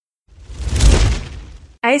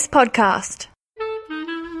Ace Podcast.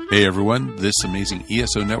 Hey everyone, this amazing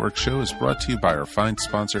ESO Network show is brought to you by our fine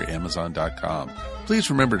sponsor, Amazon.com. Please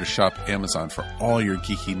remember to shop Amazon for all your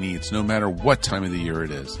geeky needs, no matter what time of the year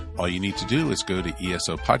it is. All you need to do is go to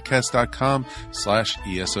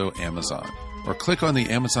esopodcast.com/ESO Amazon, or click on the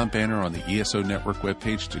Amazon banner on the ESO Network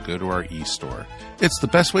webpage to go to our e-store. It's the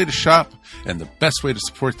best way to shop and the best way to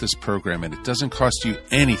support this program, and it doesn't cost you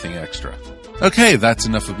anything extra. Okay, that's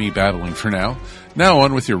enough of me babbling for now. Now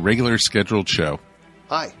on with your regular scheduled show.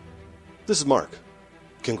 Hi, this is Mark.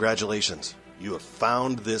 Congratulations. You have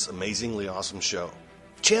found this amazingly awesome show.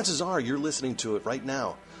 Chances are you're listening to it right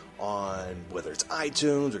now on whether it's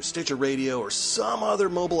iTunes or Stitcher Radio or some other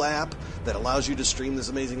mobile app that allows you to stream this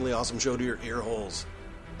amazingly awesome show to your ear holes.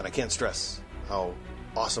 And I can't stress how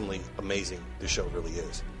awesomely amazing this show really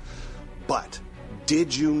is. But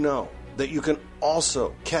did you know that you can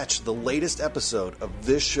also catch the latest episode of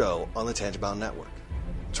this show on the Tangibound Network?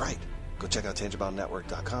 That's right. Go check out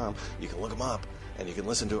tangiboundnetwork.com. You can look them up, and you can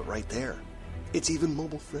listen to it right there. It's even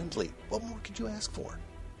mobile-friendly. What more could you ask for?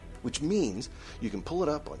 Which means you can pull it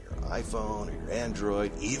up on your iPhone or your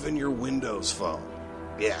Android, even your Windows phone.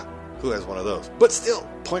 Yeah, who has one of those? But still,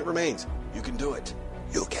 point remains, you can do it.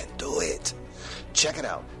 You can do it. Check it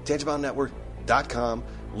out, tangiboundnetwork.com.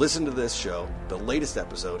 Listen to this show, the latest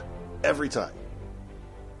episode, every time.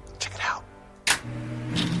 Check it out.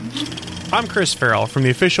 I'm Chris Farrell from the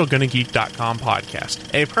official GonnaGeek.com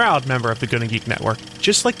podcast, a proud member of the Gonna Geek Network,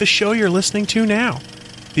 just like the show you're listening to now.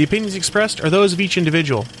 The opinions expressed are those of each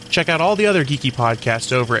individual. Check out all the other geeky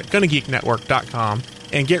podcasts over at GonnaGeekNetwork.com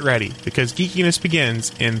and get ready, because geekiness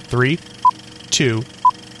begins in 3, 2,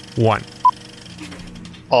 1.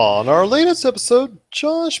 On our latest episode,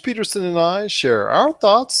 Josh Peterson and I share our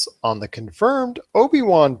thoughts on the confirmed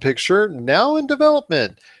Obi-Wan picture now in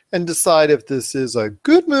development and decide if this is a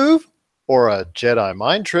good move or a Jedi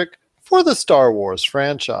mind trick for the Star Wars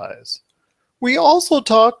franchise. We also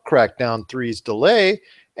talk Crackdown 3's delay,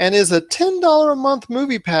 and is a $10 a month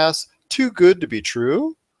movie pass too good to be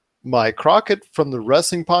true? Mike Crockett from the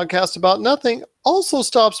wrestling podcast About Nothing also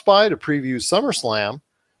stops by to preview SummerSlam.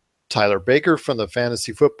 Tyler Baker from the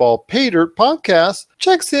Fantasy Football Pay Dirt podcast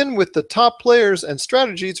checks in with the top players and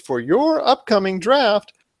strategies for your upcoming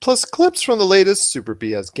draft, plus clips from the latest Super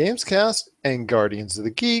BS Gamescast and Guardians of the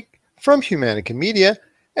Geek from Humanica Media,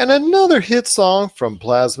 and another hit song from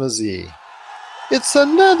Plasma Z. It's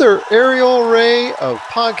another aerial array of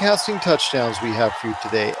podcasting touchdowns we have for you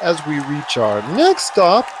today as we reach our next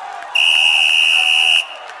stop,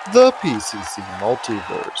 the PCC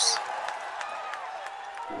Multiverse.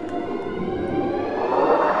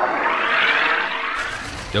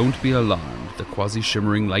 Don't be alarmed. The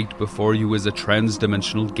quasi-shimmering light before you is a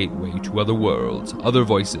trans-dimensional gateway to other worlds, other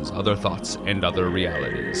voices, other thoughts, and other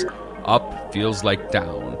realities. Up feels like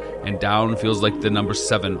down, and down feels like the number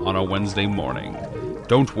 7 on a Wednesday morning.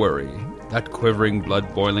 Don't worry, that quivering,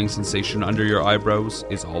 blood-boiling sensation under your eyebrows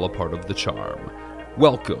is all a part of the charm.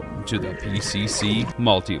 Welcome to the PCC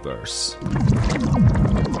Multiverse.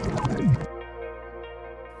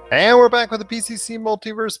 And we're back with the PCC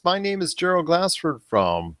Multiverse. My name is Gerald Glassford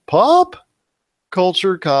from Pop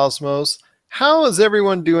Culture Cosmos. How is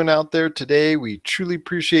everyone doing out there today? We truly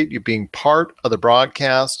appreciate you being part of the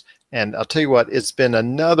broadcast. And I'll tell you what, it's been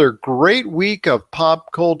another great week of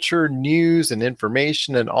pop culture news and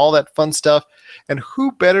information and all that fun stuff. And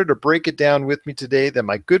who better to break it down with me today than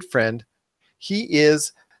my good friend? He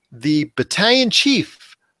is the battalion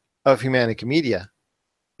chief of Humanica Media.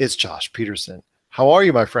 It's Josh Peterson. How are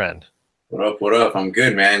you, my friend? What up, what up? I'm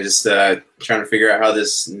good, man. Just trying to figure out how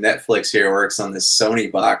this Netflix here works on this Sony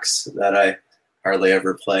box that I hardly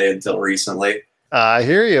ever play until recently. I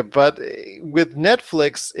hear you, but with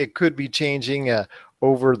Netflix, it could be changing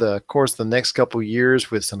over the course of the next couple of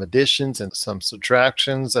years with some additions and some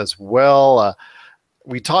subtractions as well.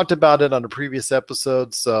 We talked about it on a previous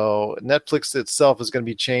episode, so Netflix itself is going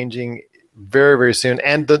to be changing very, very soon.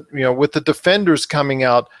 And with the Defenders coming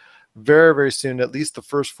out very, very soon, at least the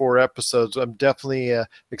first 4 episodes, I'm definitely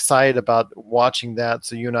excited about watching that,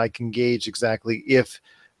 so you and I can gauge exactly if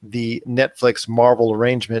the Netflix Marvel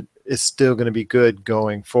arrangement is still going to be good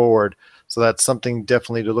going forward. So that's something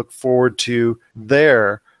definitely to look forward to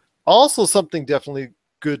there. Also, something definitely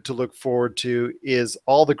good to look forward to is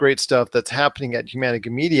all the great stuff that's happening at Humanica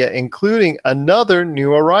Media, including another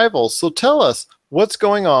new arrival. So tell us what's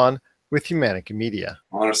going on with Humanica Media.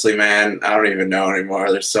 Honestly, man, I don't even know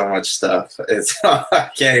anymore. There's so much stuff. I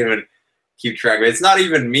can't even keep track of it. It's not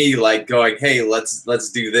even me like going, hey,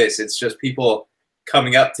 let's do this. It's just people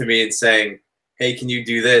coming up to me and saying, hey, can you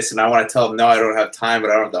do this? And I want to tell them, no, I don't have time, but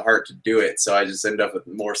I don't have the heart to do it. So I just end up with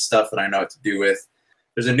more stuff than I know what to do with.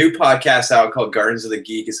 there's a new podcast out called Gardens of the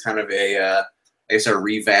Geek. It's kind of it's a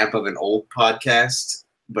revamp of an old podcast,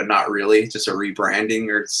 but not really, just a rebranding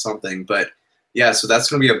or something. But yeah, so that's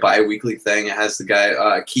going to be a bi-weekly thing. It has the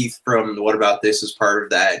guy Keith from What About This is part of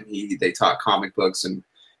that, and they talk comic books and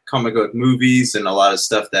comic book movies and a lot of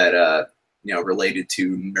stuff that related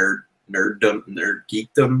to nerd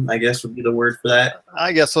geekdom, I guess would be the word for that.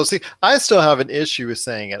 I guess so. See, I still have an issue with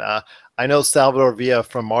saying it. I know Salvador Villa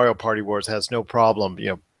from Mario Party Wars has no problem,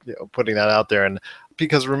 putting that out there. And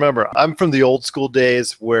because remember, I'm from the old school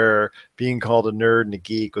days where being called a nerd and a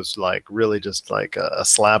geek was like really just like a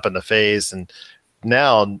slap in the face. And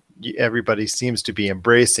now everybody seems to be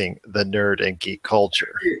embracing the nerd and geek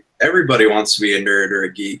culture. Everybody wants to be a nerd or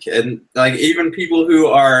a geek, and like even people who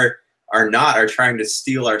are trying to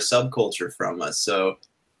steal our subculture from us. So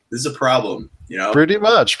this is a problem, Pretty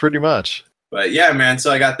much. But yeah, man.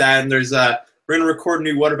 So I got that, and there's we're gonna record a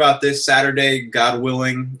new What About This Saturday, God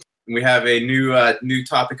willing. We have a new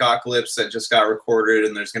Topicocalypse that just got recorded,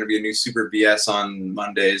 and there's gonna be a new Super BS on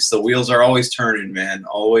Mondays. The wheels are always turning, man,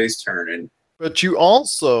 always turning. But you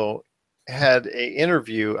also had an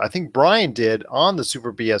interview, I think Brian did, on the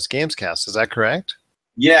Super BS Gamescast. Is that correct?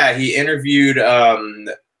 Yeah, he interviewed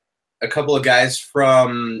a couple of guys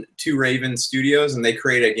from Two Raven Studios, and they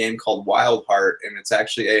created a game called Wild Heart, and it's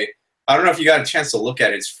actually I don't know if you got a chance to look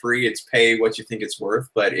at it. It's free. It's pay what you think it's worth,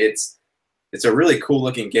 but it's a really cool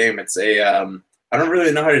looking game. It's I don't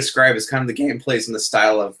really know how to describe it. It's kind of the gameplay in the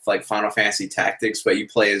style of like Final Fantasy Tactics, but you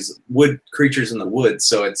play as wood creatures in the woods.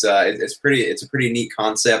 So it's a pretty neat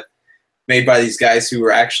concept made by these guys who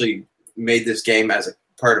were actually made this game as a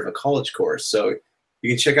part of a college course. So you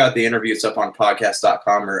can check out the interview. It's up on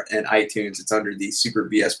podcast.com and iTunes. It's under the Super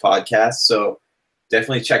BS podcast. So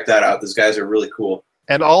definitely check that out. Those guys are really cool.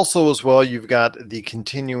 And also as well, you've got the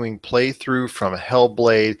continuing playthrough from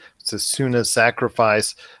Hellblade to Senua's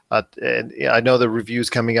Sacrifice. And I know the review's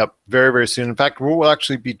coming up very, very soon. In fact, we'll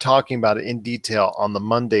actually be talking about it in detail on the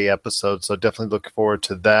Monday episode. So definitely look forward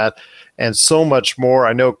to that. And so much more.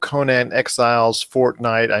 I know Conan Exiles,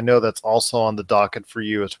 Fortnite. I know that's also on the docket for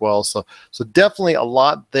you as well. So definitely a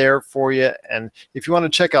lot there for you. And if you want to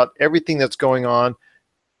check out everything that's going on,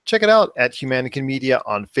 check it out at Humanican Media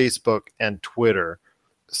on Facebook and Twitter.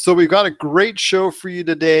 So we've got a great show for you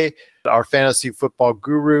today. Our fantasy football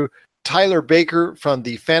guru, Tyler Baker from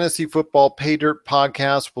the Fantasy Football Pay Dirt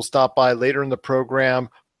podcast, will stop by later in the program.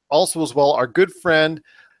 Also as well, our good friend,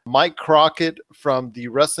 Mike Crockett from the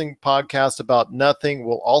wrestling podcast About Nothing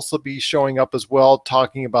will also be showing up as well,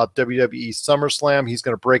 talking about WWE SummerSlam. He's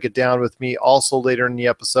going to break it down with me also later in the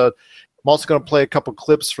episode. I'm also going to play a couple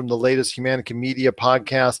clips from the latest Humanica Media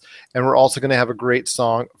podcast, and we're also going to have a great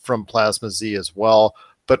song from Plasma Z as well.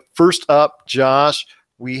 But first up, Josh,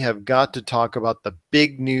 we have got to talk about the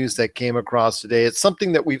big news that came across today. It's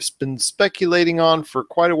something that we've been speculating on for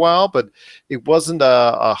quite a while, but it wasn't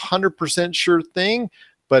a 100% sure thing.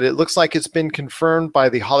 But it looks like it's been confirmed by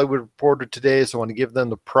the Hollywood Reporter today, so I want to give them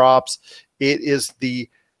the props. It is the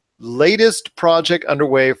latest project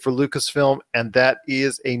underway for Lucasfilm, and that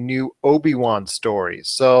is a new Obi-Wan story.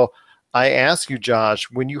 So I ask you, Josh,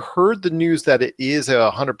 when you heard the news that it is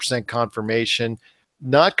a 100% confirmation,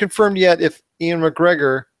 not confirmed yet if Ian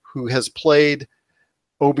McGregor, who has played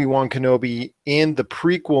Obi-Wan Kenobi in the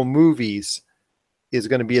prequel movies, is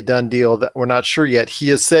going to be a done deal, that we're not sure yet. He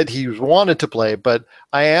has said he wanted to play, but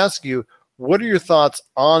I ask you, what are your thoughts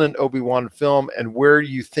on an Obi-Wan film and where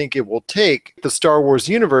you think it will take the Star Wars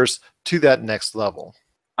universe to that next level?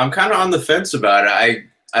 I'm kind of on the fence about it.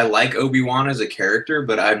 I like Obi-Wan as a character,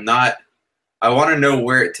 but I want to know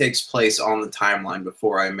where it takes place on the timeline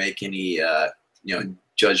before I make any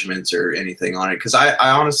judgments or anything on it. Because I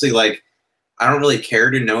honestly, I don't really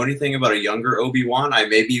care to know anything about a younger Obi-Wan. I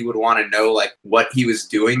maybe would want to know what he was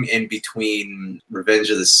doing in between Revenge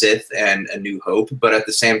of the Sith and A New Hope. But at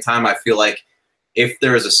the same time, I feel like if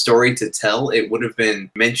there was a story to tell, it would have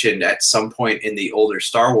been mentioned at some point in the older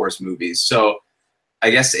Star Wars movies. So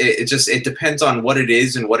I guess it depends on what it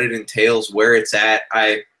is and what it entails, where it's at.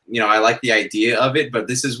 I like the idea of it, but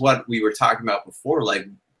this is what we were talking about before.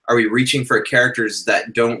 Are we reaching for characters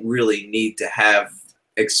that don't really need to have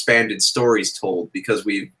expanded stories told because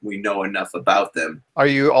we know enough about them? Are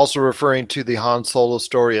you also referring to the Han Solo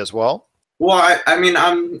story as well? Well,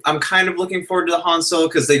 I'm kind of looking forward to the Han Solo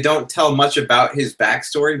because they don't tell much about his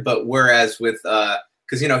backstory. But whereas with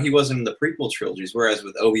because he wasn't in the prequel trilogies, whereas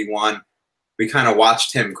with Obi-Wan, we kind of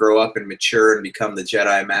watched him grow up and mature and become the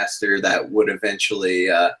Jedi Master that would eventually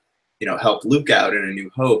help Luke out in A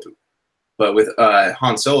New Hope. But with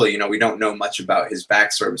Han Solo, we don't know much about his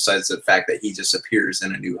backstory besides the fact that he just appears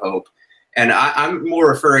in A New Hope. And I'm more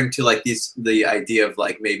referring to like the idea of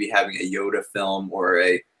like maybe having a Yoda film or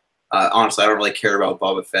a honestly, I don't really care about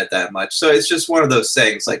Boba Fett that much. So it's just one of those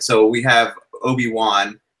things. Like, so we have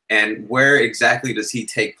Obi-Wan, and where exactly does he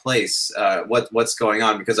take place? What's going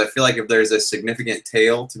on? Because I feel like if there's a significant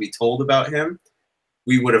tale to be told about him,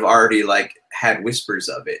 we would have already like had whispers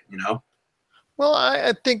of it, you know? Well,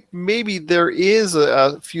 I think maybe there is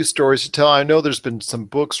a few stories to tell. I know there's been some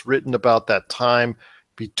books written about that time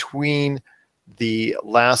between the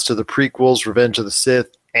last of the prequels, Revenge of the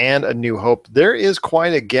Sith, and A New Hope. There is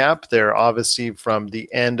quite a gap there, obviously, from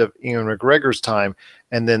the end of Ewan McGregor's time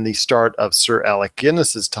and then the start of Sir Alec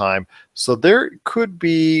Guinness's time. So there could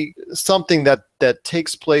be something that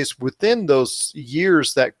takes place within those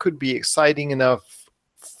years that could be exciting enough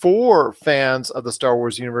for fans of the Star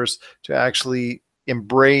Wars universe to actually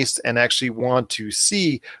embrace and actually want to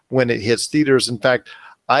see when it hits theaters. In fact,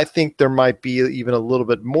 I think there might be even a little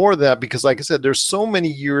bit more of that because, like I said, there's so many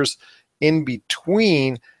years in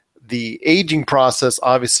between the aging process,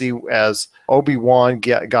 obviously, as Obi-Wan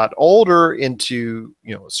got older into,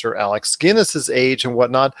 Sir Alec Guinness's age and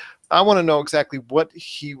whatnot. I want to know exactly what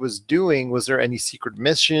he was doing. Was there any secret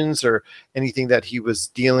missions or anything that he was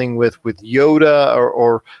dealing with Yoda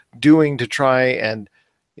or doing to try and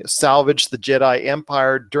salvage the Jedi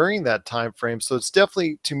Empire during that time frame? So it's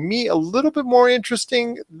definitely, to me, a little bit more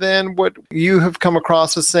interesting than what you have come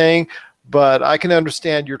across as saying. But I can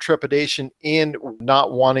understand your trepidation in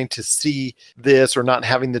not wanting to see this or not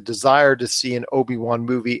having the desire to see an Obi-Wan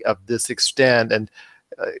movie of this extent. And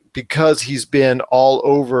because he's been all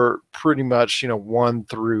over pretty much, 1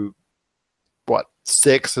 through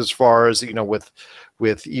 6, as far as,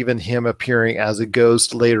 with even him appearing as a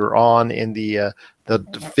ghost later on in the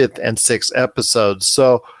 5th and 6th episodes.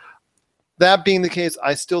 So that being the case,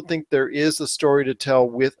 I still think there is a story to tell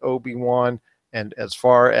with Obi-Wan. And as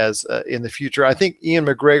far as in the future, I think Ian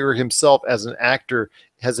McGregor himself as an actor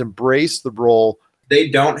has embraced the role. They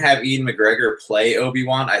don't have Ian McGregor play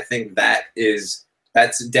Obi-Wan. I think that's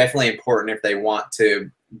definitely important if they want to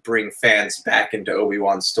bring fans back into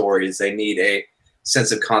Obi-Wan stories. They need a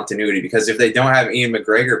sense of continuity, because if they don't have Ian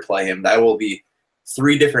McGregor play him, that will be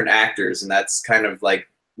 3 different actors, and that's kind of like,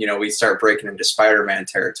 we start breaking into Spider-Man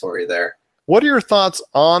territory there. What are your thoughts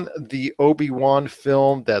on the Obi-Wan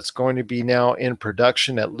film that's going to be now in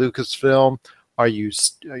production at Lucasfilm? Are you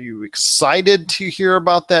excited to hear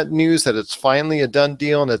about that news, that it's finally a done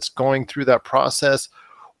deal and it's going through that process?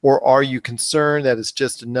 Or are you concerned that it's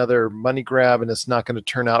just another money grab and it's not going to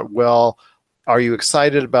turn out well? Are you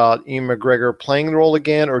excited about Ian McGregor playing the role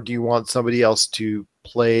again, or do you want somebody else to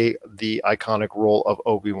play the iconic role of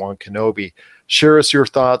Obi-Wan Kenobi? Share us your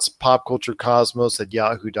thoughts,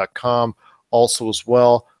 popculturecosmos@yahoo.com. Also as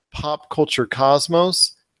well, Pop Culture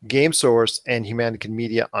Cosmos, Game Source, and Humanican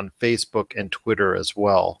Media on Facebook and Twitter as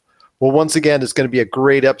well. Well, once again, it's going to be a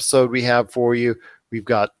great episode we have for you. We've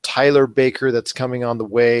got Tyler Baker that's coming on the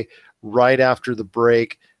way right after the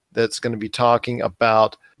break, that's going to be talking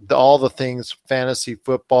about all the things fantasy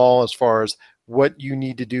football, as far as what you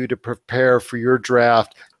need to do to prepare for your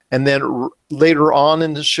draft. And then later on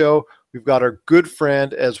in the show, we've got our good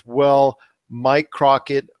friend as well, Mike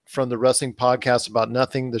Crockett from the Wrestling Podcast About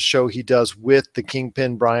Nothing, the show he does with the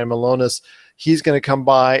Kingpin, Brian Malonis. He's going to come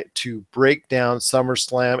by to break down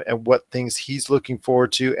SummerSlam and what things he's looking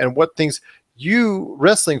forward to and what things you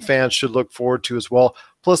wrestling fans should look forward to as well.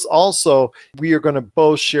 Plus, also, we are going to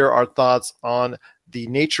both share our thoughts on the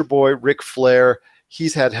Nature Boy, Ric Flair.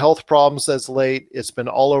 He's had health problems as late. It's been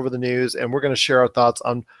all over the news, and we're going to share our thoughts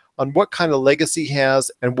on what kind of legacy he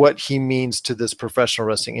has and what he means to this professional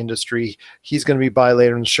wrestling industry. He's going to be by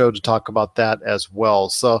later in the show to talk about that as well.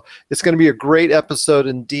 So it's going to be a great episode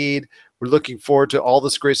indeed. We're looking forward to all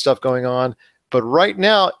this great stuff going on. But right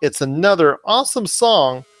now, it's another awesome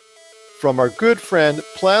song from our good friend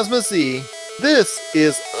Plasma Z. This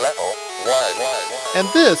is Level 1. And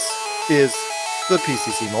this is the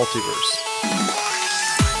PCC Multiverse.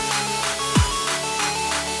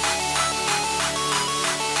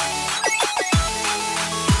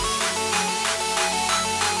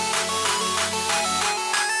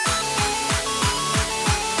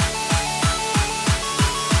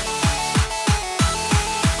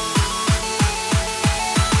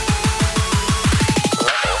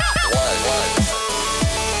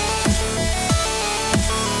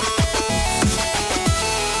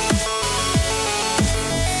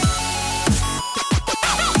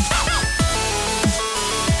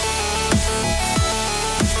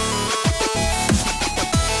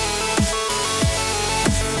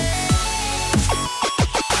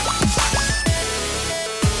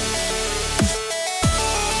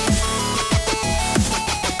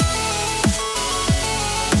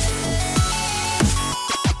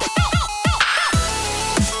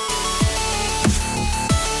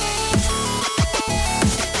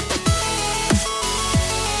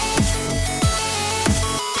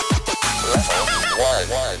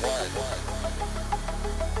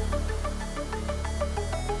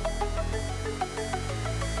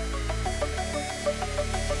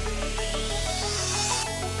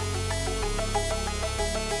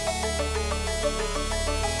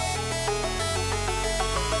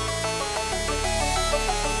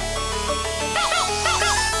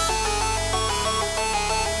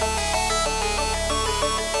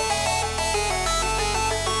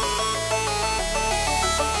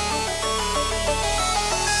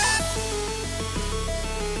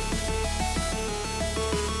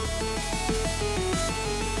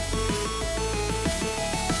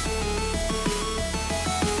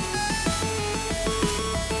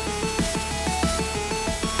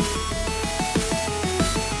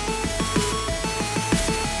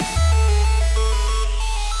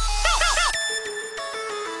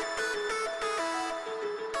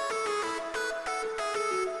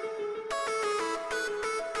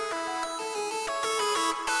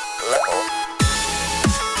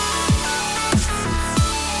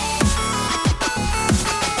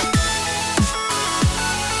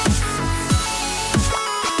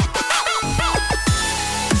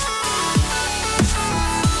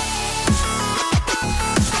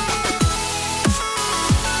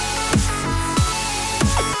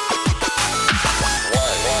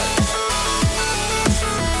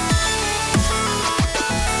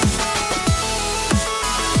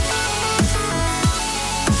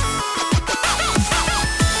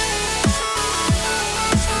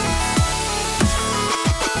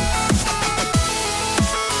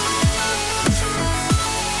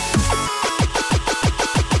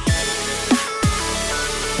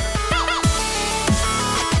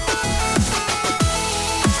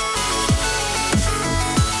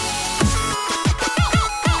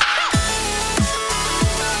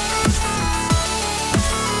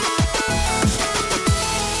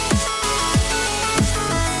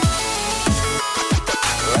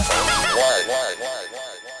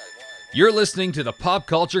 You're listening to the Pop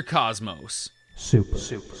Culture Cosmos. Super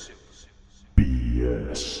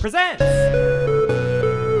BS. Presents!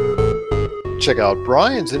 Check out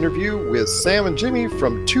Brian's interview with Sam and Jimmy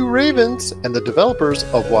from Two Ravens and the developers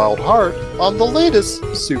of Wild Heart on the latest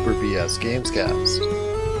Super BS Gamescast.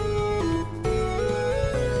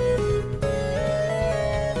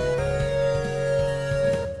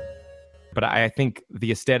 But I think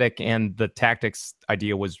the aesthetic and the tactics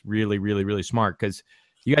idea was really, really, really smart, because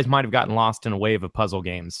you guys might have gotten lost in a wave of puzzle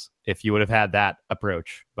games if you would have had that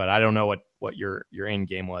approach. But I don't know what your end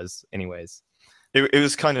game was anyways. It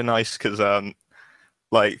was kind of nice because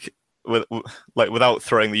without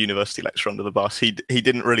throwing the university lecturer under the bus, he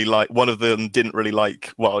didn't really like, one of them didn't really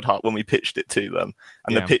like Wild Heart when we pitched it to them,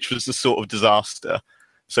 and the pitch was a sort of disaster.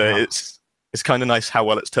 So it's kind of nice how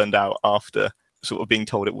well it's turned out after sort of being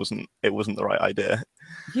told it wasn't the right idea.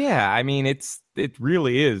 Yeah, I mean it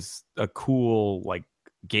really is a cool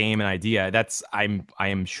game and idea. I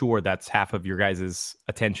am sure that's half of your guys'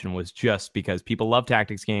 attention was just because people love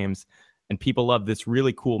tactics games and people love this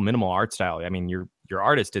really cool minimal art style. I mean, your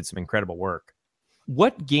artist did some incredible work.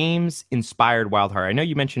 What games inspired Wild Heart? I know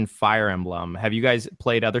you mentioned Fire Emblem. Have you guys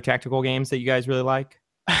played other tactical games that you guys really like?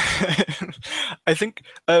 I think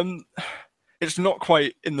it's not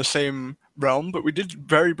quite in the same realm, but we did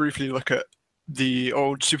very briefly look at the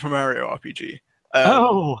old Super Mario RPG. I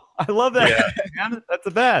love that. Yeah. That's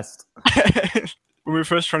the best. When we were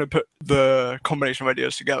first trying to put the combination of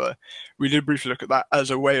ideas together, we did briefly look at that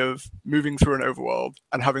as a way of moving through an overworld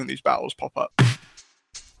and having these battles pop up.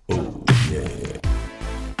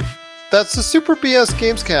 That's the Super BS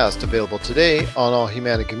Gamescast, available today on all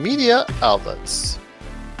Humanica Media outlets.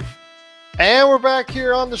 And we're back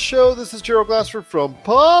here on the show. This is Gerald Glassford from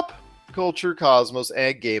Pop Culture Cosmos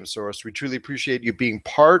and Game Source. We truly appreciate you being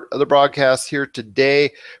part of the broadcast here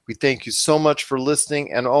today. We thank you so much for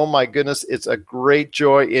listening, and oh my goodness, it's a great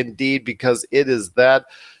joy indeed, because it is that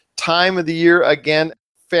time of the year again.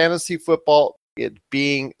 Fantasy football, it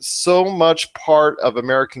being so much part of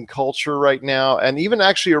American culture right now, and even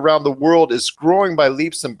actually around the world, is growing by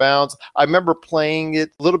leaps and bounds. I remember playing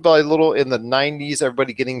it little by little in the 90s,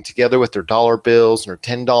 everybody getting together with their dollar bills and their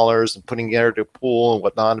 $10 and putting together a pool and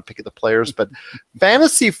whatnot and picking the players. But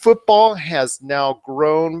fantasy football has now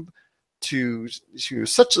grown to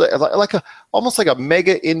such almost like a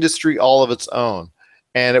mega industry all of its own.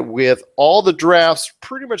 And with all the drafts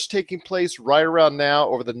pretty much taking place right around now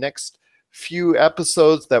over the next few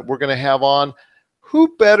episodes that we're going to have on,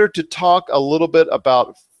 who better to talk a little bit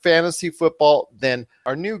about fantasy football than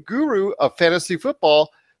our new guru of fantasy football,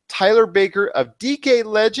 Tyler Baker of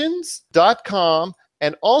DKLegends.com,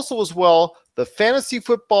 and also as well the Fantasy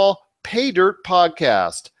Football Pay Dirt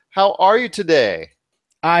podcast. How are you today?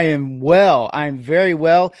 I am well. I'm very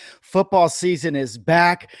well. Football season is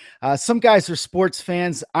back. Some guys are sports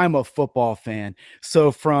fans. I'm a football fan.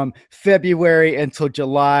 So from February until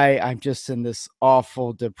July, I'm just in this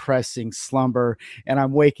awful, depressing slumber, and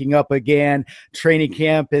I'm waking up again. Training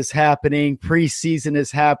camp is happening. Preseason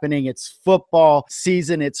is happening. It's football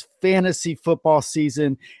season. It's fantasy football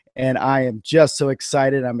season, and I am just so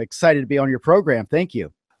excited. I'm excited to be on your program. Thank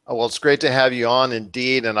you. Well, it's great to have you on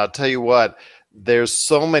indeed, and I'll tell you what, there's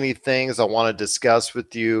so many things I want to discuss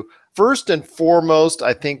with you. First and foremost,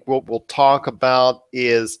 I think what we'll talk about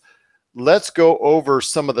is let's go over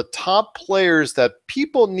some of the top players that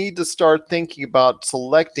people need to start thinking about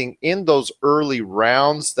selecting in those early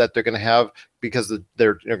rounds that they're going to have, because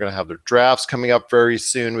they're going to have their drafts coming up very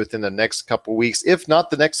soon within the next couple weeks, if not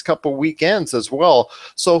the next couple weekends as well.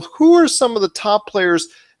 So who are some of the top players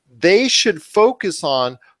they should focus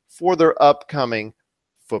on for their upcoming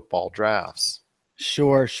football drafts?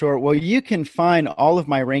 Sure, sure. Well, you can find all of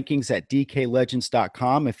my rankings at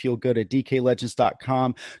dklegends.com. If you'll go to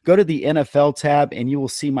dklegends.com, go to the NFL tab, and you will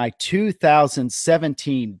see my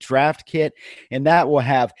 2017 draft kit, and that will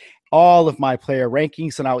have all of my player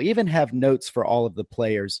rankings, and I'll even have notes for all of the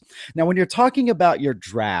players. Now, when you're talking about your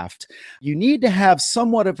draft, you need to have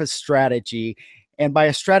somewhat of a strategy. And by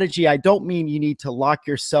a strategy, I don't mean you need to lock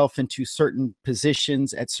yourself into certain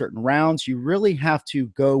positions at certain rounds. You really have to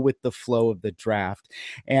go with the flow of the draft.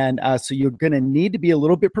 And so you're going to need to be a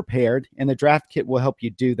little bit prepared, and the draft kit will help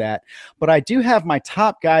you do that. But I do have my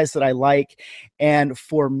top guys that I like. And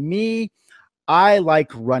for me, I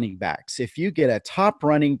like running backs. If you get a top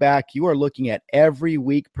running back, you are looking at every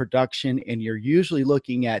week production, and you're usually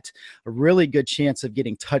looking at a really good chance of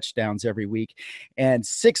getting touchdowns every week. And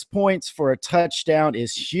 6 points for a touchdown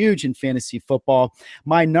is huge in fantasy football.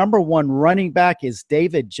 My number one running back is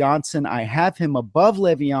David Johnson. I have him above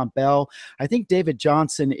Le'Veon Bell. I think David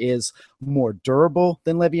Johnson is more durable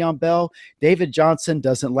than Le'Veon Bell. David Johnson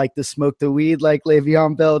doesn't like to smoke the weed like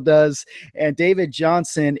Le'Veon Bell does. And David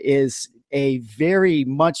Johnson is he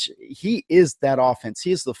is that offense.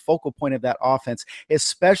 He is the focal point of that offense,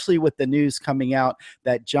 especially with the news coming out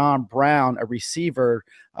that John Brown, a receiver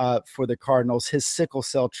for the Cardinals, his sickle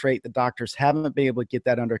cell trait, the doctors haven't been able to get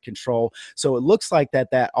that under control. So it looks like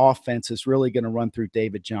that offense is really going to run through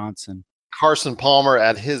David Johnson. Carson Palmer,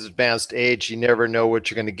 at his advanced age, you never know what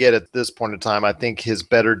you're going to get at this point in time. I think his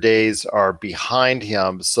better days are behind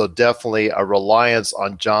him. So definitely a reliance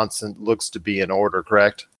on Johnson looks to be in order,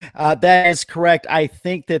 correct? That is correct. I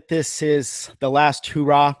think that this is the last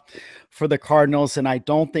hurrah for the Cardinals, and I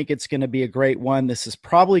don't think it's going to be a great one. This is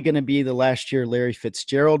probably going to be the last year Larry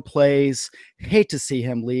Fitzgerald plays. Hate to see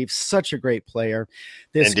him leave. Such a great player.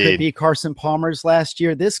 This Indeed. Could be Carson Palmer's last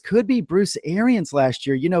year. This could be Bruce Arians' last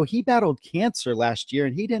year. You know, he battled cancer last year,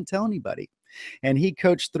 and he didn't tell anybody. And he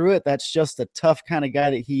coached through it. That's just a tough kind of guy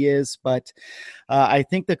that he is. But I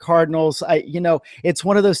think the Cardinals, it's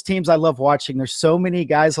one of those teams I love watching. There's so many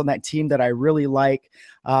guys on that team that I really like.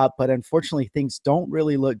 But unfortunately, things don't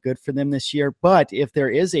really look good for them this year. But if there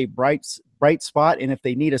is a bright spot, and if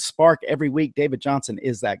they need a spark every week, David Johnson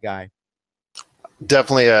is that guy.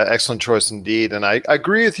 Definitely an excellent choice indeed. And I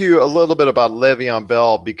agree with you a little bit about Le'Veon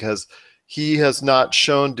Bell, because he has not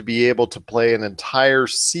shown to be able to play an entire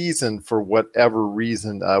season for whatever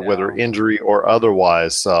reason, whether injury or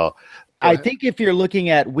otherwise. So I think if you're looking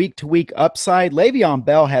at week-to-week upside, Le'Veon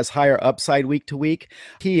Bell has higher upside week-to-week.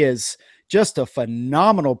 He is just a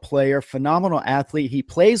phenomenal player, phenomenal athlete. He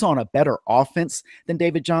plays on a better offense than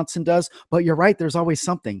David Johnson does. But you're right, there's always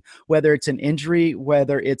something, whether it's an injury,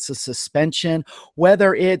 whether it's a suspension,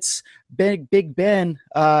 whether it's Big Ben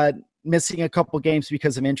missing a couple games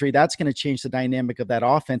because of injury. That's going to change the dynamic of that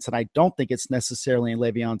offense, and I don't think it's necessarily in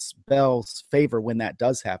Le'Veon Bell's favor when that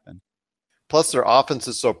does happen. Plus, their offense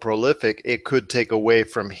is so prolific, it could take away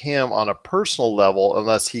from him on a personal level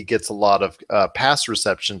unless he gets a lot of pass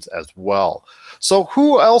receptions as well. So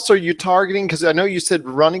who else are you targeting? Because I know you said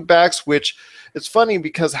running backs, which it's funny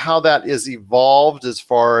because how that is evolved as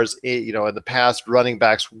far as, in the past, running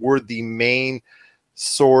backs were the main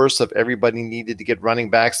source of everybody needed to get running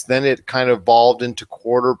backs. Then it kind of evolved into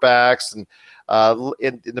quarterbacks, and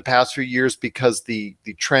in the past few years, because the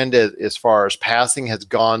trend as far as passing has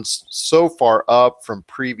gone so far up from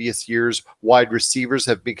previous years, wide receivers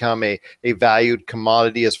have become a valued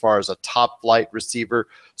commodity as far as a top flight receiver.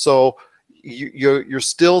 So you're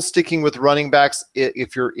still sticking with running backs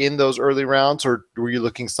if you're in those early rounds, or were you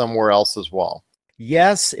looking somewhere else as well?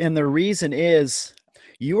 Yes, and the reason is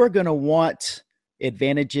you are going to want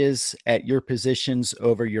advantages at your positions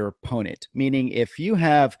over your opponent. Meaning if you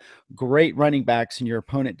have great running backs and your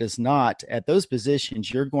opponent does not, at those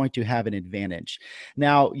positions, you're going to have an advantage.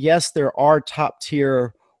 Now, yes, there are top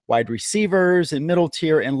tier wide receivers and middle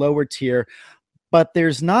tier and lower tier, but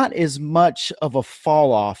there's not as much of a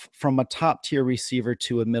fall off from a top tier receiver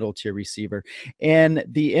to a middle tier receiver. In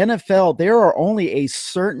the NFL, there are only a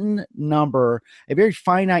certain number, a very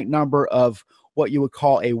finite number of what you would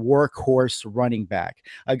call a workhorse running back,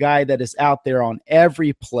 a guy that is out there on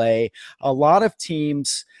every play. A lot of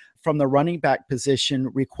teams from the running back position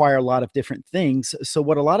require a lot of different things. So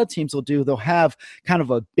what a lot of teams will do, they'll have kind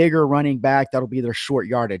of a bigger running back that'll be their short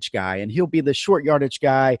yardage guy, and he'll be the short yardage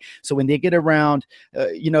guy. So when they get around,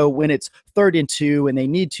 when it's 3rd and 2 and they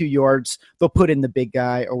need 2 yards, they'll put in the big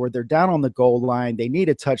guy, or where they're down on the goal line, they need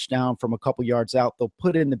a touchdown from a couple yards out, they'll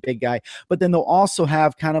put in the big guy. But then they'll also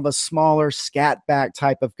have kind of a smaller scat back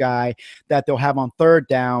type of guy that they'll have on 3rd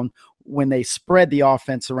down when they spread the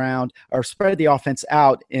offense around or spread the offense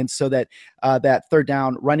out, and so that that third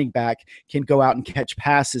down running back can go out and catch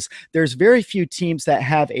passes. There's very few teams that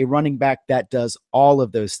have a running back that does all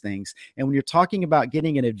of those things. And when you're talking about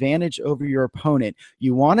getting an advantage over your opponent,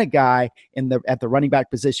 you want a guy at the running back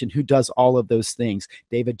position who does all of those things.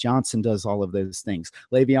 David Johnson does all of those things.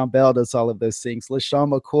 Le'Veon Bell does all of those things.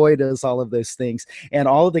 LaShawn McCoy does all of those things. And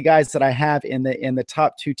all of the guys that I have in the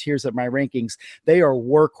top 2 tiers of my rankings, they are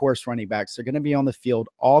workhorse running backs. They're going to be on the field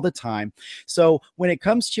all the time. So when it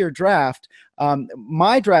comes to your draft,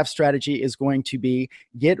 my draft strategy is going to be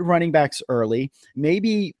get running backs early,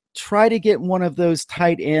 maybe try to get one of those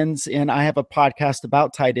tight ends. And I have a podcast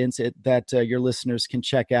about tight ends that your listeners can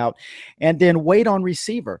check out, and then wait on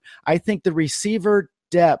receiver. I think the receiver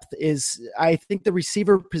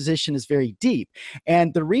position is very deep.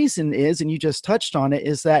 And the reason is, and you just touched on it,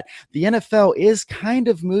 is that the NFL is kind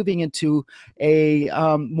of moving into a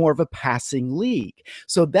more of a passing league.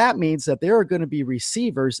 So that means that there are going to be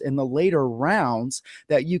receivers in the later rounds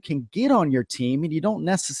that you can get on your team, and you don't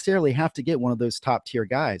necessarily have to get one of those top tier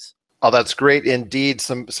guys. Oh, that's great indeed.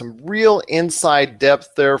 Some real inside depth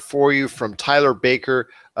there for you from Tyler Baker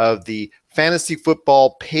of the Fantasy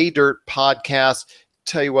Football Pay Dirt podcast.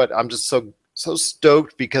 Tell you what, I'm just so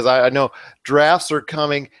stoked because I know drafts are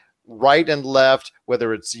coming right and left,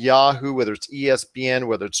 whether it's Yahoo, whether it's ESPN,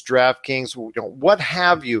 whether it's DraftKings, what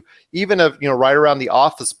have you, even right around the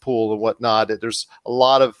office pool and whatnot. There's a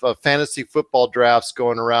lot of fantasy football drafts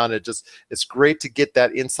going around. It's great to get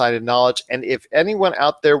that insider knowledge. And if anyone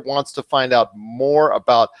out there wants to find out more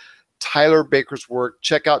about Tyler Baker's work,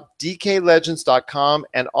 check out DKLegends.com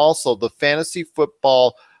and also the Fantasy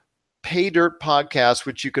Football Pay Dirt podcast,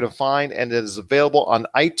 which you can find, and it is available on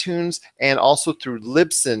iTunes and also through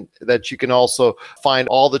Libsyn, that you can also find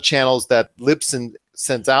all the channels that Libsyn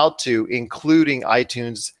sends out to, including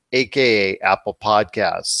iTunes, aka Apple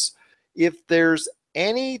Podcasts. If there's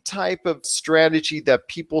any type of strategy that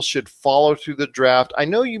people should follow through the draft, I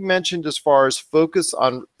know you mentioned as far as focus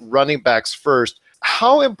on running backs first.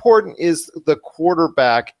 How important is the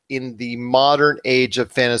quarterback in the modern age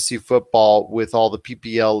of fantasy football with all the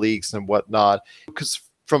PPL leagues and whatnot? Because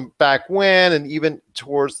from back when and even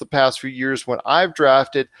towards the past few years when I've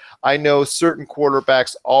drafted, I know certain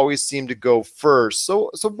quarterbacks always seem to go first.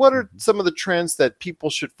 So what are some of the trends that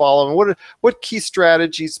people should follow, and what key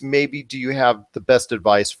strategies maybe do you have the best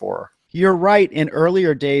advice for? You're right. In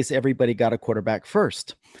earlier days, everybody got a quarterback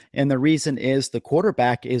first. And the reason is the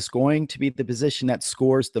quarterback is going to be the position that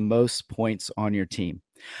scores the most points on your team.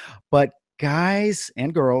 But guys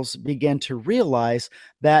and girls began to realize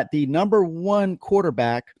that the number 1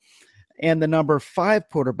 quarterback and the number 5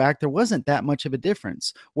 quarterback, there wasn't that much of a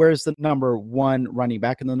difference. Whereas the number 1 running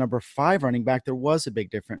back and the number 5 running back, there was a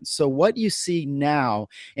big difference. So what you see now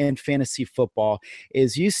in fantasy football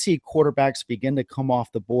is you see quarterbacks begin to come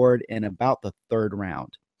off the board in about the 3rd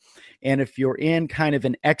round. And if you're in kind of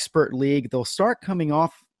an expert league, they'll start coming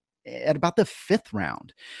off at about the 5th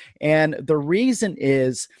round. And the reason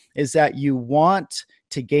is that you want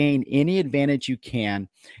to gain any advantage you can.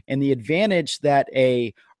 And the advantage that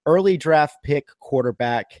a early draft pick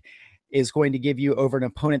quarterback is going to give you over an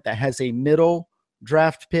opponent that has a middle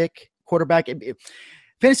draft pick quarterback.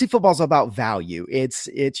 Fantasy football is about value. It's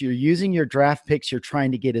you're using your draft picks. You're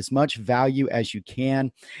trying to get as much value as you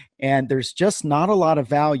can. And there's just not a lot of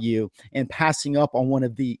value in passing up on one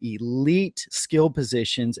of the elite skill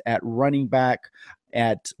positions at running back,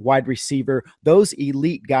 at wide receiver. Those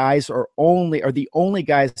elite guys are the only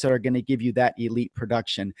guys that are going to give you that elite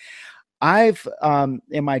production. I've,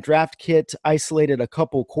 in my draft kit, isolated a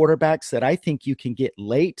couple quarterbacks that I think you can get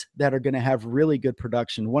late that are going to have really good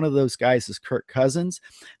production. One of those guys is Kirk Cousins.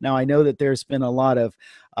 Now, I know that there's been a lot of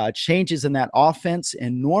changes in that offense,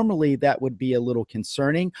 and normally that would be a little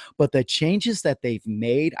concerning, but the changes that they've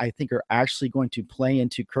made, I think, are actually going to play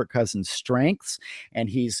into Kirk Cousins' strengths, and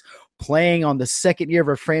he's playing on the 2nd year of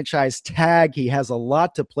a franchise tag. He has a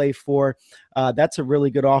lot to play for. That's a really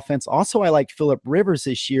good offense. Also, I like Phillip Rivers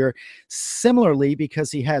this year, similarly,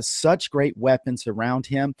 because he has such great weapons around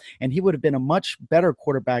him, and he would have been a much better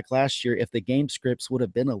quarterback last year if the game scripts would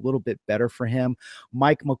have been a little bit better for him.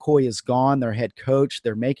 Mike McCoy is gone, their head coach.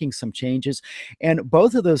 They're making some changes. And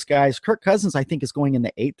both of those guys, Kirk Cousins, I think, is going in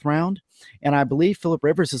the 8th round, and I believe Phillip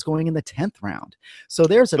Rivers is going in the 10th round. So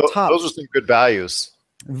there's Those are some good values.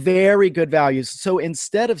 Very good values. So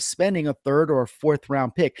instead of spending a 3rd or a 4th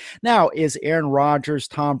round pick, now is Aaron Rodgers,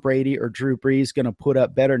 Tom Brady, or Drew Brees going to put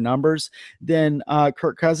up better numbers than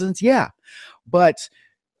Kirk Cousins? Yeah. But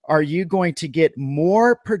are you going to get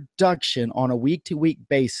more production on a week-to-week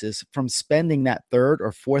basis from spending that 3rd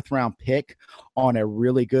or 4th round pick on a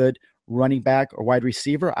really good running back or wide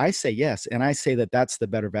receiver? I say yes. And I say that that's the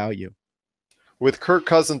better value. With Kirk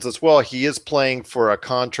Cousins as well, he is playing for a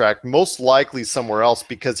contract, most likely somewhere else,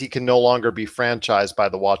 because he can no longer be franchised by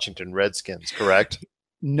the Washington Redskins, correct?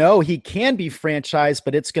 No, he can be franchised,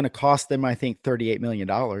 but it's going to cost them, I think, $38 million.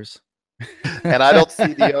 And I don't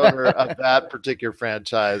see the owner of that particular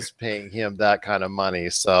franchise paying him that kind of money.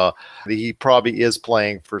 So he probably is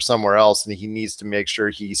playing for somewhere else, and he needs to make sure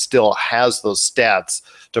he still has those stats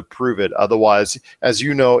to prove it. Otherwise, as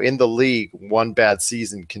you know, in the league, one bad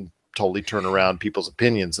season can totally turn around people's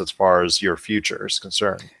opinions as far as your future is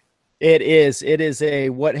concerned. It is a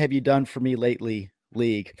what have you done for me lately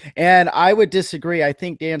league. And I would disagree. I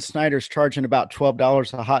think Dan Snyder's charging about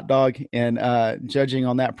 $12 a hot dog, and judging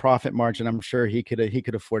on that profit margin, I'm sure he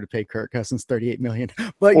could afford to pay Kirk Cousins $38 million.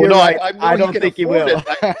 But you're right. I don't think he will.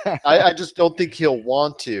 I just don't think he'll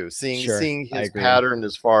want to. Seeing his pattern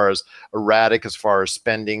as far as erratic, as far as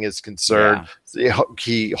spending is concerned. Yeah.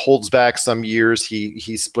 He holds back some years.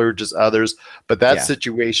 He splurges others. But that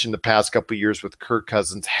situation the past couple of years with Kirk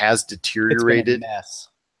Cousins has deteriorated. It's been a mess.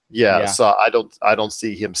 Yeah, so I don't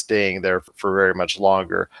see him staying there for very much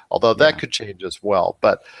longer, although that could change as well.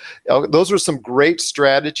 But those are some great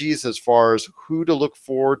strategies as far as who to look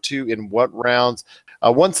forward to in what rounds.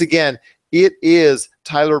 Once again, it is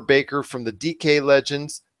Tyler Baker from the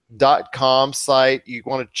DKLegends.com site. You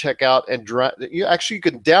want to check out and you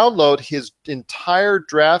can download his entire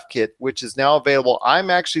draft kit, which is now available. I'm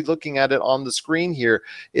actually looking at it on the screen here.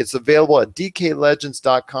 It's available at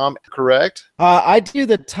DKLegends.com, correct? I do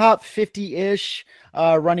the top 50-ish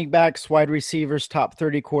running backs, wide receivers, top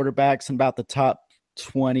 30 quarterbacks, and about the top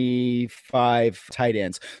 25 tight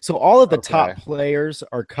ends. So all of the top players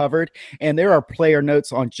are covered, and there are player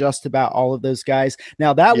notes on just about all of those guys.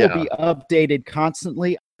 Now that will be updated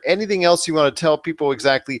constantly. Anything else you want to tell people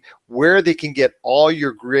exactly where they can get all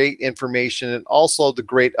your great information and also the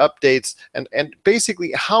great updates, and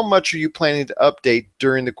basically how much are you planning to update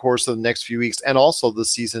during the course of the next few weeks and also the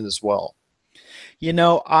season as well? You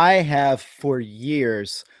know, I have for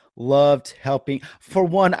years loved helping. For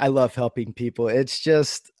one, I love helping people. It's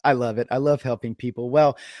just, I love it. I love helping people.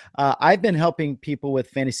 Well, I've been helping people with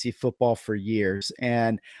fantasy football for years.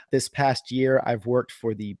 And this past year, I've worked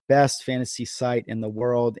for the best fantasy site in the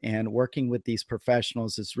world. And working with these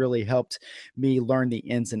professionals has really helped me learn the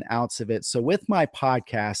ins and outs of it. So with my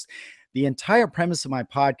podcast, the entire premise of my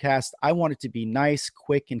podcast, I want it to be nice,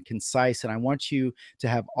 quick, and concise, and I want you to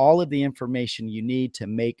have all of the information you need to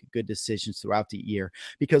make good decisions throughout the year.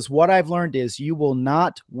 Because what I've learned is you will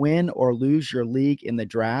not win or lose your league in the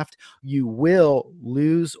draft. You will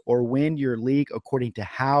lose or win your league according to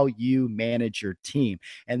how you manage your team.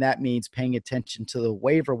 And that means paying attention to the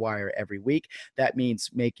waiver wire every week. That means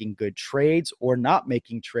making good trades or not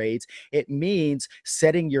making trades. It means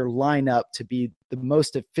setting your lineup to be the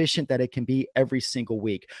most efficient that it can be every single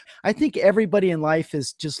week. I think everybody in life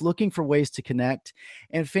is just looking for ways to connect,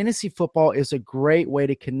 and fantasy football is a great way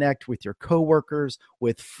to connect with your coworkers,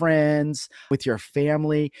 with friends, with your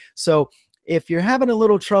family. So if you're having a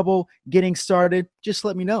little trouble getting started, just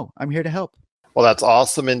let me know. I'm here to help. Well, that's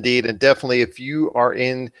awesome indeed. And definitely if you are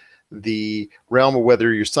in the realm of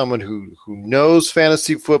whether you're someone who knows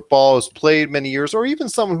fantasy football, has played many years, or even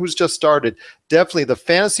someone who's just started, definitely the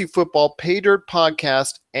Fantasy Football Pay Dirt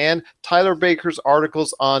podcast and Tyler Baker's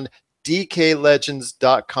articles on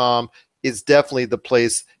DKLegends.com is definitely the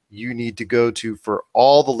place you need to go to for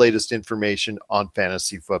all the latest information on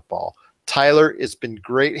fantasy football. Tyler, it's been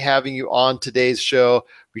great having you on today's show.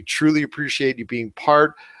 We truly appreciate you being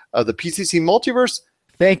part of the PCC Multiverse.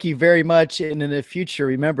 Thank you very much. And in the future,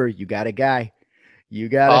 remember, you got a guy. You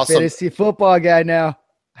got a fantasy football guy now.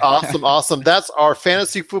 Awesome. That's our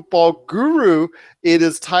fantasy football guru. It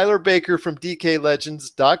is Tyler Baker from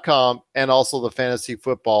DKLegends.com and also the Fantasy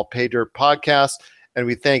Football Pay Dirt podcast. And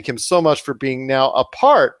we thank him so much for being now a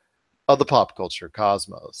part of the pop culture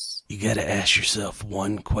cosmos. You got to ask yourself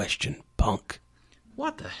one question, punk.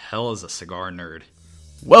 What the hell is a cigar nerd?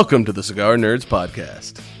 Welcome to the Cigar Nerds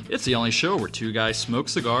Podcast. It's the only show where two guys smoke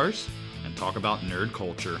cigars and talk about nerd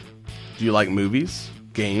culture. Do you like movies,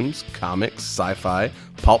 games, comics, sci-fi,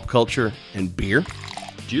 pulp culture, and beer?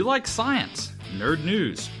 Do you like science, nerd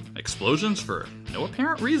news, explosions for no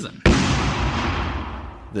apparent reason?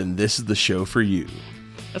 Then this is the show for you.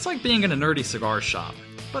 It's like being in a nerdy cigar shop,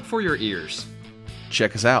 but for your ears.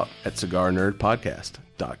 Check us out at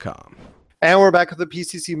cigarnerdpodcast.com. And we're back at the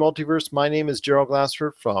PCC Multiverse. My name is Gerald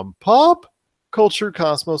Glassford from Pop Culture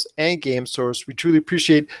Cosmos and Game Source. We truly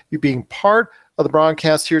appreciate you being part of the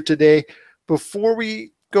broadcast here today. Before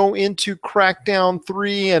we go into Crackdown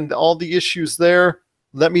 3 and all the issues there,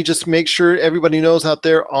 let me just make sure everybody knows out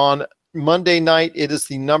there on Monday night, it is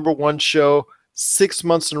the #1 show 6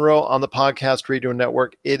 months in a row on the Podcast Radio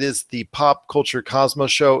Network. It is the Pop Culture Cosmos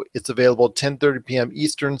Show. It's available at 10:30 p.m.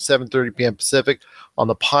 Eastern, 7:30 p.m. Pacific on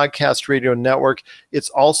the Podcast Radio Network. It's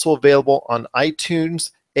also available on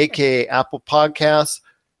iTunes, aka Apple Podcasts,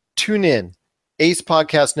 TuneIn, Ace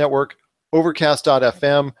Podcast Network,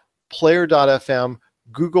 Overcast.fm, Player.fm,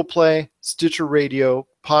 Google Play, Stitcher Radio,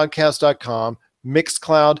 Podcast.com,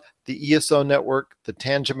 Mixcloud, the ESO Network, the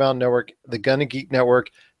Tangibound Network, the Gonna Geek Network,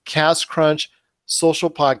 Cast Crunch, Social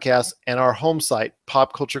Podcasts, and our home site,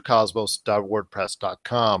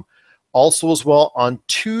 popculturecosmos.wordpress.com. Also as well on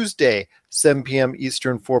Tuesday, 7 p.m.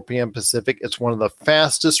 Eastern, 4 p.m. Pacific. It's one of the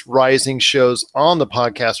fastest rising shows on the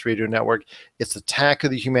Podcast Radio Network. It's Attack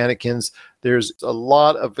of the Humanikins. There's a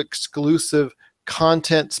lot of exclusive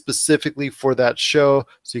content specifically for that show,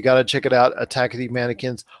 so you got to check it out. Attack of the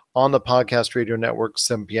Humanikins on the Podcast Radio Network,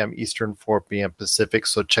 7 p.m. Eastern, 4 p.m. Pacific.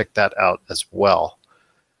 So check that out as well.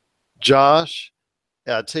 Josh,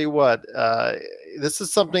 I'll tell you what, this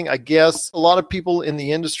is something I guess a lot of people in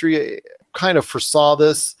the industry kind of foresaw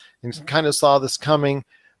this and kind of saw this coming.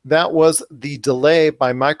 That was the delay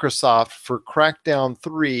by Microsoft for Crackdown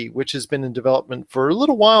 3, which has been in development for a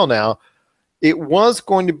little while now. It was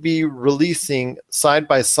going to be releasing side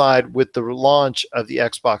by side with the launch of the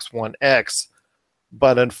Xbox One X,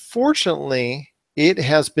 but unfortunately, it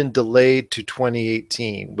has been delayed to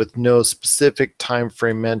 2018 with no specific time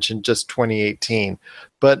frame mentioned, just 2018.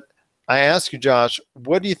 But I ask you, Josh,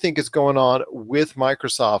 what do you think is going on with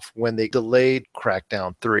Microsoft when they delayed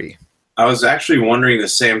Crackdown 3? I was actually wondering the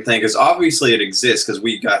same thing, because obviously it exists because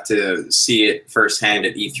we got to see it firsthand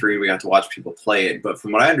at E3. We got to watch people play it. But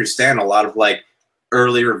from what I understand, a lot of like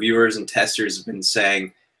early reviewers and testers have been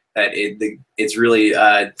saying that it's really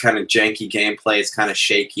kind of janky gameplay. It's kind of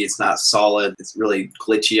shaky. It's not solid. It's really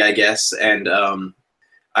glitchy, I guess. And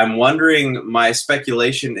I'm wondering, my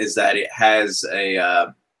speculation is that it has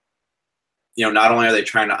a, not only are they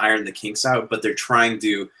trying to iron the kinks out, but they're trying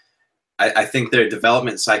to, I think their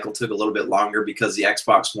development cycle took a little bit longer because the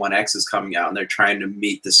Xbox One X is coming out and they're trying to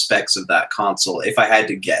meet the specs of that console, if I had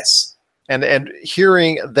to guess. And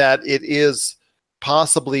hearing that it is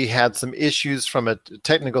possibly had some issues from a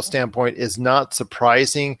technical standpoint is not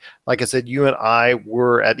surprising. Like I said, you and I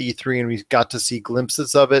were at E3 and we got to see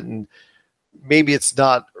glimpses of it, and maybe it's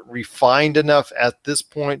not refined enough at this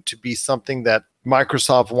point to be something that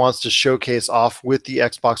Microsoft wants to showcase off with the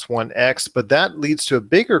Xbox One X, but that leads to a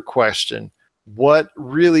bigger question. What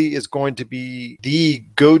really is going to be the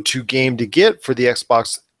go-to game to get for the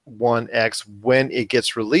Xbox One X when it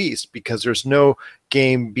gets released? Because there's no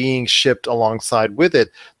game being shipped alongside with it.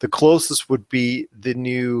 The closest would be the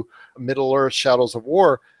new Middle-earth Shadows of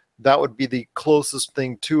War. That would be the closest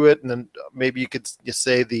thing to it, and then maybe you could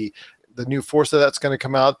say the new Forza that's going to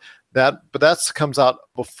come out. But that comes out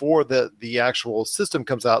before the actual system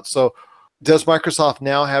comes out. So does Microsoft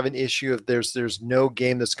now have an issue if there's no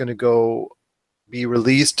game that's going to be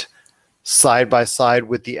released side by side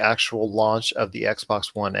with the actual launch of the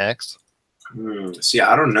Xbox One X? See,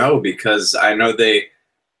 I don't know, because I know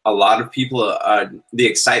a lot of people, the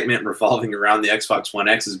excitement revolving around the Xbox One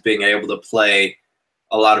X is being able to play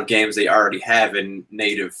a lot of games they already have in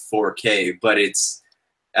native 4K, but it's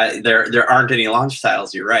there aren't any launch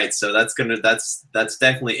titles. You're right, so that's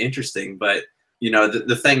definitely interesting. But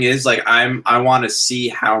the thing is, like, I want to see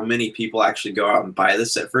how many people actually go out and buy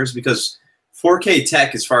this at first, because 4K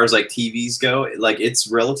tech, as far as like TVs go, like, it's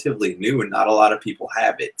relatively new and not a lot of people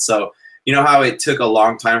have it. So you know how it took a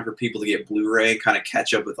long time for people to get Blu-ray and kind of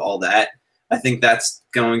catch up with all that? I think that's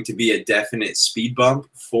going to be a definite speed bump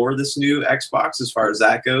for this new Xbox as far as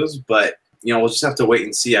that goes. But we'll just have to wait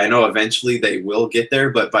and see. I know eventually they will get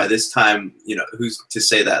there, but by this time, who's to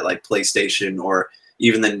say that like PlayStation or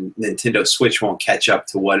even the Nintendo Switch won't catch up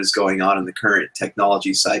to what is going on in the current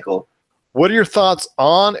technology cycle. What are your thoughts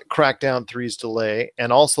on Crackdown 3's delay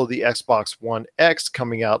and also the Xbox One X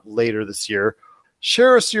coming out later this year?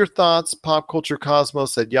 Share us your thoughts,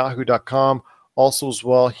 popculturecosmos@yahoo.com. Also as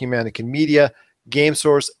well, Humanican Media, Game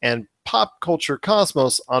Source, and Pop Culture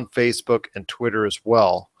Cosmos on Facebook and Twitter as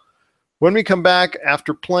well. When we come back,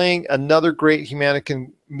 after playing another great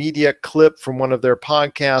Humanican Media clip from one of their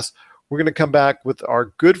podcasts, we're going to come back with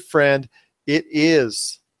our good friend. It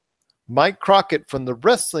is Mike Crockett from the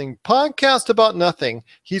Wrestling Podcast About Nothing.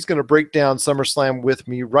 He's going to break down SummerSlam with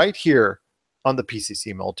me right here on the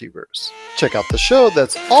PCC Multiverse. Check out the show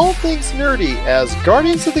that's all things nerdy, as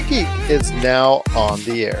Guardians of the Geek is now on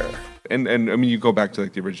the air. And I mean, you go back to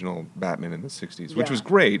like the original Batman in the 60s, which was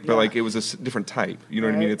great, but like it was a different type. You know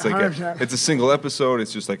what I mean? It's like it's a single episode.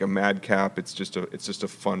 It's just like a madcap. It's just a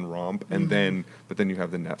fun romp. And but then you have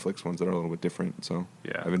the Netflix ones that are a little bit different. So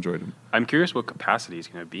I've enjoyed them. I'm curious what capacity he's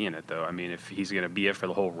going to be in it, though. I mean, if he's going to be it for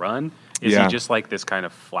the whole run, is he just like this kind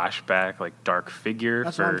of flashback, like dark figure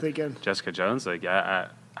That's what I'm for thinking. Jessica Jones? Like,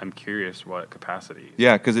 I'm curious what capacity.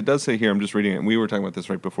 Yeah, because it does say here, I'm just reading it, and we were talking about this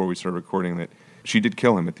right before we started recording, that she did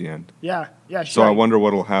kill him at the end. Yeah. So I wonder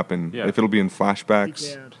what will happen, if it'll be in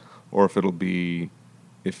flashbacks, Dead. or if it'll be,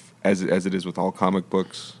 if as it is with all comic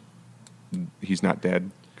books, he's not dead,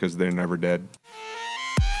 because they're never dead.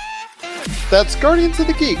 That's Guardians of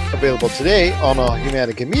the Geek, available today on all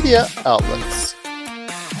Humanica Media outlets.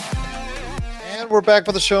 And we're back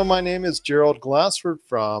with the show. My name is Gerald Glassford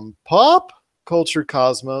from Pop Culture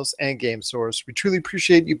Cosmos and Game Source. We truly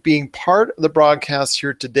appreciate you being part of the broadcast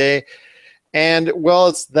here today. And, well,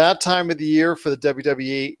 it's that time of the year for the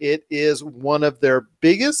WWE. It is one of their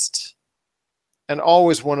biggest and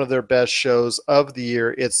always one of their best shows of the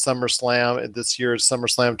year. It's SummerSlam, and this year is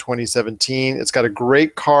SummerSlam 2017. It's got a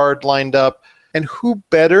great card lined up. And who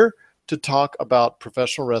better to talk about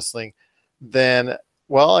professional wrestling than,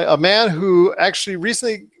 well, a man who actually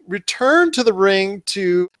recently returned to the ring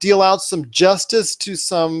to deal out some justice to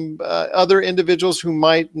some other individuals who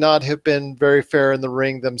might not have been very fair in the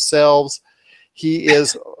ring themselves. He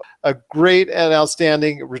is a great and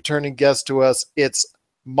outstanding returning guest to us. It's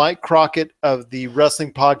Mike Crockett of the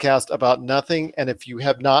Wrestling Podcast About Nothing. And if you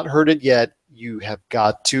have not heard it yet, you have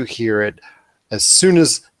got to hear it as soon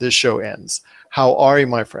as this show ends. How are you,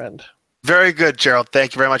 my friend? Very good, Gerald.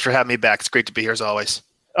 Thank you very much for having me back. It's great to be here as always.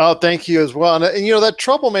 Oh, thank you as well. And you know, that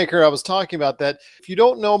troublemaker I was talking about, that if you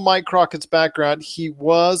don't know Mike Crockett's background, he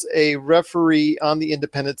was a referee on the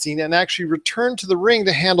independent scene and actually returned to the ring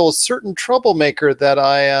to handle a certain troublemaker that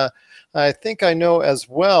I think I know as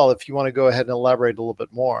well, if you want to go ahead and elaborate a little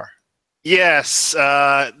bit more. Yes,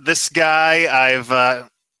 this guy, I've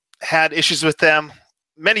had issues with them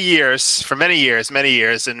for many years, in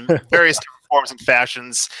various different forms and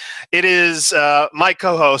fashions. It is my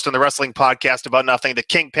co-host on the Wrestling Podcast About Nothing, the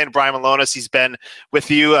Kingpin, Brian Malonis. He's been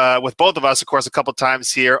with you, with both of us, of course, a couple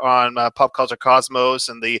times here on Pop Culture Cosmos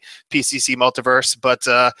and the PCC Multiverse, but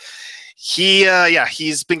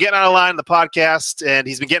he's been getting out of line in the podcast, and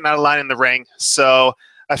he's been getting out of line in the ring. So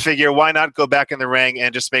I figure, why not go back in the ring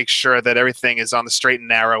and just make sure that everything is on the straight and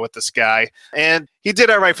narrow with this guy. And he did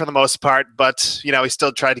all right for the most part, but, you know, he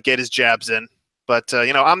still tried to get his jabs in. But,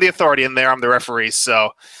 you know, I'm the authority in there. I'm the referee.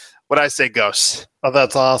 So what I say goes. Oh,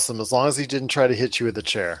 that's awesome. As long as he didn't try to hit you with a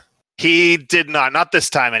chair. He did not. Not this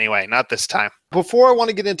time, anyway. Not this time. Before I want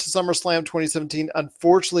to get into SummerSlam 2017,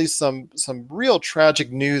 unfortunately, some real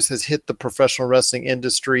tragic news has hit the professional wrestling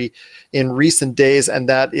industry in recent days, and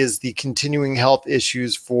that is the continuing health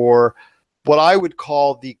issues for what I would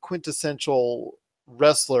call the quintessential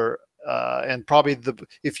wrestler. And probably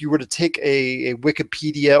if you were to take a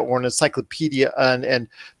Wikipedia or an encyclopedia and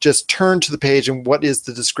just turn to the page and what is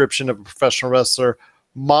the description of a professional wrestler,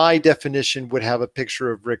 my definition would have a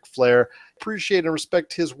picture of Ric Flair. Appreciate and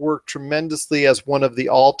respect his work tremendously as one of the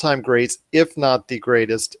all-time greats, if not the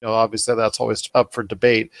greatest. You know, obviously, that's always up for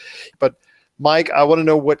debate. But Mike, I want to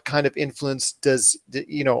know what kind of influence does,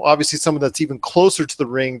 you know, obviously someone that's even closer to the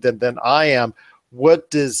ring than I am.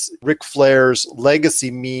 What does Ric Flair's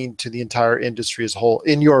legacy mean to the entire industry as a whole,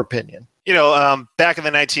 in your opinion? You know, back in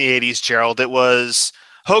the 1980s, Gerald, it was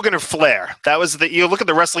Hogan or Flair. That was you look at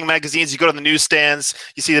the wrestling magazines, you go to the newsstands,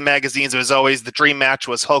 you see the magazines. It was always the dream match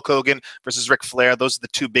was Hulk Hogan versus Ric Flair. Those are the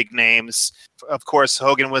two big names. Of course,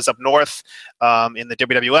 Hogan was up north in the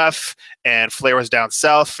WWF, and Flair was down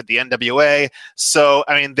south for the NWA. So,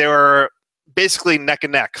 I mean, they were basically neck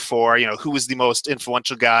and neck for, you know, who was the most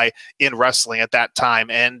influential guy in wrestling at that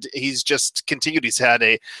time. And he's just continued. He's had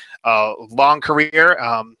a long career.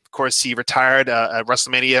 Of course, he retired at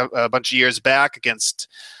WrestleMania a bunch of years back against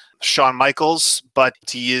Shawn Michaels, but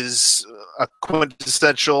he is a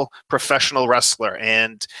quintessential professional wrestler.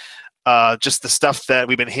 And just the stuff that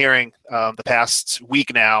we've been hearing the past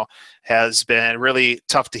week now has been really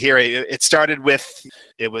tough to hear. It started with,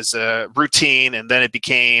 it was a routine, and then it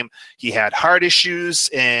became, he had heart issues,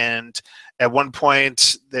 and at one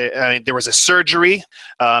point there was a surgery,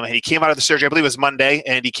 and he came out of the surgery, I believe it was Monday,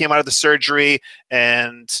 and he came out of the surgery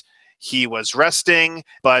and he was resting.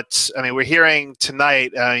 But I mean, we're hearing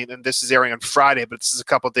tonight, and this is airing on Friday, but this is a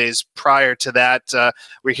couple of days prior to that.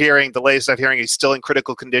 We're hearing, the latest I'm hearing, he's still in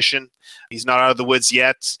critical condition. He's not out of the woods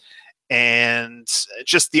yet. And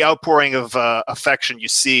just the outpouring of affection you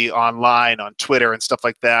see online, on Twitter and stuff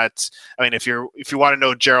like that. I mean, if you want to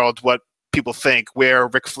know, Gerald, what people think where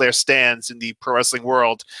Ric Flair stands in the pro wrestling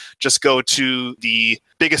world, just go to the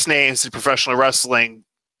biggest names in professional wrestling.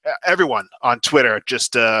 Everyone on Twitter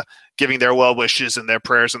just giving their well wishes and their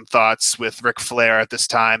prayers and thoughts with Ric Flair at this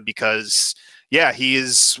time because, yeah, he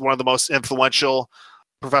is one of the most influential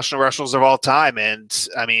professional wrestlers of all time. And,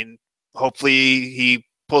 I mean, hopefully he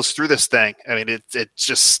pulls through this thing. I mean, it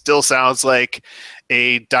just still sounds like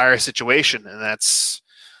a dire situation, and that's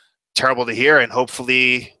terrible to hear. And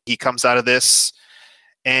hopefully he comes out of this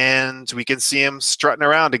and we can see him strutting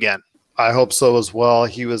around again. I hope so as well.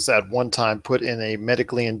 He was at one time put in a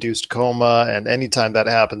medically induced coma, and anytime that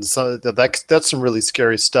happens, that's some really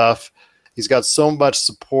scary stuff. He's got so much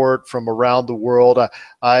support from around the world.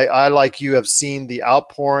 I like you, have seen the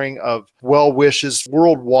outpouring of well wishes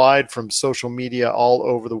worldwide from social media all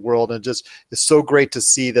over the world, and just it's so great to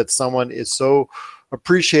see that someone is so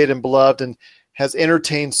appreciated and beloved and has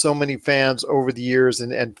entertained so many fans over the years,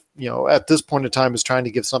 and you know, at this point in time is trying to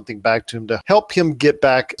give something back to him to help him get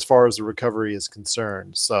back as far as the recovery is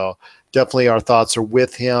concerned. So definitely our thoughts are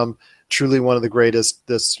with him. Truly one of the greatest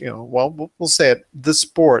we'll say it, the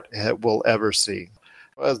sport will ever see.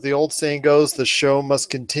 As the old saying goes, the show must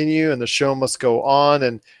continue and the show must go on.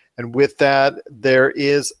 And with that, there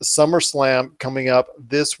is SummerSlam coming up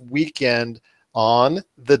this weekend on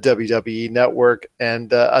the WWE Network.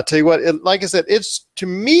 And I'll tell you what, like I said, it's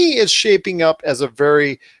shaping up as a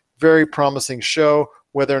very, very promising show.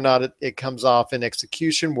 Whether or not it comes off in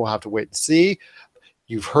execution, we'll have to wait and see.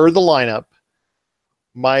 You've heard the lineup.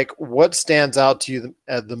 Mike, what stands out to you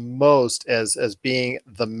the most as being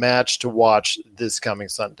the match to watch this coming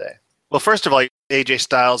Sunday? Well, first of all, AJ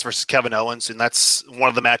Styles versus Kevin Owens, and that's one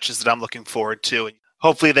of the matches that I'm looking forward to. And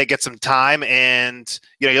hopefully they get some time. And,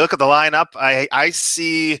 you know, you look at the lineup, I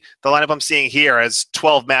see the lineup I'm seeing here as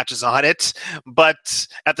 12 matches on it. But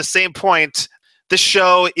at the same point, this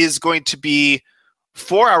show is going to be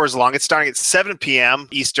 4 hours long. It's starting at 7 p.m.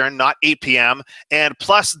 Eastern, not 8 p.m. And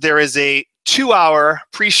plus there is a 2-hour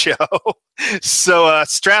pre-show. So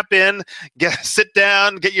strap in, sit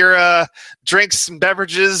down, get your drinks and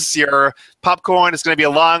beverages, your popcorn. It's going to be a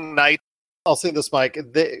long night. I'll say this, Mike.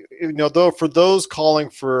 Though for those calling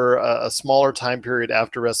for a smaller time period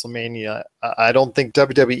after WrestleMania, I don't think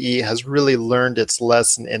WWE has really learned its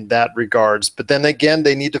lesson in that regards. But then again,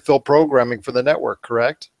 they need to fill programming for the network,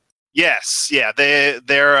 correct? Yes, yeah.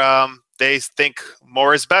 They think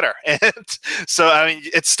more is better, and so I mean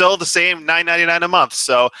it's still the same $9.99 a month.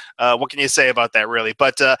 So what can you say about that, really?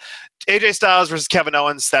 But AJ Styles versus Kevin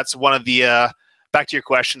Owens. That's one of the. Back to your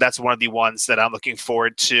question, that's one of the ones that I'm looking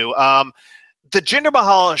forward to. The Jinder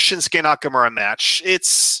Mahal Shinsuke Nakamura match.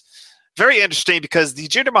 It's very interesting because the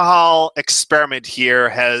Jinder Mahal experiment here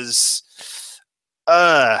has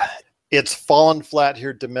it's fallen flat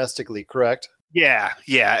here domestically, correct? Yeah.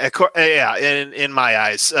 In my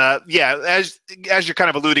eyes, as you're kind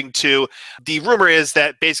of alluding to, the rumor is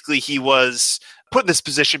that basically he was put in this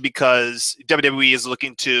position because WWE is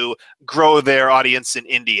looking to grow their audience in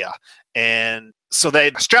India, and so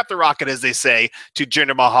they strapped the rocket, as they say, to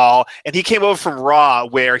Jinder Mahal, and he came over from Raw,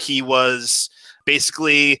 where he was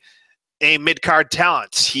basically a mid-card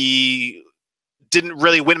talent. He didn't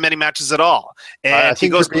really win many matches at all. And I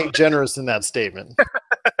think you're being generous in that statement.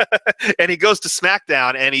 And he goes to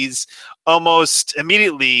SmackDown, and he's almost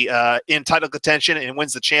immediately in title contention and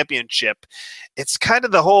wins the championship. It's kind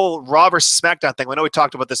of the whole Raw versus SmackDown thing. I know we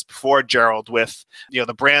talked about this before, Gerald, with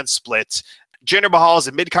the brand split. Jinder Mahal is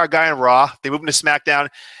a mid-card guy in Raw. They move him to SmackDown,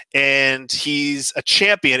 and he's a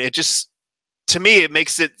champion. It just, to me, it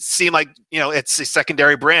makes it seem like it's a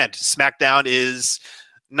secondary brand. SmackDown is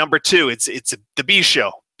number 2. It's the B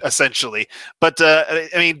show essentially. But I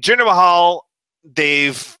mean, Jinder Mahal,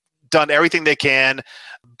 they've done everything they can,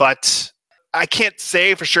 but I can't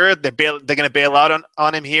say for sure they're going to bail out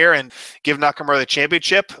on him here and give Nakamura the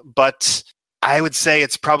championship. But I would say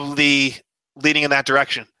it's probably leaning in that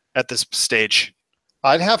direction at this stage.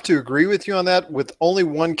 I'd have to agree with you on that, with only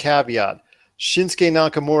one caveat. Shinsuke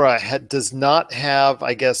Nakamura does not have,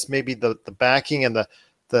 I guess, maybe the backing and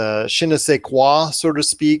the je ne sais quoi, so to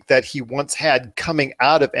speak, that he once had coming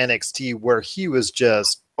out of NXT, where he was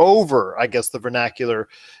just over, I guess the vernacular,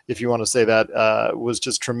 if you want to say that, was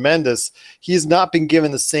just tremendous. He's not been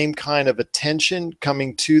given the same kind of attention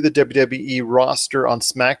coming to the WWE roster on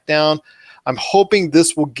SmackDown. I'm hoping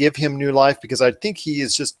this will give him new life, because I think he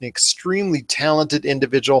is just an extremely talented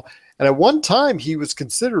individual. And at one time, he was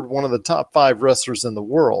considered one of the top 5 wrestlers in the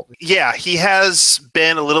world. Yeah, he has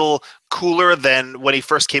been a little cooler than when he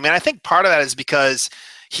first came in. I think part of that is because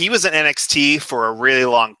he was in NXT for a really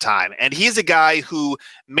long time. And he's a guy who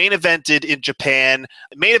main evented in Japan,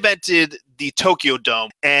 main evented the Tokyo Dome.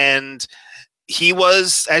 And he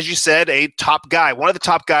was, as you said, a top guy, one of the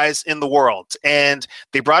top guys in the world. And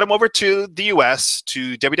they brought him over to the US,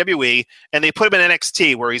 to WWE, and they put him in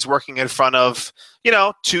NXT, where he's working in front of,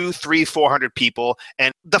 200, 300, 400 people.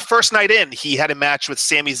 And the first night in, he had a match with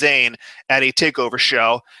Sami Zayn at a TakeOver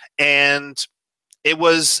show. And it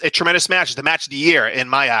was a tremendous match, the match of the year in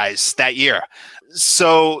my eyes that year.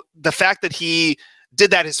 So the fact that he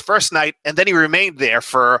did that his first night and then he remained there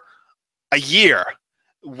for a year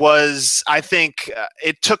was, I think,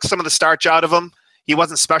 it took some of the starch out of him. He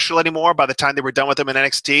wasn't special anymore by the time they were done with him in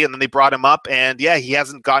NXT, and then they brought him up, and yeah, he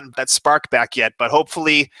hasn't gotten that spark back yet. But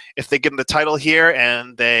hopefully, if they give him the title here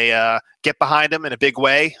and they get behind him in a big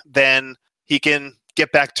way, then he can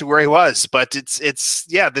get back to where he was. But it's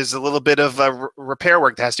there's a little bit of repair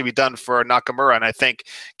work that has to be done for Nakamura, and I think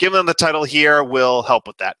giving him the title here will help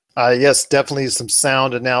with that. Yes, definitely some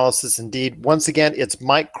sound analysis indeed. Once again, it's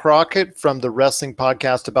Mike Crockett from the Wrestling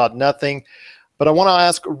Podcast About Nothing. But I want to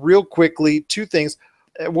ask real quickly two things.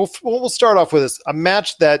 We'll start off with this. A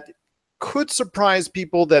match that could surprise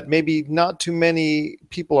people that maybe not too many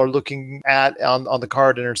people are looking at on the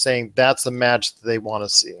card and are saying that's a match that they want to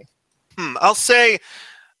see. I'll say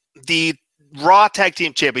the Raw Tag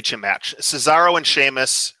Team Championship match, Cesaro and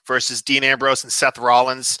Sheamus versus Dean Ambrose and Seth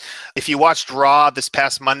Rollins. If you watched Raw this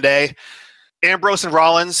past Monday, Ambrose and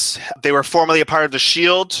Rollins, they were formerly a part of The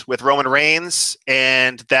Shield with Roman Reigns,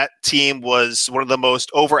 and that team was one of the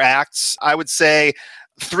most over acts. I would say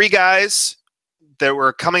 3 guys that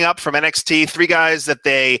were coming up from NXT, 3 guys that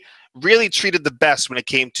they really treated the best when it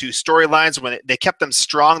came to storylines, when they kept them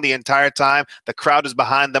strong the entire time. The crowd was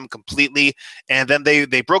behind them completely, and then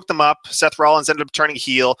they broke them up. Seth Rollins ended up turning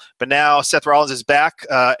heel, but now Seth Rollins is back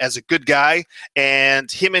as a good guy,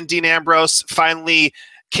 and him and Dean Ambrose finally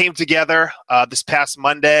came together this past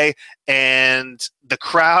Monday, and the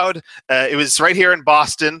crowd, it was right here in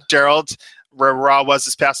Boston, Gerald, where Raw was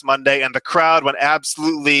this past Monday, and the crowd went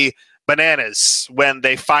absolutely bananas when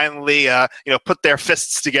they finally put their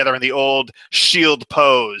fists together in the old Shield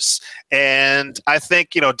pose. And I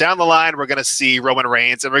think down the line we're going to see Roman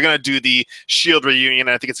Reigns, and we're going to do the Shield reunion,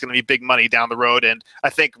 and I think it's going to be big money down the road, and I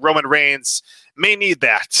think Roman Reigns may need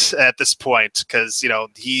that at this point, because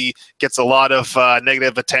he gets a lot of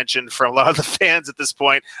negative attention from a lot of the fans at this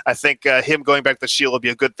point. I think him going back to the Shield will be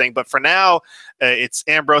a good thing, but for now it's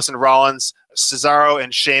Ambrose and Rollins, Cesaro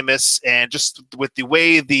and Sheamus, and just with the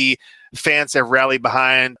way the fans have rallied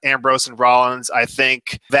behind Ambrose and Rollins, I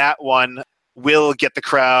think that one will get the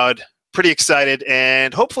crowd pretty excited,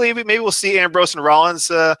 and hopefully maybe we'll see Ambrose and Rollins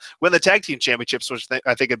win the tag team championships, which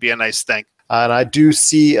I think would be a nice thing. And I do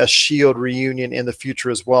see a Shield reunion in the future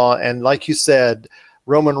as well. And like you said,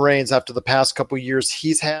 Roman Reigns, after the past couple of years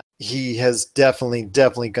he has definitely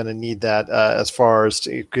going to need that as far as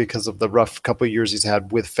because of the rough couple of years he's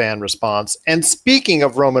had with fan response. And speaking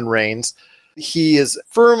of Roman Reigns, he is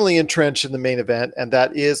firmly entrenched in the main event, and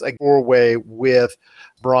that is a 4-way with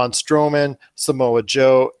Braun Strowman, Samoa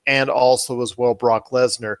Joe, and also as well Brock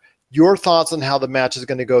Lesnar. Your thoughts on how the match is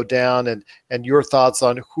going to go down, and your thoughts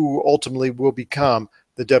on who ultimately will become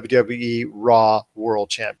the WWE Raw World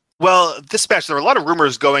Champion. Well, this match, there were a lot of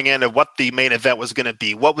rumors going in of what the main event was going to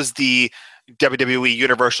be. What was the WWE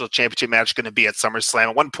Universal Championship match going to be at SummerSlam?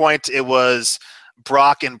 At one point, it was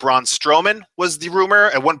Brock and Braun Strowman was the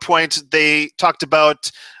rumor. At one point, they talked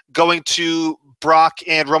about going to Brock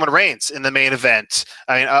and Roman Reigns in the main event.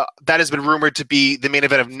 I mean, that has been rumored to be the main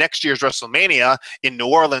event of next year's WrestleMania in New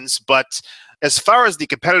Orleans. But as far as the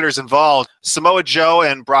competitors involved, Samoa Joe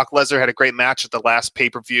and Brock Lesnar had a great match at the last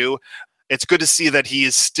pay-per-view. It's good to see that he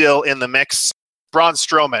is still in the mix. Braun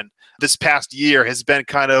Strowman this past year has been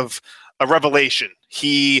kind of a revelation.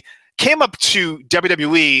 He came up to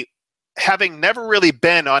WWE having never really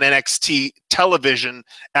been on NXT television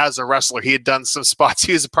as a wrestler. He had done some spots.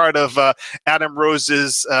 He was a part of Adam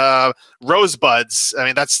Rose's Rosebuds. I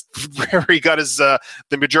mean, that's where he got his the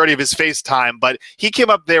majority of his face time. But he came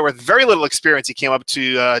up there with very little experience. He came up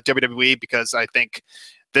to WWE because I think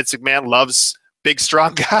Vince McMahon loves big,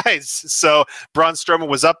 strong guys. So Braun Strowman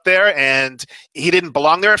was up there, and he didn't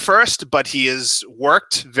belong there at first, but he has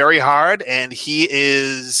worked very hard, and he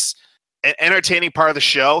is an entertaining part of the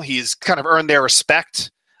show. He's kind of earned their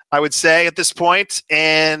respect, I would say, at this point.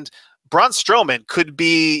 And Braun Strowman could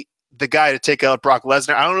be the guy to take out Brock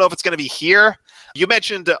Lesnar. I don't know if it's going to be here. You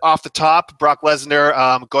mentioned off the top Brock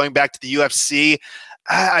Lesnar going back to the UFC.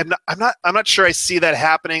 I'm not sure I see that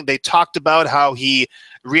happening. They talked about how he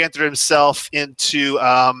re-entered himself into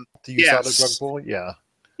the USADA drug pool.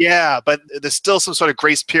 Yeah, but there's still some sort of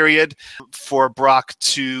grace period for Brock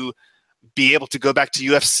to be able to go back to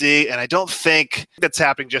UFC, and I don't think that's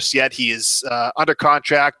happening just yet. He is under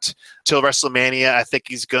contract till WrestleMania. I think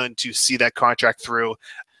he's going to see that contract through.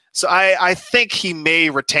 So I think he may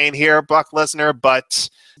retain here, Brock Lesnar, but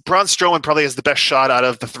Braun Strowman probably has the best shot out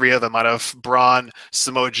of the three of them, out of Braun,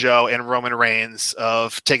 Samoa Joe, and Roman Reigns,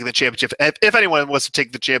 of taking the championship, if anyone was to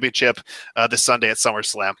take the championship this Sunday at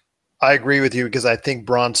SummerSlam. I agree with you because I think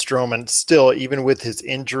Braun Strowman still, even with his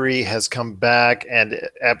injury, has come back and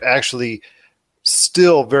actually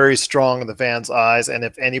still very strong in the fans' eyes. And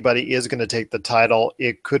if anybody is going to take the title,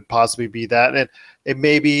 it could possibly be that. And it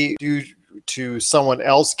may be due to someone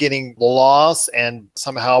else getting the loss, and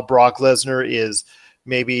somehow Brock Lesnar is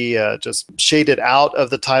maybe just shaded out of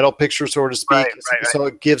the title picture, so to speak. Right. So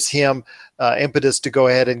it gives him impetus to go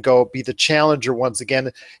ahead and go be the challenger once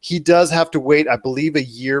again. He does have to wait, I believe, a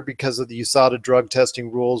year because of the USADA drug testing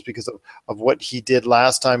rules, because of what he did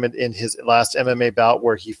last time in his last MMA bout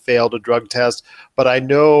where he failed a drug test. But I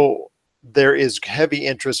know there is heavy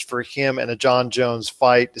interest for him and a John Jones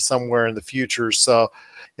fight somewhere in the future. So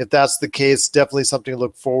if that's the case, definitely something to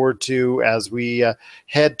look forward to as we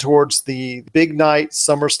head towards the big night,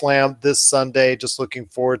 SummerSlam, this Sunday. Just looking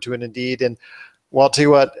forward to it indeed. And well, I'll tell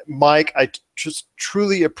you what, Mike, I just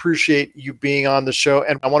truly appreciate you being on the show.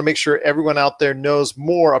 And I want to make sure everyone out there knows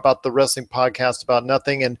more about the Wrestling Podcast About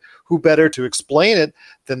Nothing. And who better to explain it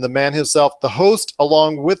than the man himself, the host,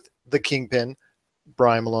 along with the Kingpin,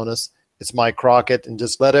 Brian Malonis. It's Mike Crockett, and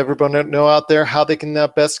just let everyone know out there how they can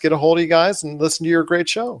best get a hold of you guys and listen to your great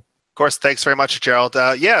show. Of course, thanks very much, Gerald.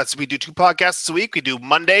 So we do 2 podcasts a week. We do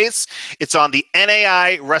Mondays. It's on the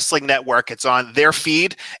NAI Wrestling Network. It's on their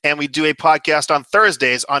feed. And we do a podcast on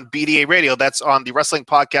Thursdays on BDA Radio. That's on the Wrestling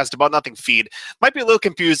Podcast About Nothing feed. Might be a little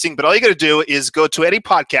confusing, but all you got to do is go to any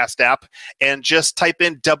podcast app and just type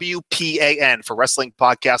in WPAN for Wrestling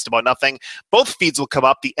Podcast About Nothing. Both feeds will come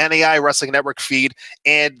up, the NAI Wrestling Network feed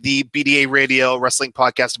and the BDA Radio Wrestling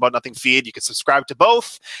Podcast About Nothing feed. You can subscribe to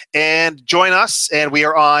both and join us. And we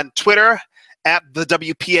are on Twitter at the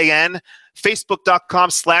WPAN,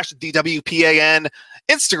 Facebook.com/the WPAN,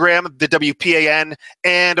 Instagram, the WPAN,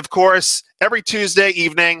 and of course, every Tuesday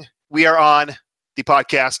evening, we are on the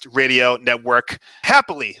Podcast Radio Network,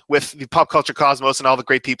 happily with the Pop Culture Cosmos and all the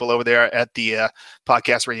great people over there at the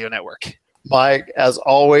Podcast Radio Network. Mike, as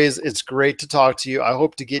always, it's great to talk to you. I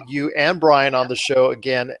hope to get you and Brian on the show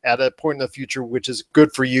again at a point in the future, which is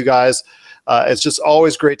good for you guys. It's just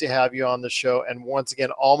always great to have you on the show. And once again,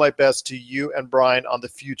 all my best to you and Brian on the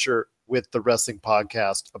future with the Wrestling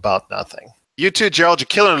Podcast About Nothing. You too, Gerald. You're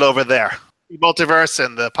killing it over there. The Multiverse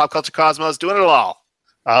and the Pop Culture Cosmos, doing it all.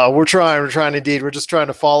 We're trying indeed. We're just trying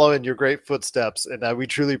to follow in your great footsteps, and we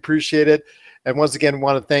truly appreciate it. And once again,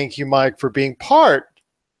 want to thank you, Mike, for being part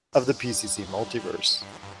of the PCC Multiverse.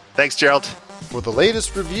 Thanks, Gerald. For the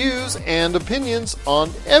latest reviews and opinions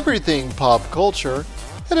on everything pop culture,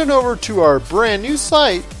 head on over to our brand new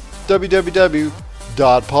site,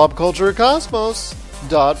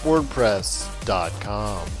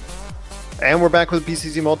 www.popculturecosmos.wordpress.com. And we're back with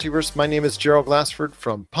PCC Multiverse. My name is Gerald Glassford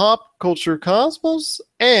from Pop Culture Cosmos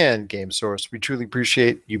and Game Source. We truly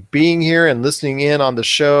appreciate you being here and listening in on the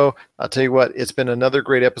show. I'll tell you what, it's been another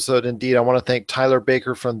great episode indeed. I want to thank Tyler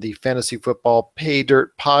Baker from the Fantasy Football Pay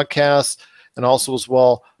Dirt podcast, and also as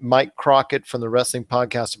well Mike Crockett from the Wrestling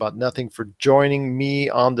Podcast About Nothing for joining me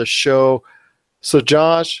on the show. So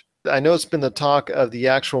Josh, I know it's been the talk of the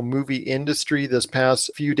actual movie industry this past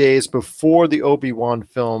few days before the Obi-Wan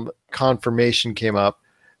film confirmation came up,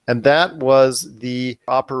 and that was the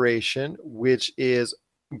operation which is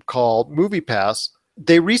called MoviePass.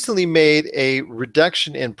 They recently made a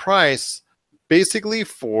reduction in price. Basically,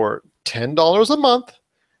 for $10 a month,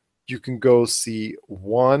 you can go see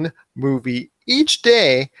one movie each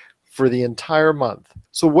day for the entire month.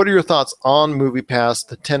 So what are your thoughts on MoviePass,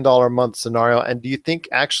 the $10 a month scenario? And do you think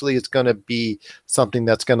actually it's going to be something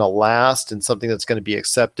that's going to last and something that's going to be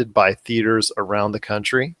accepted by theaters around the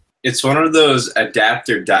country? It's one of those adapt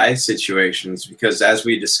or die situations because, as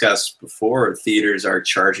we discussed before, theaters are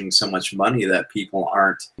charging so much money that people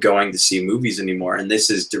aren't going to see movies anymore. And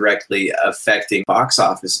this is directly affecting box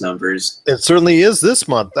office numbers. It certainly is this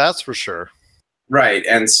month, that's for sure. Right.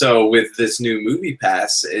 And so with this new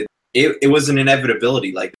MoviePass, it was an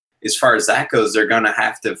inevitability. Like, as far as that goes, they're going to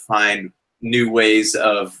have to find new ways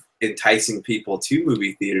of enticing people to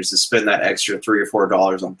movie theaters to spend that extra $3 or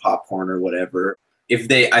 $4 on popcorn or whatever.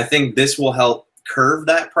 I think this will help curb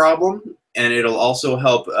that problem, and it'll also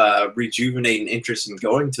help rejuvenate an interest in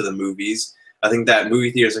going to the movies. I think that movie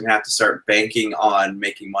theaters are going to have to start banking on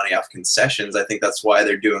making money off concessions. I think that's why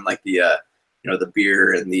they're doing like the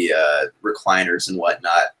beer and the recliners and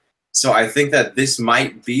whatnot. So I think that this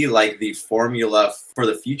might be like the formula for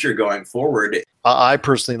the future going forward. I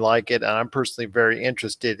personally like it, and I'm personally very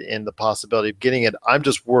interested in the possibility of getting it. I'm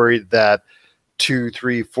just worried that 2,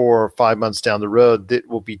 3, 4, or 5 months down the road, that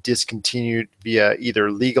will be discontinued via either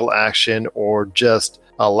legal action or just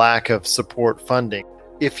a lack of support funding.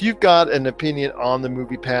 If you've got an opinion on the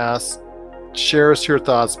Movie Pass, share us your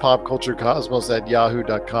thoughts,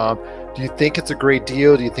 popculturecosmos@yahoo.com. Do you think it's a great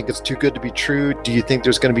deal? Do you think it's too good to be true? Do you think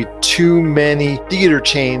there's going to be too many theater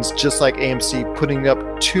chains, just like AMC, putting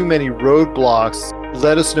up too many roadblocks?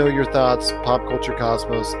 Let us know your thoughts,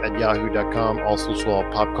 popculturecosmos@yahoo.com. Also as well,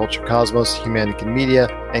 Pop Culture Cosmos, Humanican Media,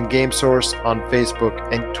 and Game Source on Facebook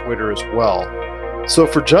and Twitter as well. So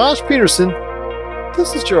for Josh Peterson,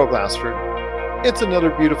 this is Gerald Glassford. It's another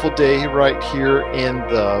beautiful day right here in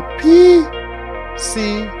the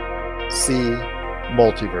PCC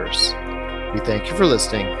multiverse. We thank you for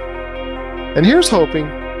listening. And here's hoping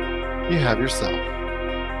you have yourself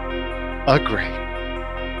a great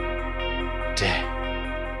day.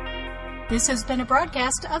 This has been a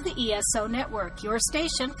broadcast of the ESO Network, your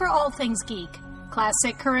station for all things geek,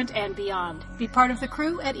 classic, current, and beyond. Be part of the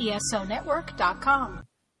crew at ESONetwork.com.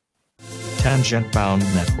 Tangent Bound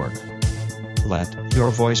Network. Let your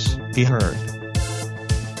voice be heard.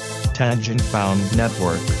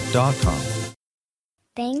 TangentBoundNetwork.com.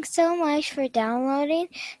 Thanks so much for downloading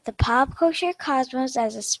the Pop Culture Cosmos.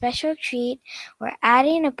 As a special treat, we're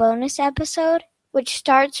adding a bonus episode, which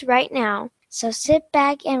starts right now. So sit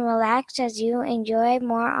back and relax as you enjoy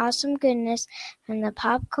more awesome goodness from the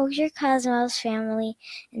Pop Culture Cosmos family,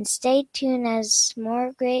 and stay tuned as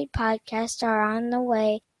more great podcasts are on the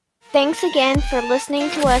way. Thanks again for listening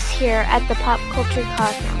to us here at the Pop Culture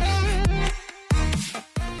Cosmos.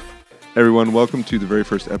 Everyone, welcome to the very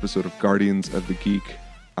first episode of Guardians of the Geek.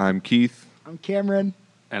 I'm Keith. I'm Cameron.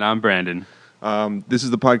 And I'm Brandon. This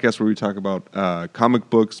is the podcast where we talk about comic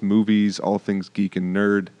books, movies, all things geek and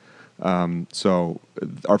nerd. So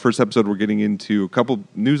our first episode, we're getting into a couple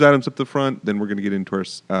news items up the front. Then we're going to get into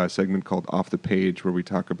our segment called Off the Page, where we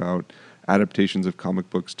talk about adaptations of comic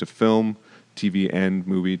books to film, TV and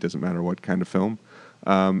movie, doesn't matter what kind of film.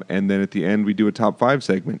 And then at the end, we do a top 5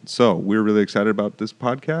 segment. So we're really excited about this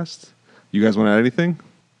podcast. You guys want to add anything?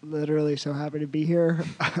 Literally so happy to be here.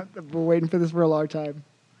 We're waiting for this for a long time.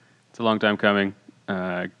 It's a long time coming.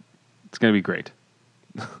 It's going to be great.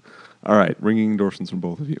 All right, ringing endorsements from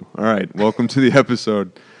both of you. All right, welcome to the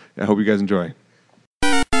episode. I hope you guys enjoy.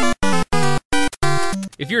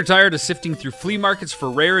 If you're tired of sifting through flea markets for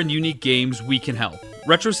rare and unique games, we can help.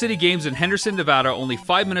 Retro City Games in Henderson, Nevada, only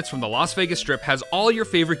 5 minutes from the Las Vegas Strip, has all your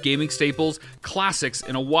favorite gaming staples, classics,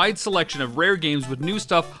 and a wide selection of rare games with new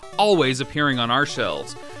stuff always appearing on our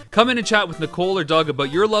shelves. Come in and chat with Nicole or Doug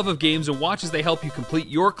about your love of games and watch as they help you complete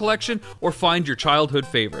your collection or find your childhood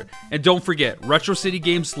favorite. And don't forget, Retro City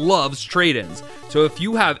Games loves trade-ins. So if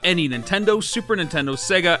you have any Nintendo, Super Nintendo,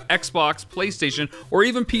 Sega, Xbox, PlayStation, or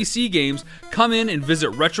even PC games, come in and visit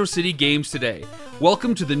Retro City Games today.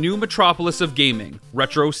 Welcome to the new metropolis of gaming,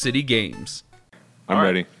 Retro City Games. I'm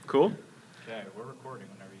ready. Cool. Okay, we're recording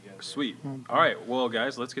whenever you guys. Sweet. All right, well,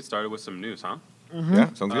 guys, let's get started with some news, huh? Mm-hmm.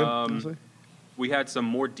 Yeah, sounds good. We had some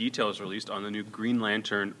more details released on the new Green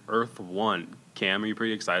Lantern Earth 1. Cam, are you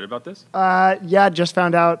pretty excited about this? Yeah, just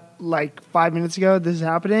found out like 5 minutes ago this is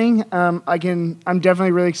happening. I'm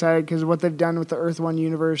definitely really excited because what they've done with the Earth 1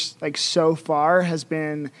 universe like so far has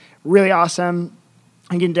been really awesome.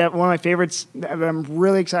 Again, one of my favorites that I'm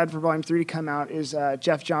really excited for Volume 3 to come out is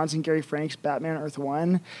Jeff Johns and Gary Frank's Batman Earth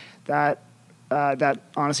 1. That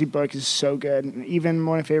honestly book is so good. And even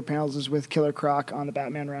one of my favorite panels is with Killer Croc on the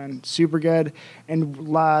Batman run. Super good. And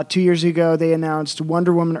 2 years ago, they announced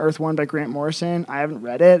Wonder Woman Earth 1 by Grant Morrison. I haven't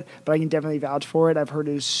read it, but I can definitely vouch for it. I've heard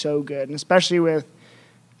it is so good. And especially with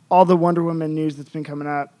all the Wonder Woman news that's been coming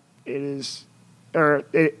up, it's an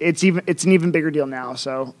even bigger deal now.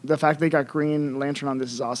 So the fact they got Green Lantern on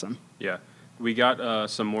this is awesome. Yeah. We got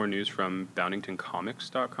some more news from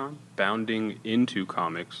boundingtoncomics.com,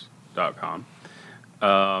 boundingintocomics.com.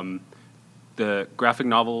 The graphic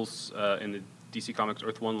novels in the DC Comics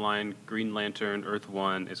Earth 1 line, Green Lantern Earth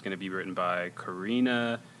 1, is going to be written by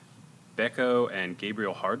Karina Becco and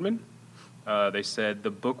Gabriel Hardman. They said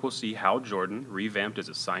the book will see Hal Jordan revamped as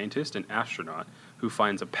a scientist and astronaut who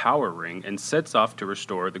finds a power ring and sets off to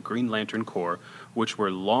restore the Green Lantern Corps, which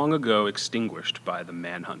were long ago extinguished by the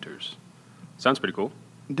Manhunters. Sounds pretty cool.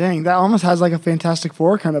 Dang, that almost has like a Fantastic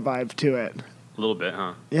Four kind of vibe to it. A little bit,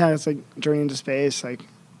 huh? Yeah, it's like Journey into Space, like.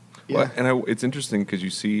 Yeah. Well, it's interesting because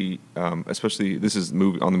you see, especially this is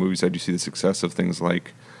on the movie side, you see the success of things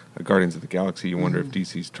like Guardians of the Galaxy, you wonder if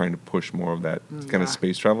DC's trying to push more of that kind of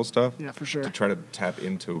space travel stuff. Yeah, for sure. To try to tap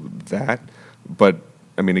into that. But,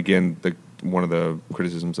 I mean, again, one of the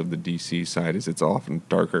criticisms of the DC side is it's often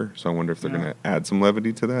darker, so I wonder if they're going to add some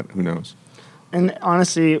levity to that. Who knows? And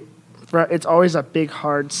honestly, it's always a big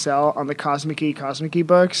hard sell on the Cosmic E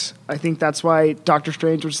books. I think that's why Doctor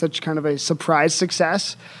Strange was such kind of a surprise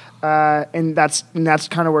success. And that's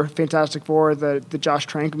kind of where Fantastic Four, the Josh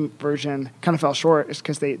Trank version, kind of fell short, is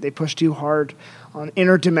because they pushed too hard on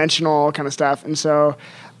interdimensional kind of stuff, and so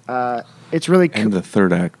it's really. And the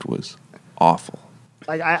third act was awful.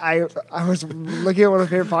 Like I was looking at one of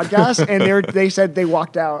the favorite podcasts, and they said they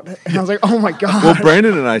walked out, and I was like, oh my god. Well,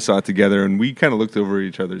 Brandon and I saw it together, and we kind of looked over at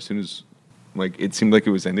each other as soon as like it seemed like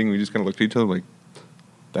it was ending. We just kind of looked at each other like,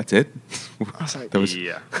 "That's it." I was like, that was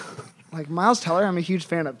Like Miles Teller, I'm a huge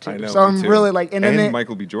fan of too. I know, so I'm me too. really like, and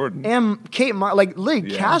Michael B. Jordan, and Kate, literally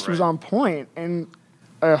cast was on point, and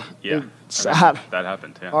sad. That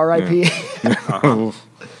happened. Yeah. R.I.P.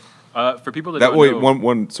 For people that that don't way, know,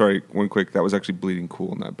 one quick. That was actually Bleeding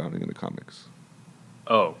Cool, not Bounding into Comics.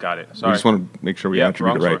 Oh, got it. Sorry. We just want to make sure we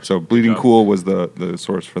attribute it right. Source. So Bleeding Cool was the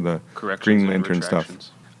source for the Green Lantern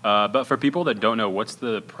stuff. But for people that don't know, what's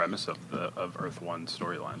the premise of Earth One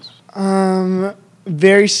storylines?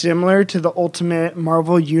 Very similar to the Ultimate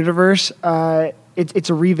Marvel Universe. It's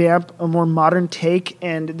a revamp, a more modern take,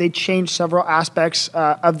 and they changed several aspects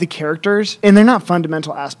of the characters. And they're not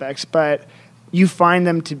fundamental aspects, but you find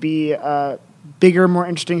them to be bigger, more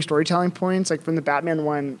interesting storytelling points. Like from the Batman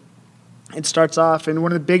one, it starts off, and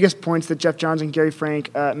one of the biggest points that Jeff Johns and Gary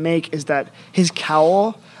Frank make is that his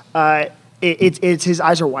cowl, it's his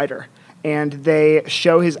eyes are wider. And they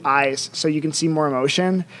show his eyes so you can see more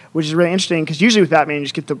emotion, which is really interesting because usually with Batman you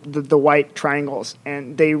just get the white triangles,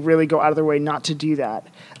 and they really go out of their way not to do that.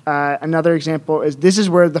 Another example is this is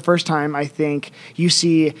where the first time I think you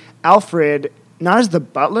see Alfred not as the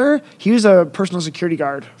butler, he was a personal security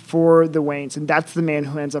guard for the Waynes, and that's the man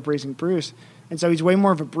who ends up raising Bruce. And so he's way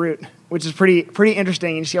more of a brute, which is pretty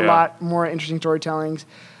interesting. You see a lot more interesting storytellings.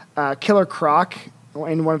 Killer Croc,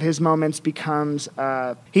 in one of his moments, becomes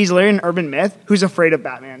he's literally an urban myth who's afraid of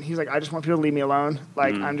Batman. He's like, I just want people to leave me alone.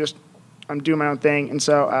 Like I'm doing my own thing. And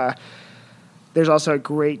so there's also a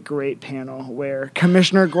great panel where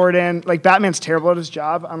Commissioner Gordon, like Batman's terrible at his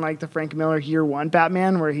job, unlike the Frank Miller Year One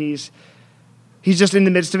Batman, where he's just in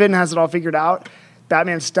the midst of it and has it all figured out.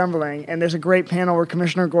 Batman's stumbling, and there's a great panel where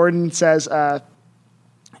Commissioner Gordon says,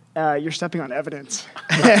 "You're stepping on evidence,"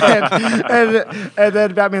 and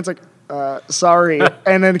then Batman's like, sorry.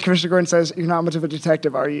 And then Commissioner Gordon says, you're not much of a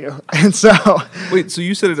detective, are you? And so... Wait, so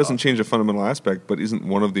you said it doesn't change a fundamental aspect, but isn't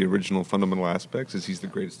one of the original fundamental aspects is he's the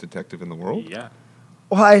greatest detective in the world? Yeah.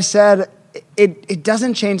 Well, I said it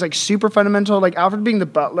doesn't change like super fundamental. Like Alfred being the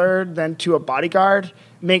butler then to a bodyguard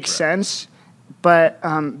makes sense. But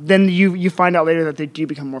then you find out later that they do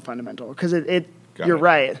become more fundamental. Because you're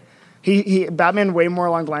right. Batman way more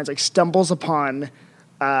along the lines like stumbles upon...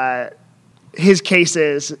 his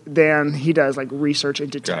cases than he does like research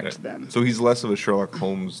and detect them. So he's less of a Sherlock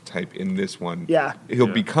Holmes type in this one. Yeah. He'll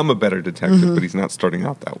become a better detective, but he's not starting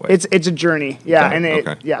out that way. It's a journey.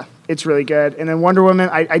 Yeah. It's really good. And then Wonder Woman,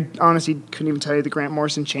 I honestly couldn't even tell you the Grant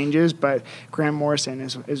Morrison changes, but Grant Morrison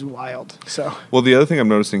is wild. So well, the other thing I'm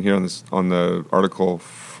noticing here on the article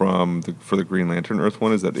for the Green Lantern Earth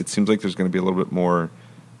one is that it seems like there's going to be a little bit more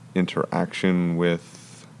interaction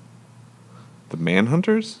with the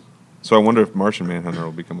Manhunters. So I wonder if Martian Manhunter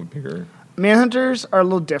will become a bigger... Manhunters are a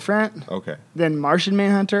little different than Martian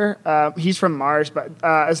Manhunter. He's from Mars, but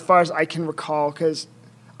as far as I can recall, because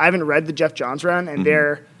I haven't read the Jeff Johns run, and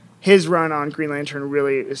his run on Green Lantern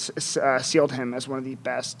really sealed him as one of the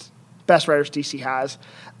best writers DC has.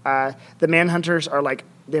 The Manhunters are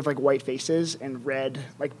they have white faces and red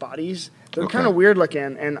bodies. They're kind of weird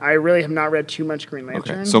looking, and I really have not read too much Green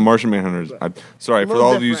Lantern. Okay. So Martian Manhunters... Sorry, for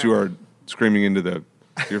all of you who are screaming into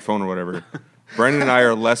your phone or whatever. Brandon and I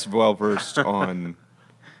are less well versed on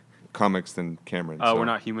comics than Cameron. We're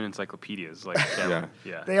not human encyclopedias like Cameron.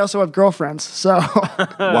 Yeah. They also have girlfriends, so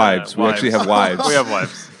wives. We actually have wives. We have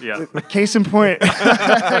wives. Yeah. Case in point.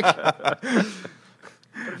 But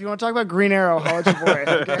if you want to talk about Green Arrow, I'll let your boy.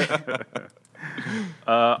 Okay?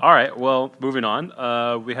 All right. Well, moving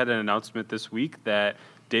on. We had an announcement this week that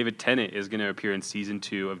David Tennant is going to appear in season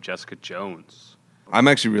 2 of Jessica Jones. I'm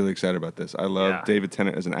actually really excited about this. I love David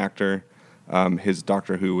Tennant as an actor. His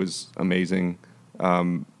Doctor Who was amazing.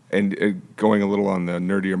 And going a little on the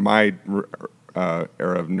nerdier, my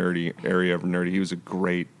area of nerdy, he was a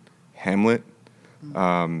great Hamlet.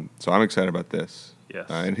 So I'm excited about this. Yes.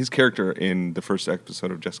 And his character in the first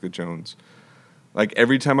episode of Jessica Jones Like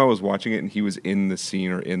every time I was watching it and he was in the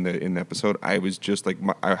scene or in the episode, I was just like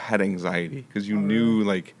I had anxiety because you knew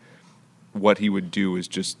like what he would do is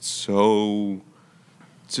just so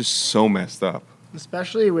messed up.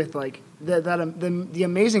 Especially with like the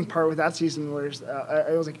amazing part with that season was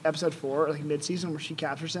it was like episode 4 or like mid-season where she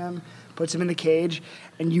captures him, puts him in the cage,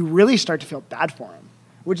 and you really start to feel bad for him,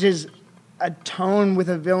 which is a tone with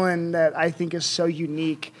a villain that I think is so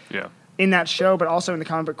unique in that show, but also in the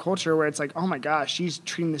comic book culture where it's like, oh my gosh, she's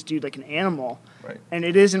treating this dude like an animal. Right. And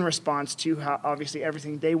it is in response to how obviously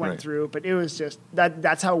everything they went through, but it was just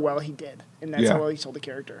that's how well he did, and that's how well he sold the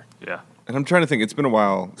character. Yeah. And I'm trying to think. It's been a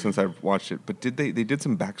while since I've watched it, but they did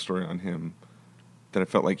some backstory on him that I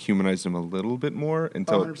felt like humanized him a little bit more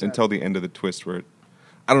until the end of the twist where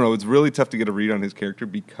I don't know. It's really tough to get a read on his character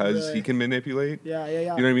because he can manipulate. Yeah. You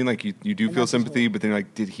know what I mean? Like you do feel sympathy, but then you're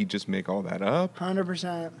like, did he just make all that up?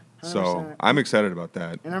 100%. So I'm excited about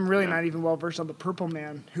that. And I'm really not even well versed on the Purple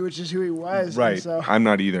Man, who is just who he was. Right. So. I'm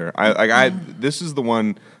not either. This is the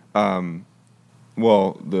one.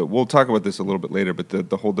 We'll talk about this a little bit later, but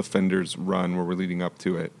the whole Defenders run where we're leading up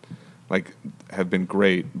to it, like, have been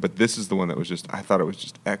great. But this is the one that was I thought it was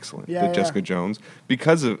just excellent. Jessica Jones,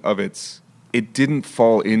 because of its, it didn't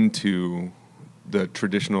fall into the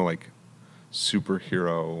traditional like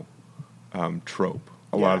superhero trope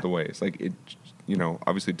a lot of the ways. Like it,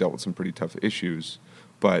 obviously dealt with some pretty tough issues,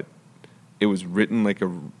 but it was written like a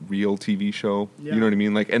real TV show. You know what I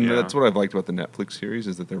mean? Like, and that's what I've liked about the Netflix series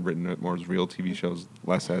is that they're written more as real TV shows,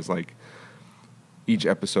 less as like each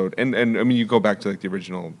episode. And I mean, you go back to like the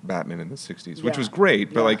original Batman in the 60s, which was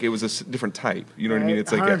great, but like it was a different type. You know what I mean?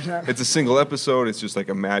 It's like it's a single episode. It's just like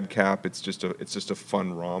a madcap. It's just a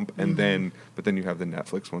fun romp. And then you have the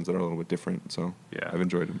Netflix ones that are a little bit different. So I've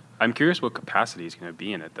enjoyed them. I'm curious what capacity he's going to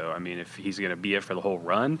be in it, though. I mean, if he's going to be it for the whole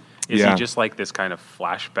run, is he just like this kind of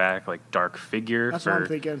flashback, like dark figure for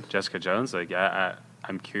Jessica Jones? Like,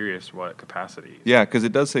 I'm curious what capacity. Yeah, because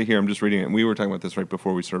it does say here, I'm just reading it, and we were talking about this right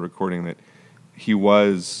before we started recording, that he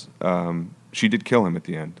was, she did kill him at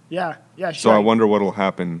the end. Yeah. So I wonder what will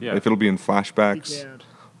happen, if it'll be in flashbacks,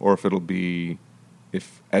 or if it'll be,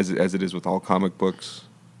 as it is with all comic books,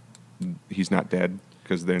 he's not dead,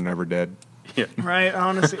 because they're never dead. Yeah. Right,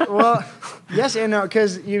 honestly. Well, yes and no,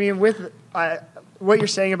 because you mean with what you're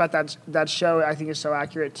saying about that show, I think is so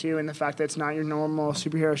accurate too, and the fact that it's not your normal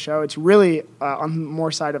superhero show. It's really on the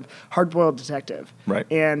more side of hard-boiled detective, right?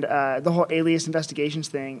 And the whole Alias investigations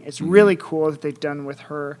thing. It's really cool that they've done with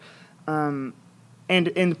her. And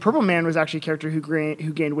Purple Man was actually a character who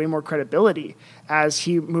gained way more credibility as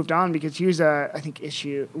he moved on, because he was I think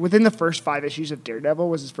within the first 5 issues of Daredevil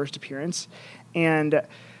was his first appearance, and.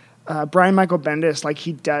 Brian Michael Bendis, like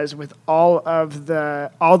he does with all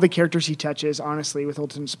the characters he touches, honestly, with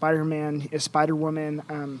Ultimate Spider-Man,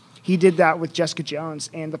 Spider-Woman, he did that with Jessica Jones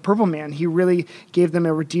and the Purple Man. He really gave them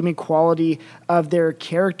a redeeming quality of their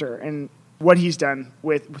character, and what he's done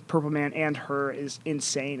with Purple Man and her is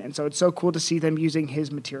insane. And so it's so cool to see them using his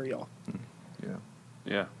material.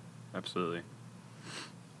 Yeah, absolutely.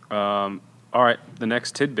 All right, the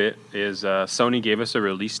next tidbit is Sony gave us a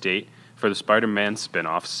release date for the Spider-Man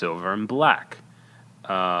spin-off Silver and Black.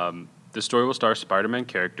 The story will star Spider-Man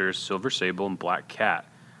characters Silver Sable and Black Cat.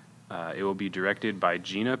 It will be directed by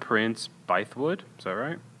Gina Prince Bythewood. Is that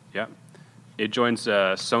right? Yeah. It joins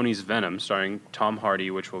Sony's Venom, starring Tom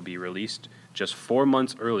Hardy, which will be released just 4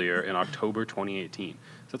 months earlier in October 2018.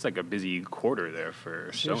 So it's like a busy quarter there for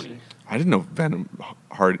Sony. I didn't know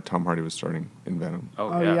Tom Hardy was starting in Venom.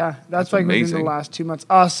 Oh yeah. That's like amazing. Within the last 2 months.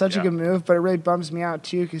 Oh, such a good move, but it really bums me out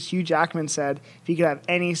too, because Hugh Jackman said if he could have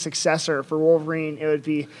any successor for Wolverine, it would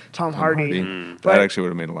be Tom Hardy. But that actually would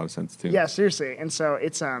have made a lot of sense too. Yeah, seriously. And so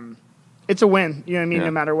it's a win, you know what I mean,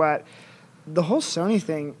 no matter what. The whole Sony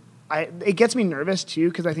thing, it gets me nervous too,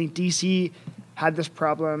 because I think DC had this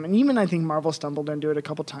problem, and even I think Marvel stumbled into it a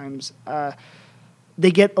couple times. They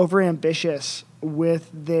get overambitious with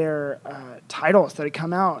their titles that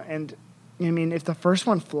come out, and I mean, if the first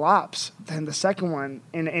one flops, then the second one,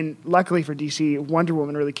 and luckily for DC, Wonder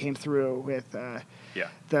Woman really came through with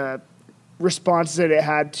the responses that it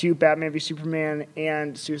had to Batman v Superman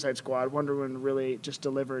and Suicide Squad. Wonder Woman really just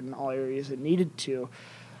delivered in all areas it needed to.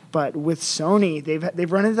 But with Sony,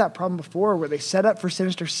 they've run into that problem before, where they set up for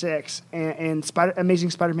Sinister Six and Amazing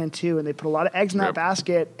Spider-Man 2, and they put a lot of eggs in that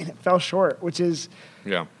basket, and it fell short, which is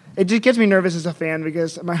it just gets me nervous as a fan,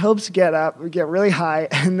 because my hopes get really high,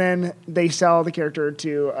 and then they sell the character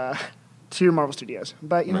to Marvel Studios.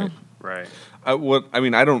 But you know, right?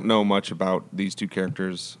 I don't know much about these two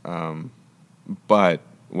characters, but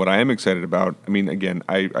what I am excited about, I mean, again,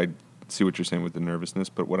 I see what you're saying with the nervousness,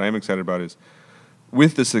 but what I am excited about is,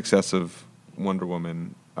 with the success of Wonder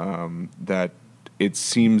Woman that it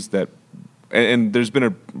seems that, and there's been a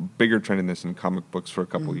bigger trend in this in comic books for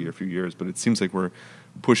a few years, but it seems like we're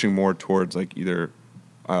pushing more towards like either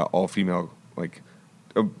all female like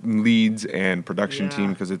leads and production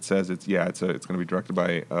team, because it says it's going to be directed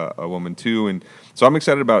by a woman too, and so I'm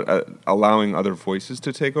excited about allowing other voices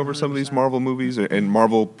to take over 100%. Some of these Marvel movies and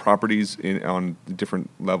Marvel properties on different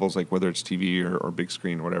levels, like whether it's TV or big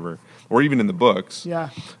screen or whatever, or even in the books.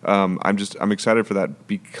 I'm excited for that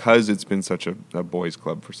because it's been such a boys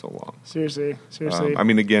club for so long. Seriously. I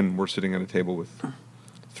mean, again, we're sitting at a table with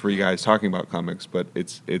 3 guys talking about comics, but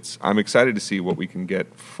I'm excited to see what we can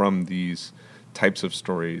get from these types of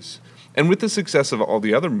stories. And with the success of all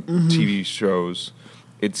the other TV shows,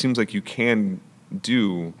 it seems like you can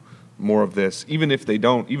do more of this, even if it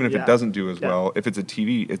doesn't do as well. If it's a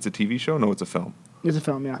TV show? No, it's a film. It's a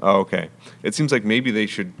film, yeah. Oh, okay. It seems like maybe they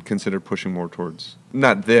should consider pushing more towards,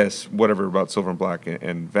 not this, whatever about Silver and Black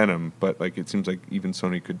and Venom, but like it seems like even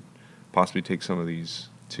Sony could possibly take some of these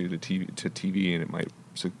to TV, and it might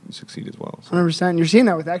succeed as well. 100%. You're seeing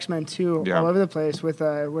that with X-Men too, all over the place. With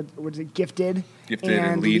what is it, Gifted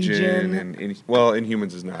and Legion, and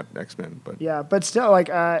Inhumans is not X-Men, but yeah, but still, like,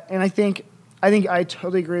 and I think I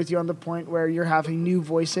totally agree with you on the point where you're having new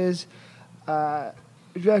voices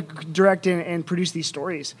direct and produce these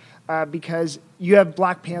stories, because you have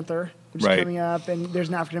Black Panther, which is coming up, and there's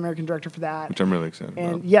an African American director for that, which I'm really excited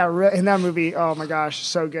about. And in that movie, oh my gosh,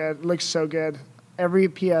 so good, it looks so good. Every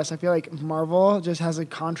PS, I feel like Marvel just has a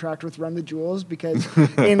contract with Run the Jewels, because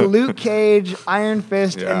in Luke Cage, Iron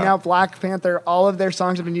Fist, and now Black Panther, all of their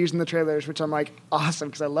songs have been used in the trailers, which I'm like, awesome,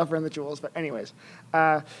 because I love Run the Jewels. But anyways,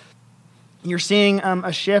 you're seeing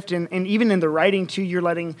a shift, and even in the writing too, you're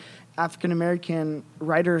letting African American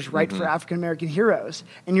writers write for African American heroes,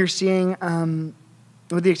 and you're seeing,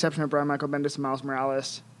 with the exception of Brian Michael Bendis and Miles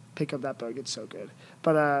Morales, pick up that book, it's so good.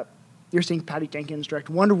 But you're seeing Patty Jenkins direct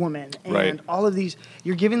Wonder Woman, and all of these.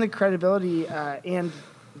 You're giving the credibility and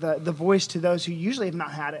the voice to those who usually have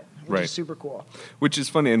not had it, which is super cool. Which is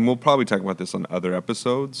funny, and we'll probably talk about this on other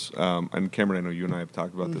episodes. And Cameron, I know you and I have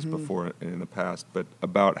talked about this before in the past, but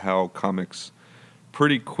about how comics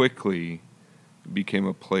pretty quickly became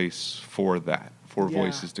a place for that, for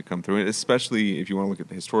voices to come through, and especially if you want to look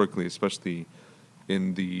at historically, especially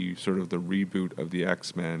in the sort of the reboot of the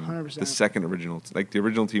X-Men, 100%. The second original, like the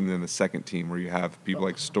original team and then the second team, where you have people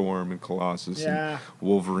like Storm and Colossus and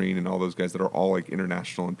Wolverine and all those guys that are all like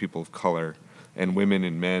international and people of color and women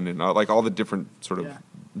and men and like all the different sort of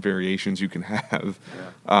variations you can have.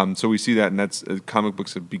 So we see that, and that's comic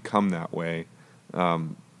books have become that way.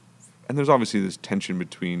 And there's obviously this tension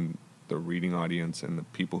between the reading audience and the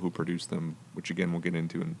people who produce them, which again we'll get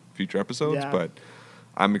into in future episodes. But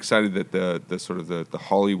I'm excited that the sort of the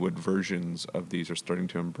Hollywood versions of these are starting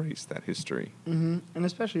to embrace that history. And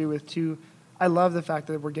especially with I love the fact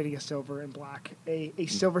that we're getting a silver and black, a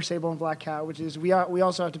silver sable and black cat, which is we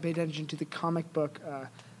also have to pay attention to the comic book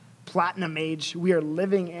platinum age we are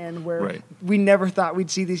living in, where we never thought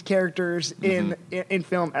we'd see these characters in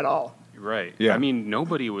film at all. Right. Yeah. I mean,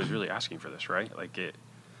 nobody was really asking for this, right? Like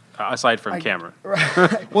aside from Cameron.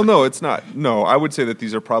 Well, no, it's not. No, I would say that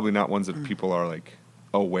these are probably not ones that people are like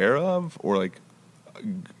aware of, or like,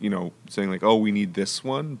 saying like, oh, we need this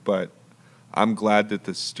one. But I'm glad that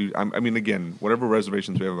the I mean, again, whatever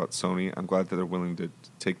reservations we have about Sony, I'm glad that they're willing to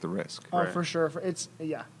take the risk. Oh, for sure.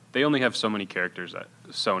 They only have so many characters that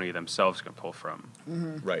Sony themselves can pull from.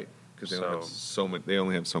 Right, because they only have so many. They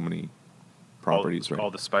only have so many properties.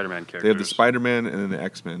 All the Spider-Man characters. They have the Spider-Man and then the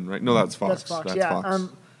X-Men, right? No, that's Fox. That's Fox. Fox.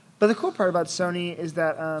 But the cool part about Sony is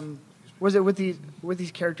that with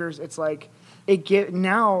these characters, it's like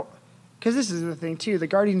now, because this is the thing too. The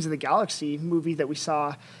Guardians of the Galaxy movie that we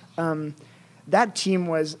saw, that team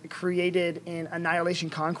was created in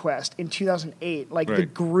Annihilation Conquest in 2008. Like the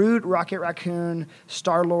Groot, Rocket Raccoon,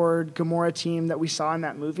 Star-Lord, Gamora team that we saw in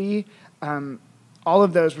that movie, all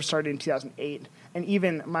of those were started in 2008. And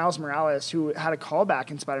even Miles Morales, who had a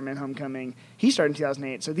callback in Spider-Man Homecoming, he started in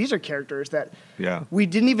 2008. So these are characters that we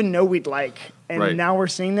didn't even know we'd like. And now we're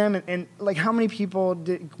seeing them. And like, how many people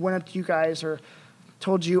went up to you guys or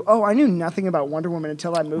told you, oh, I knew nothing about Wonder Woman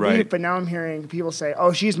until that movie, but now I'm hearing people say,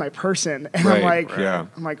 oh, she's my person. And I'm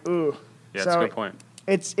like, ooh. Yeah, that's a good point.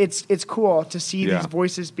 It's cool to see these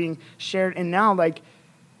voices being shared. And now, like,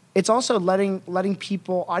 it's also letting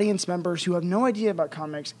people, audience members who have no idea about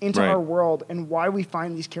comics, into our world and why we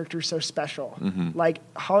find these characters so special. Like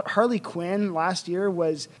Harley Quinn last year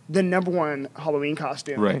was the #1 Halloween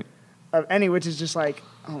costume of any, which is just like,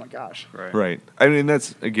 oh my gosh. Right. I mean,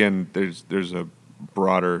 that's, again, there's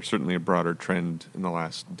certainly a broader trend in the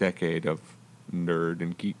last decade of nerd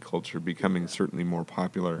and geek culture becoming certainly more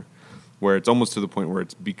popular, where it's almost to the point where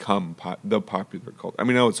it's become the popular culture. I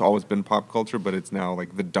mean, I know it's always been pop culture, but it's now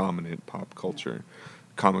like the dominant pop culture.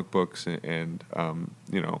 Comic books and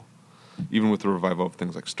you know, even with the revival of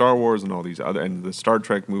things like Star Wars and all these other, and the Star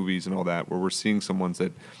Trek movies and all that, where we're seeing some ones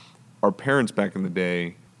that our parents back in the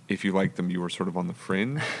day, if you liked them, you were sort of on the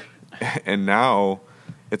fringe. And now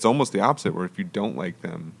it's almost the opposite, where if you don't like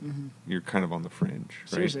them, you're kind of on the fringe.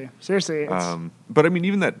 Right? Seriously. But I mean,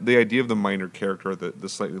 even the idea of the minor character, the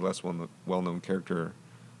slightly less well-known character,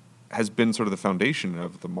 has been sort of the foundation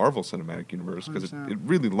of the Marvel Cinematic Universe, because it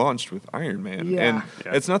really launched with Iron Man. Yeah.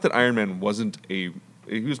 And it's not that Iron Man wasn't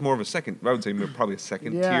he was more of a second, I would say probably a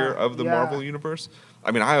second tier of the Marvel Universe.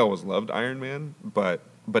 I mean, I always loved Iron Man, but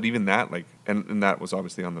even that, like, and that was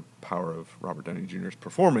obviously on the power of Robert Downey Jr.'s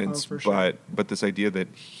performance. For sure. But this idea that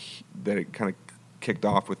it kind of kicked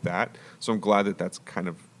off with that. So I'm glad that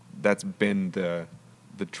that's been the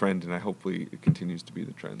trend, and hopefully it continues to be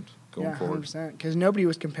the trend going forward. 100%. Because nobody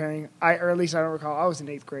was comparing, or at least I don't recall. I was in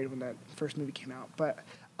 8th grade when that first movie came out, but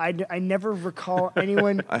I never recall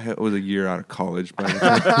anyone. I was a year out of college by the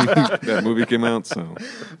time that movie came out, so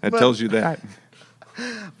that tells you that.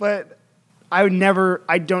 But I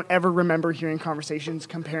don't ever remember hearing conversations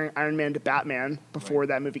comparing Iron Man to Batman before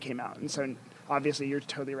that movie came out. And so obviously you're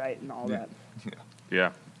totally right and all that.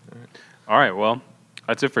 Yeah. All right. Well,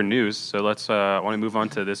 that's it for news. So let's I want to move on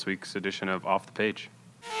to this week's edition of Off the Page.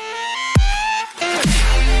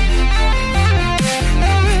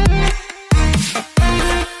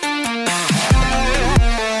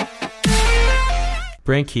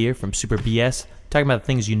 Brink here from Super BS, talking about the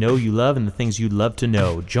things you know you love and the things you'd love to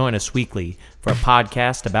know. Join us weekly for a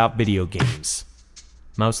podcast about video games.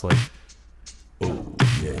 Mostly. Oh,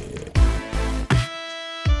 yeah.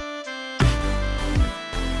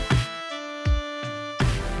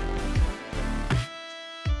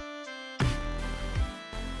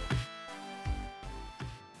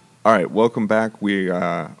 All right, welcome back. We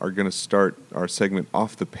are going to start our segment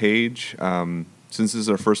Off the Page. Since this is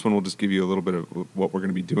our first one, we'll just give you a little bit of what we're going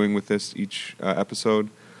to be doing with this each episode.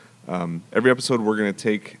 Every episode, we're going to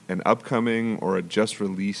take an upcoming or a just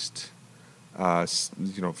released,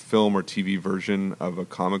 film or TV version of a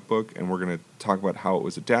comic book, and we're going to talk about how it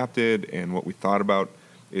was adapted and what we thought about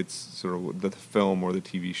its sort of the film or the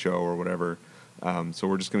TV show or whatever. So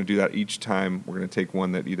we're just going to do that each time. We're going to take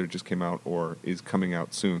one that either just came out or is coming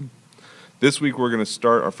out soon. This week we're going to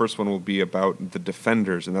start, our first one will be about The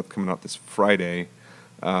Defenders, and that's coming out this Friday.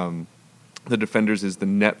 The Defenders is the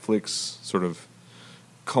Netflix sort of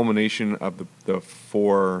culmination of the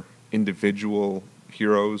 4 individual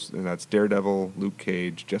heroes, and that's Daredevil, Luke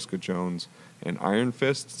Cage, Jessica Jones, and Iron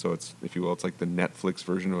Fist. So it's, if you will, it's like the Netflix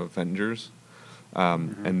version of Avengers.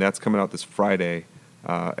 And that's coming out this Friday.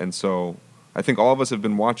 And so I think all of us have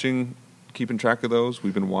been keeping track of those.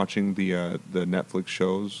 We've been watching the Netflix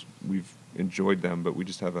shows. We've enjoyed them, but we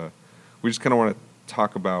just kind of want to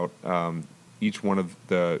talk about each one of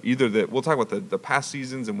we'll talk about the past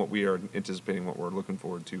seasons and what we are anticipating, what we're looking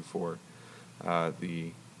forward to for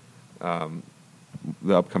the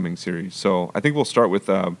upcoming series. So I think we'll start with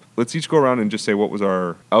let's each go around and just say what was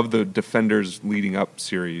of the Defenders leading up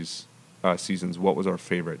series seasons, what was our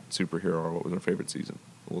favorite superhero or what was our favorite season.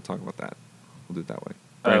 We'll talk about that. We'll do it that way.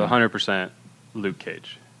 100% Luke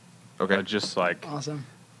Cage. Okay. Just like awesome.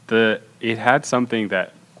 It had something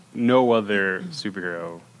that no other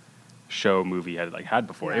superhero show movie had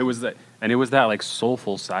before. Yeah. It was that like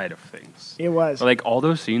soulful side of things. It was. But, like, all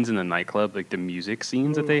those scenes in the nightclub, like the music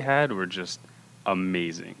scenes that they had were just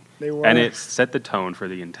amazing. They were. And it set the tone for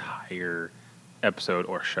the entire episode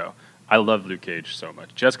or show. I love Luke Cage so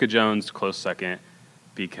much. Jessica Jones, close second,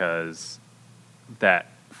 because that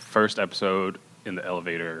first episode in the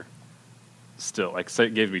elevator still, like,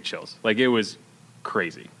 it gave me chills. Like, it was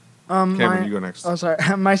crazy. Cameron, you go next. Oh, sorry.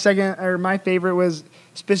 My favorite was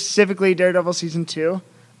specifically Daredevil season 2.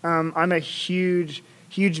 I'm a huge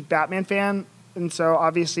Batman fan, and so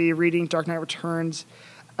obviously reading Dark Knight Returns,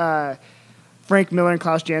 Frank Miller and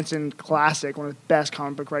Klaus Janson, classic, one of the best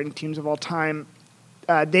comic book writing teams of all time.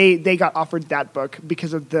 They got offered that book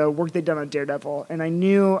because of the work they'd done on Daredevil, and I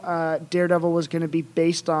knew Daredevil was going to be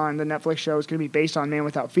based on the Netflix show was going to be based on Man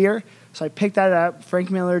Without Fear, so I picked that up. Frank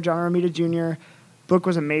Miller, John Romita Jr. Book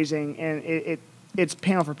was amazing, and it's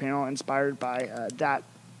panel for panel inspired by that.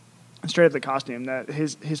 Straight up the costume.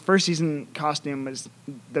 His first season costume was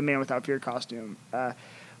the Man Without Fear costume. But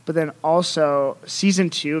then also season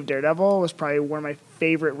 2 of Daredevil was probably one of my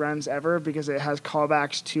favorite runs ever because it has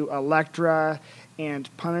callbacks to Elektra and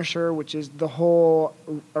Punisher, which is the whole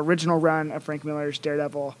original run of Frank Miller's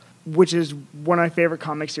Daredevil, which is one of my favorite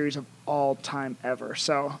comic series of all time ever.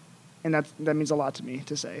 So, and that means a lot to me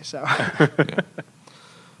to say. So,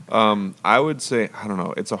 I would say, I don't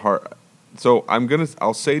know. It's a hard. So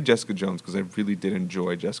I'll say Jessica Jones because I really did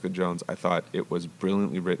enjoy Jessica Jones. I thought it was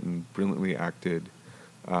brilliantly written, brilliantly acted.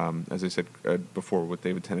 As I said before, with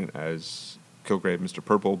David Tennant as Kilgrave, Mr.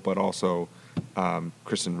 Purple, but also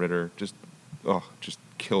Kristen Ritter just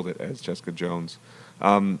killed it as Jessica Jones.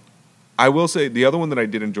 I will say the other one that I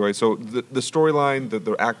did enjoy. So the storyline,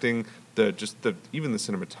 the acting, even the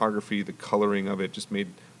cinematography, the coloring of it just made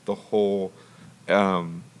the whole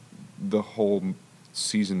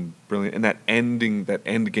season brilliant. And that end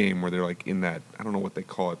game where they're like in that, I don't know what they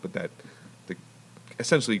call it, but the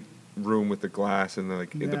essentially room with the glass and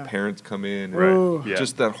the parents come in. Right. Yeah.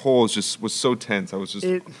 Just that whole was so tense. I was just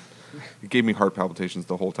it gave me heart palpitations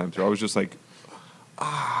the whole time through. I was just like,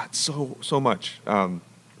 it's so much.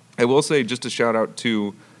 I will say just a shout out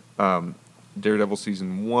to Daredevil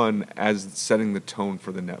season 1 as setting the tone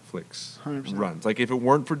for the Netflix 100%. runs. Like if it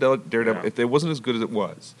weren't for Daredevil, if it wasn't as good as it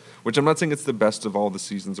was, which I'm not saying it's the best of all the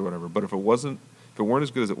seasons or whatever, but if it weren't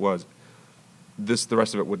as good as it was, the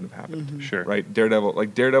rest of it wouldn't have happened. Mm-hmm. Sure. Right?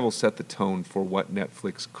 Daredevil set the tone for what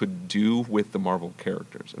Netflix could do with the Marvel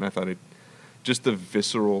characters. And I thought just the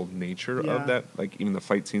visceral nature of that, like even the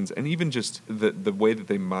fight scenes and even just the way that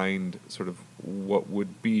they mined sort of what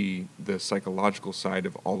would be the psychological side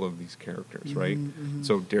of all of these characters, right? Mm-hmm.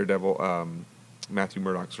 So Daredevil, Matthew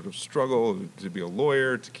Murdock sort of struggle to be a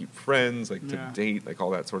lawyer, to keep friends, to date, like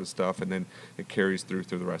all that sort of stuff, and then it carries through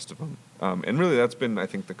the rest of them. And really, that's been, I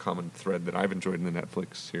think, the common thread that I've enjoyed in the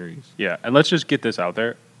Netflix series. Yeah, and let's just get this out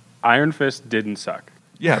there: Iron Fist didn't suck.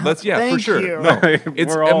 Yeah, for sure. you. No,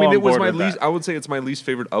 it was my least. I would say it's my least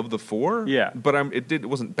favorite of the 4. Yeah, but it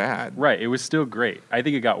wasn't bad. Right, it was still great. I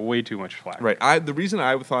think it got way too much flack. Right. The reason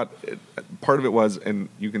I thought part of it was, and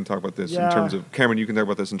you can talk about this in terms of Cameron. You can talk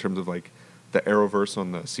about this in terms of like the Arrowverse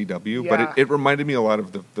on the CW, but it reminded me a lot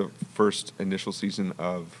of the first initial season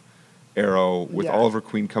of Arrow with Oliver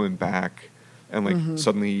Queen coming back, and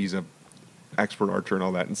suddenly he's a expert archer and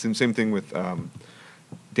all that. And same thing with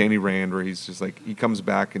Danny Rand, where he's just he comes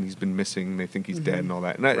back and he's been missing, and they think he's dead and all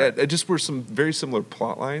that. And I just were some very similar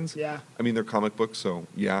plot lines. Yeah. I mean, they're comic books, so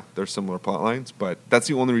they're similar plot lines, but that's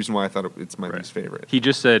the only reason why I thought it's my least favorite. He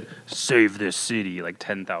just said, "Save this city" like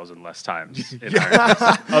 10,000 less times.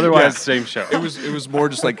 Otherwise, same show. It was more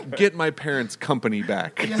just like, get my parents' company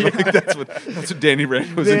back. That's what Danny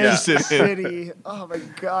Rand was interested in. City. Oh my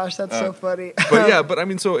gosh, that's so funny. But I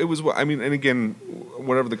mean, so it was. I mean, and again,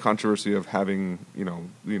 whatever the controversy of having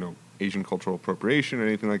Asian cultural appropriation or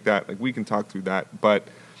anything like that, we can talk through that. But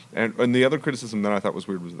and the other criticism that I thought was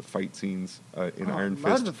weird was the fight scenes in Iron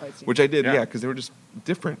Fist, the fight scenes. which I did, because they were just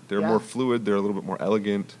different. They're more fluid. They're a little bit more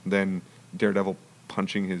elegant than Daredevil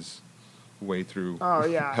punching his way through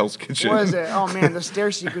Hell's Kitchen. What is it? Oh man, the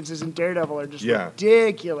stair sequences in Daredevil are just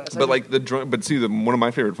ridiculous. But one of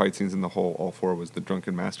my favorite fight scenes in all 4 was the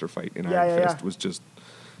Drunken Master fight in Iron Fist. Was just,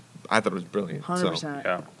 I thought it was brilliant.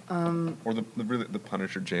 100%. Or the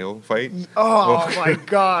Punisher jail fight. Oh my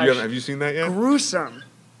gosh! Have you seen that yet? Gruesome.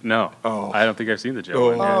 No. Oh, I don't think I've seen the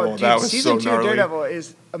jail one. Dude, that was season so 2 gnarly. of Daredevil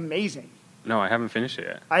is amazing. No, I haven't finished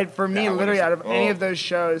it yet. For me, literally, out of any of those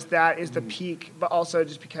shows, that is the peak. But also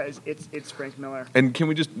just because it's Frank Miller. And can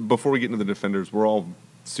we just, before we get into the Defenders, we're all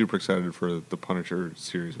super excited for the Punisher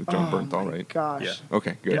series with John Bernthal, right? Gosh. Yeah.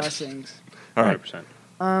 Okay, good. Blessings. All right. 100%.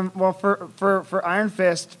 Well, for Iron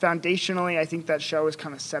Fist, foundationally, I think that show is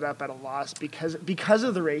kind of set up at a loss because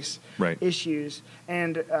of the race issues.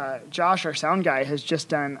 And Josh, our sound guy, has just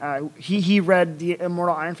done. He read the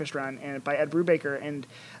Immortal Iron Fist run by Ed Brubaker, and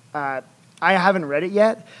I haven't read it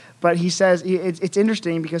yet, but he says it's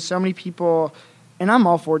interesting because so many people, and I'm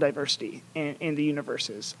all for diversity in the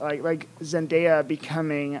universes, like Zendaya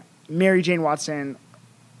becoming Mary Jane Watson.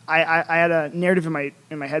 I had a narrative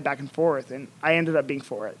in my head back and forth, and I ended up being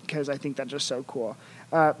for it because I think that's just so cool.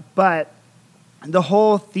 But the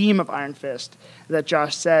whole theme of Iron Fist that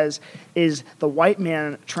Josh says is the white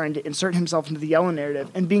man trying to insert himself into the yellow narrative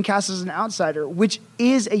and being cast as an outsider, which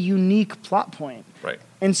is a unique plot point. Right.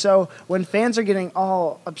 And so when fans are getting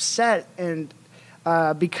all upset and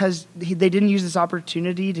because they didn't use this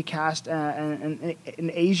opportunity to cast an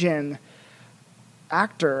Asian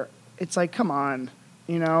actor, it's like, come on.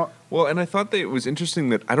 Well, and I thought that it was interesting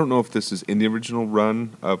that I don't know if this is in the original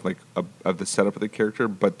run of of the setup of the character,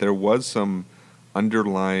 but there was some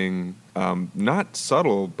underlying, not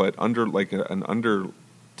subtle, but an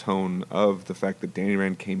undertone of the fact that Danny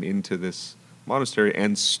Rand came into this monastery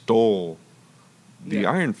and stole the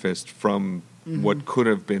Iron Fist from what could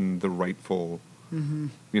have been the rightful,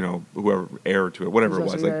 whoever heir to it, whatever it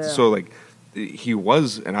was. he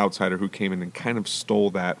was an outsider who came in and kind of stole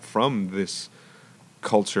that from this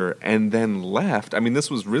culture and then left. I mean, this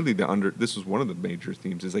was really this was one of the major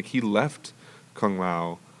themes. Is like he left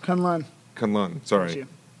Kunlun. Sorry.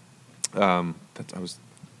 I was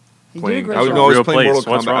playing. I was playing Mortal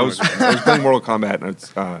Kombat. I was playing Mortal Kombat, and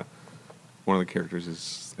it's one of the characters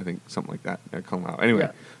is, I think, something like that. Kung Lao. Anyway,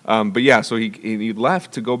 but yeah, so he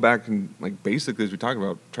left to go back and, like, basically, as we talked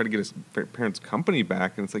about, try to get his parents' company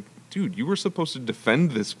back. And it's like, dude, you were supposed to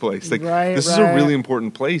defend this place. Like, this is a really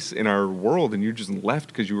important place in our world, and you just left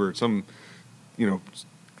because you were some,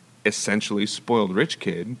 essentially spoiled rich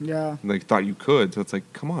kid. Yeah. And, like, thought you could. So it's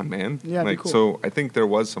like, come on, man. Yeah, like, cool. So I think there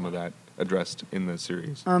was some of that addressed in the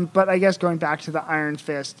series. But I guess going back to the Iron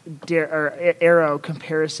Fist or Arrow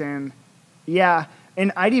comparison, yeah,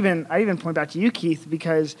 and I'd even point back to you, Keith,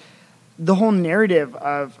 because the whole narrative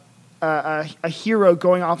of a hero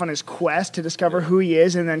going off on his quest to discover who he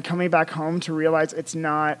is and then coming back home to realize it's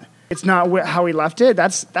not how he left it.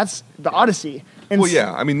 That's the Odyssey. And well,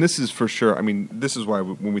 yeah, I mean, this is for sure. I mean, this is why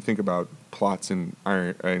when we think about plots in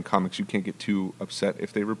comics, you can't get too upset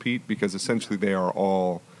if they repeat, because essentially they are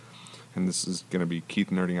all. And this is going to be Keith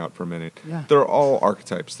nerding out for a minute. Yeah. They're all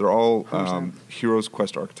archetypes. They're all hero's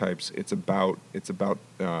quest archetypes. It's about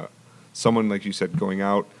someone, like you said, going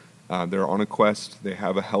out. They're on a quest. They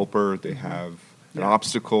have a helper. They have an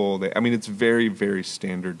obstacle. It's very, very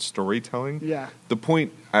standard storytelling. Yeah. The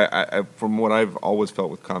point, I from what I've always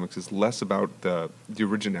felt with comics, is less about the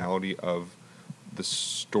originality of the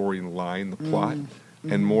storyline, the plot,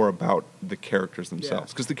 and more about the characters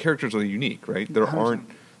themselves. Because the characters are unique, right?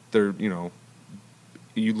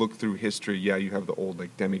 You look through history, you have the old,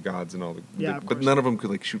 like, demigods and all but none of them could,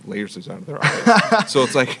 like, shoot lasers out of their eyes. So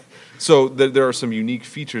it's like, there are some unique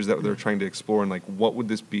features that they're trying to explore, and, like, what would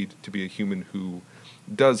this be to be a human who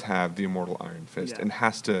does have the immortal Iron Fist and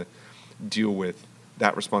has to deal with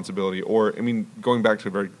that responsibility? Or, I mean, going back to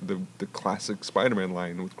the classic Spider-Man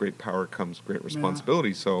line, with great power comes great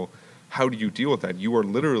responsibility. So how do you deal with that? You are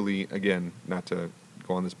literally, again, not to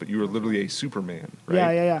go on this, but you are literally a Superman,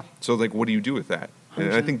 right? Yeah. So, like, what do you do with that? 100%.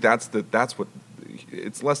 And I think that's what,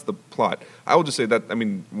 it's less the plot. I will just say that, I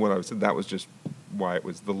mean, what I said, that was just why it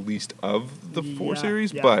was the least of the four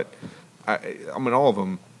series, but I mean, all of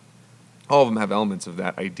them have elements of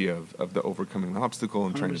that idea of the overcoming the obstacle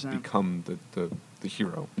and 100%. Trying to become the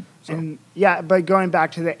hero. So. And but going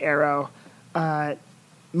back to the Arrow, the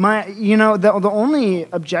only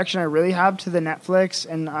objection I really have to the Netflix,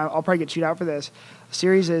 and I'll probably get chewed out for this,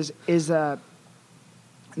 series is that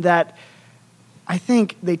I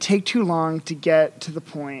think they take too long to get to the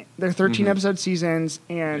point. They're 13 episode seasons,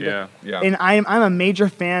 and and I'm a major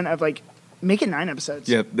fan of, like, make it 9 episodes.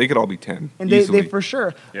 Yeah, they could all be 10. And they for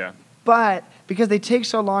sure. Yeah. But because they take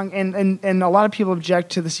so long, and a lot of people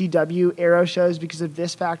object to the CW Arrow shows because of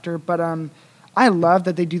this factor, but I love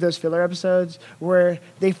that they do those filler episodes where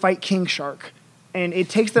they fight King Shark. And it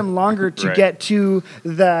takes them longer to get to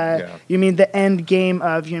the end game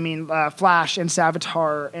of Flash and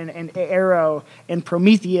Savitar and Arrow and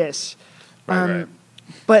Prometheus.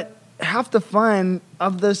 But half the fun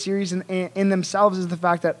of those series in themselves is the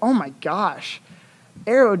fact that, oh my gosh,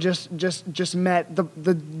 Arrow just met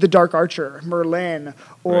the Dark Archer, Merlin,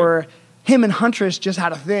 or him and Huntress just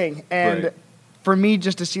had a thing. And for me,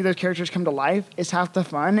 just to see those characters come to life is half the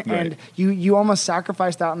fun. And you almost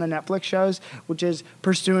sacrifice that on the Netflix shows, which is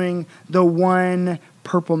pursuing the one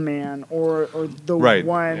Purple Man or the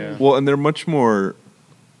one. Yeah. Well, and they're much more,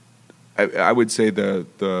 I would say the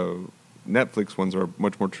Netflix ones are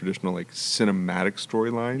much more traditional, like, cinematic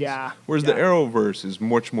storylines. Yeah. Whereas the Arrowverse is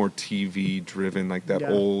much more TV driven, like that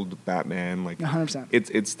old Batman, like 100%.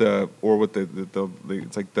 It's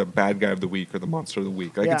like the bad guy of the week or the monster of the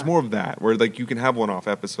week. Like it's more of that, where, like, you can have one-off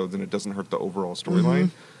episodes and it doesn't hurt the overall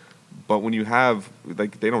storyline. But when you have,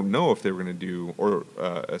 like, they don't know if they were going to do or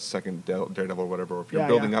a second Daredevil or whatever, or if you're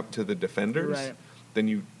building up to the Defenders, then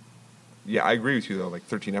you. Yeah, I agree with you though. Like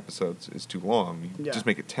 13 episodes is too long. You just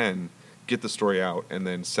make it 10. Get the story out and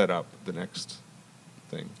then set up the next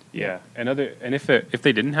thing. Yeah, and if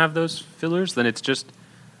they didn't have those fillers, then it's just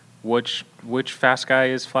which fast guy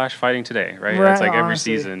is Flash fighting today, right? It's like every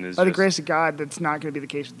season is. By the grace of God, that's not going to be the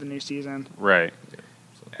case with the new season. Right,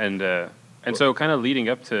 and so kind of leading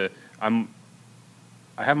up to, I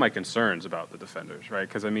have my concerns about the Defenders, right?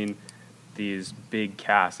 Because I mean, these big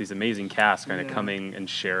casts, these amazing casts, kind of coming and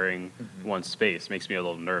sharing one space makes me a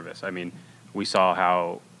little nervous. I mean, we saw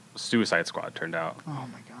how Suicide Squad turned out. Oh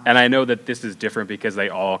my god! And I know that this is different because they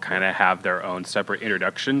all kind of have their own separate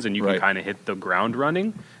introductions, and you can kind of hit the ground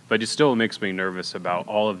running. But it still makes me nervous about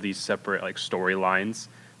all of these separate, like, storylines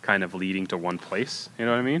kind of leading to one place. You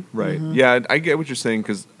know what I mean? Right. Yeah, I get what you're saying,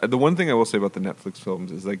 because the one thing I will say about the Netflix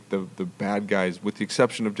films is like the bad guys, with the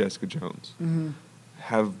exception of Jessica Jones,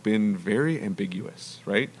 have been very ambiguous,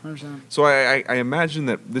 right? 100%. So I imagine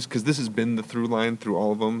that because this has been the through line through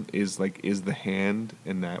all of them, is the hand,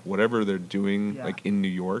 and that whatever they're doing like in New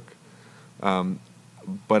York.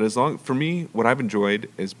 But for me, what I've enjoyed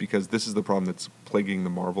is, because this is the problem that's plaguing the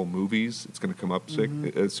Marvel movies. It's going to come up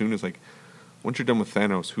as soon as, like, once you're done with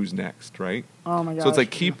Thanos, who's next, right? Oh my gosh. So it's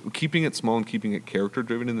like keeping it small and keeping it character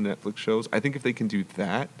driven in the Netflix shows. I think if they can do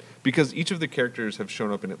that, because each of the characters have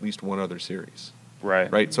shown up in at least one other series.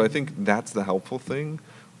 Right. So I think that's the helpful thing,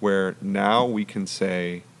 where now we can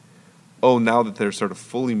say, oh, now that they're sort of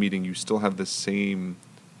fully meeting, you still have the same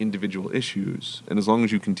individual issues, and as long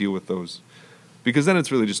as you can deal with those, because then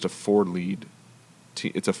it's really just a 4-lead.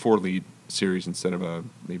 It's a 4-lead series instead of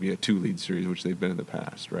maybe a 2-lead series, which they've been in the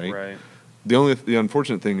past, right? Right. The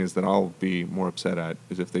unfortunate thing is that I'll be more upset at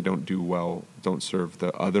is if they don't serve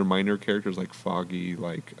the other minor characters like Foggy,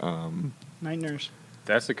 like Night Nurse.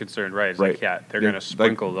 That's the concern, right? It's right. like, yeah, they're going to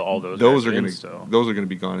sprinkle all those. Those are going to those are going to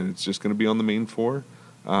be gone, and it's just going to be on the main 4,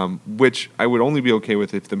 which I would only be okay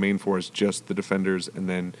with if the main 4 is just the Defenders, and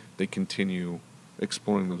then they continue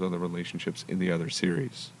exploring those other relationships in the other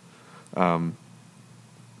series. But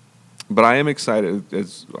I am excited.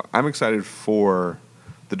 I'm excited for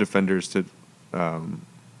the Defenders to,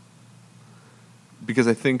 because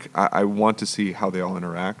I think I want to see how they all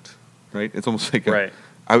interact. Right? It's almost like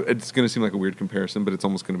it's going to seem like a weird comparison, but it's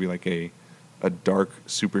almost going to be like a dark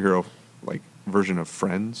superhero like version of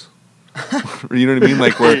Friends. You know what I mean?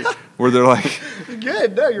 Like where they're like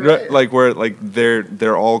good. No, you're right. Like where like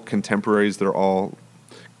they're all contemporaries. They're all,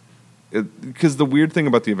 because the weird thing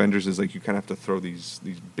about the Avengers is like you kind of have to throw these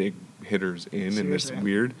big hitters in, and it's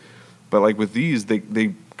weird. But like with these,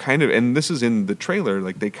 they kind of, and this is in the trailer,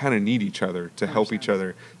 like they kind of need each other to help each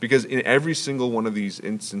other, because in every single one of these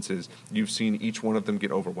instances, you've seen each one of them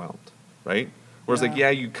get overwhelmed, right? Whereas like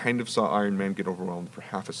you kind of saw Iron Man get overwhelmed for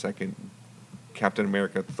half a second, Captain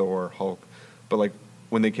America, Thor, Hulk, but like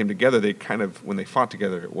when they came together, when they fought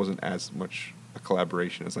together, it wasn't as much a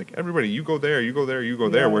collaboration. It's like, everybody, you go there, you go there, you go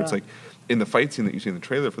there, where it's like in the fight scene that you see in the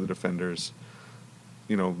trailer for the Defenders,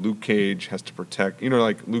 you know, Luke Cage has to protect, you know,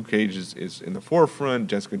 like Luke Cage is in the forefront,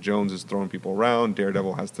 Jessica Jones is throwing people around,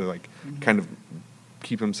 Daredevil has to like kind of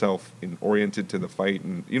keep himself oriented to the fight,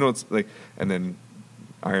 and you know, it's like, and then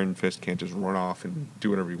Iron Fist can't just run off and do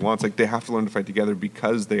whatever he wants. Like they have to learn to fight together,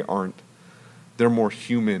 because they're more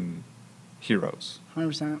human heroes.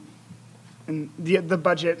 100%. And the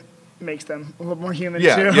budget makes them a little more human too.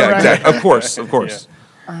 Yeah, right? exactly. Of course.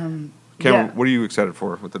 Cameron, yeah. What are you excited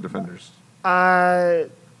for with the Defenders? Number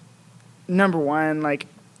one, like,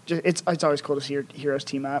 it's always cool to see your heroes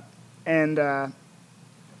team up, and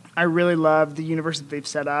I really love the universe that they've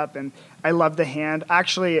set up, and I love the hand.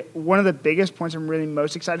 Actually, one of the biggest points I'm really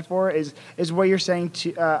most excited for is what you're saying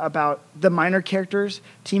about the minor characters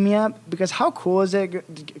teaming up, because how cool is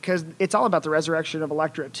it? Because it's all about the resurrection of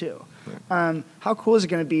Elektra too. Right. How cool is it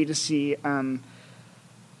going to be to see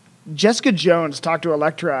Jessica Jones talk to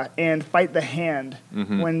Elektra and fight the hand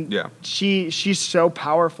when she's so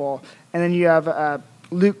powerful, and then you have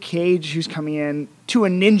Luke Cage who's coming in to a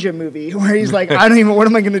ninja movie where he's like, what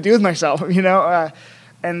am I going to do with myself, you know?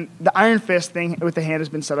 And the Iron Fist thing with the hand has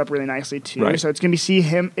been set up really nicely too. Right. So it's going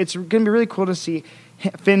to be really cool to see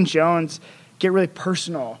Finn Jones get really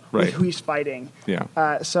personal with who he's fighting.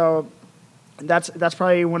 Yeah. So that's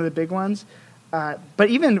probably one of the big ones. But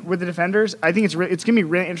even with the Defenders, I think it's going to be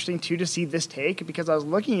really interesting too to see this take, because I was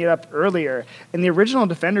looking it up earlier, and the original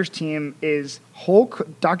Defenders team is Hulk,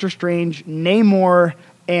 Doctor Strange, Namor,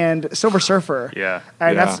 and Silver Surfer. Yeah.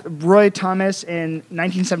 And that's Roy Thomas in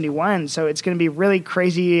 1971. So it's going to be really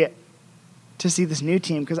crazy to see this new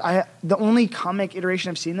team, because the only comic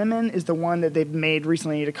iteration I've seen them in is the one that they've made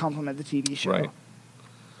recently to complement the TV show. Right.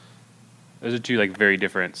 Those are two like very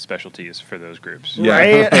different specialties for those groups. Yeah.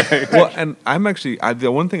 Right? Well, and I'm actually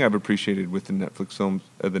the one thing I've appreciated with the Netflix films,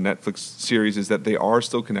 the Netflix series, is that they are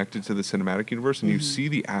still connected to the cinematic universe, and you see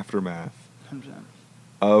the aftermath 100%.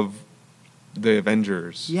 of the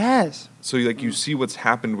Avengers. Yes. So you see what's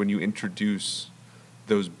happened when you introduce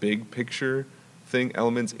those big picture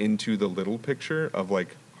elements into the little picture of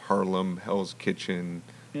like Harlem, Hell's Kitchen,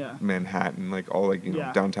 Manhattan, like all like, you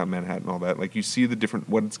know, downtown Manhattan, all that. Like you see the different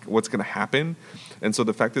what's going to happen, and so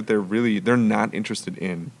the fact that they're not interested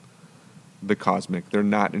in the cosmic, they're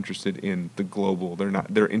not interested in the global,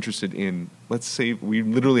 they're interested in we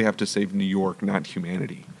literally have to save New York, not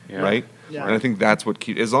humanity, right? Yeah. And I think that's what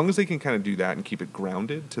as long as they can kind of do that and keep it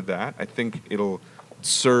grounded to that, I think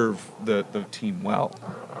serve the team well.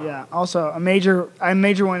 Yeah. Also, a major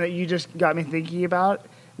one that you just got me thinking about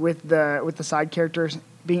with the side characters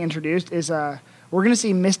being introduced is we're gonna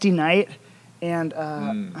see Misty Knight and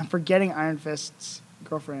I'm forgetting Iron Fist's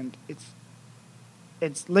girlfriend.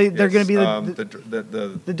 They're gonna be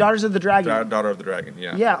the Daughters of the Dragon. Daughter of the Dragon.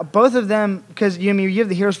 Yeah. Yeah, both of them, because you have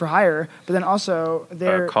the Heroes for Hire, but then also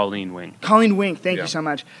they're Colleen Wing. Colleen Wing, thank you so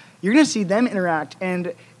much. You're gonna see them interact,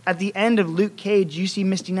 and at the end of Luke Cage, you see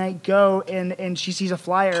Misty Knight go and she sees a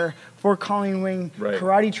flyer for Colleen Wing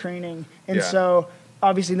karate training, and so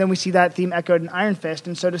obviously then we see that theme echoed in Iron Fist,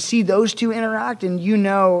 and so to see those two interact, and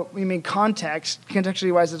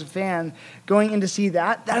contextually wise as a fan, going in to see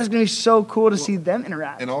that is going to be so cool to see them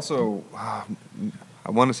interact. And also, I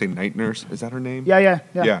want to say Night Nurse. Is that her name?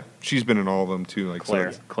 Yeah. She's been in all of them too. Like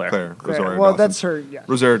Claire. Rosario Well, Dawson's, that's her. Yeah.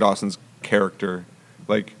 Rosario Dawson's character,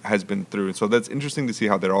 has been through it. So that's interesting to see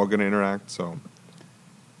how they're all going to interact. So.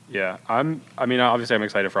 Yeah, obviously I'm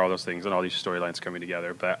excited for all those things and all these storylines coming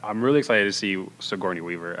together, but I'm really excited to see Sigourney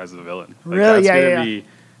Weaver as the villain. Really?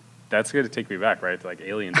 That's going to take me back, right, to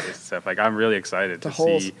Alien days and stuff. I'm really excited to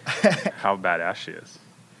see how badass she is.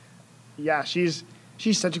 Yeah, she's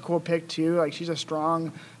such a cool pick too. She's a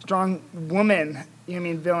strong woman,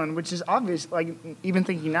 villain, which is obvious. Even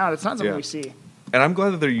thinking now, that's not something we see. And I'm glad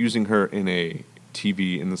that they're using her in a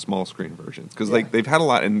TV in the small screen versions, because they've had a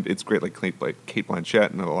lot, and it's great. Kate Blanchett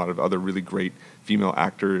and a lot of other really great female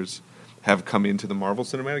actors have come into the Marvel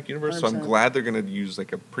Cinematic Universe. 100%. So I'm glad they're going to use a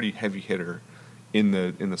pretty heavy hitter in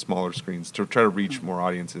the smaller screens to try to reach more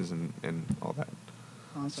audiences and all that.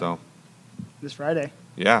 Awesome. So this Friday.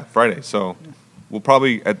 Yeah, Friday. So we'll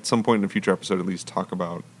probably at some point in a future episode at least talk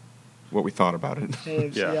about what we thought about it.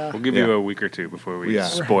 We'll give you a week or two before we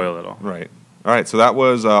spoil it all. Right. All right, so that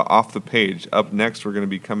was Off the Page. Up next, we're going to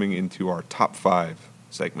be coming into our Top 5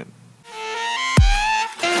 segment.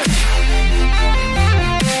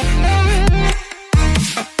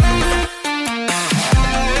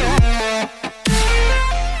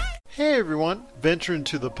 Hey everyone, venture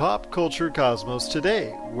into the pop culture cosmos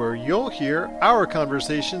today, where you'll hear our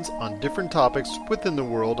conversations on different topics within the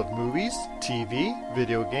world of movies, TV,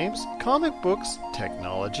 video games, comic books,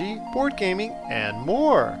 technology, board gaming, and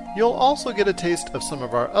more. You'll also get a taste of some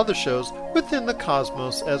of our other shows within the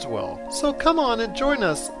cosmos as well. So come on and join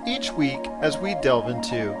us each week as we delve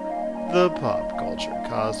into the pop culture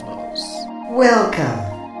cosmos.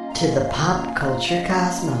 Welcome to the pop culture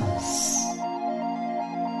cosmos.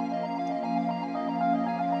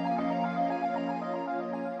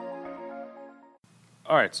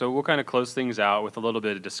 All right, so we'll kind of close things out with a little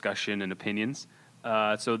bit of discussion and opinions.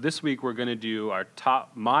 So this week we're going to do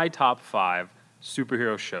my top 5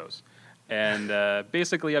 superhero shows. And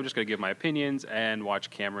basically I'm just going to give my opinions and watch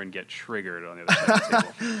Cameron get triggered on the other side of the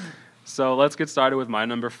table. So let's get started with my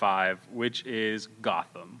number 5, which is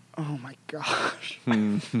Gotham. Oh my gosh.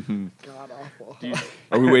 God awful.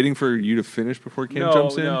 Are we waiting for you to finish before Cam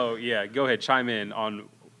jumps in? No, yeah. Go ahead, chime in on, do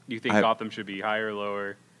you think Gotham should be higher or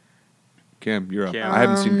lower? Cam, you're up. I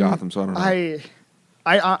haven't seen Gotham, so I don't know.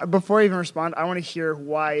 I before I even respond, I want to hear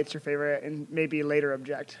why it's your favorite and maybe later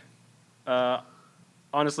object.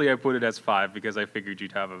 Honestly, I put it as 5 because I figured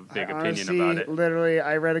you'd have a big opinion about it. Literally,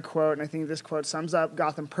 I read a quote, and I think this quote sums up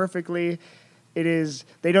Gotham perfectly. It is,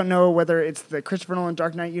 they don't know whether it's the Christopher Nolan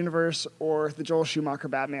Dark Knight universe or the Joel Schumacher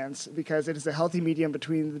Batmans, because it is a healthy medium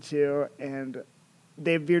between the two, and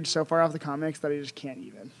they've veered so far off the comics that I just can't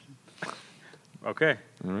even. Okay.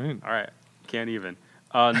 All right. Can't even.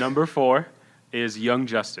 Number 4 is Young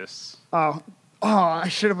Justice. Oh, I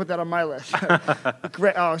should have put that on my list.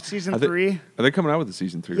 Great. Oh, season 3. Are they coming out with the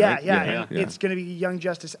season 3? Yeah, right? yeah. It's going to be Young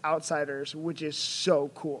Justice Outsiders, which is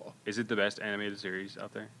so cool. Is it the best animated series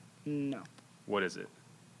out there? No. What is it?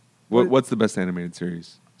 What's the best animated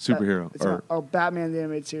series? Superhero? Batman the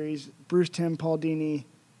animated series. Bruce Timm, Paul Dini.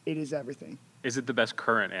 It is everything. Is it the best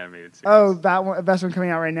current animated series? Oh, best one coming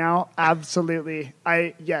out right now? Absolutely.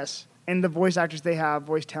 Yes. And the voice actors they have,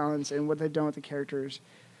 voice talents, and what they've done with the characters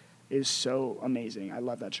is so amazing. I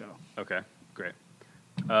love that show. Okay, great.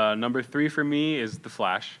 Number 3 for me is The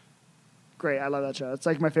Flash. Great, I love that show. It's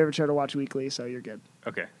like my favorite show to watch weekly, so you're good.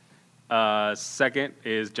 Okay. Second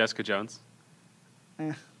is Jessica Jones.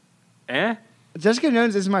 Jessica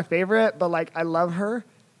Jones is my favorite, but I love her.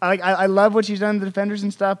 I love what she's done in The Defenders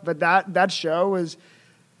and stuff, but that show was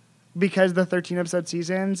because the 13-episode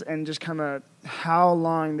seasons and just kind of how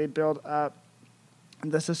long they build up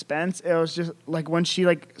the suspense. It was just when she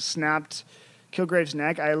snapped Kilgrave's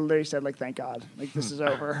neck, I literally said thank God, this is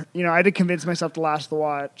over. I had to convince myself to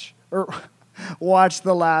watch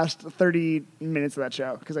the last 30 minutes of that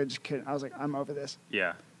show because I just couldn't. I was I'm over this.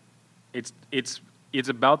 Yeah, it's it's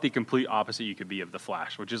about the complete opposite you could be of The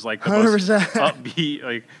Flash, which is like the 100%. most upbeat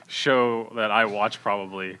like show that I watch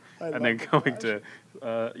probably, and then going to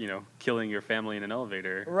killing your family in an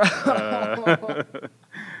elevator.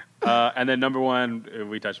 And then number one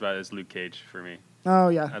we touched about is Luke Cage for me. Oh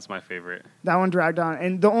yeah, that's my favorite. That one dragged on,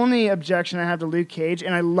 and the only objection I have to Luke Cage,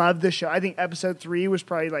 and I love the show. I think episode 3 was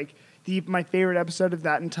probably like my favorite episode of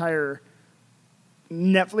that entire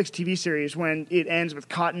Netflix TV series when it ends with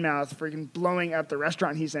Cottonmouth freaking blowing up the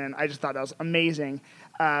restaurant he's in. I just thought that was amazing.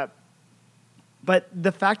 But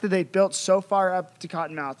the fact that they built so far up to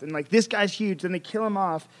Cottonmouth and like this guy's huge, then they kill him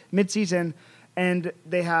off mid-season, and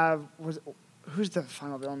they have who's the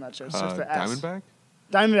final villain in that show? So it's the S. Diamondback?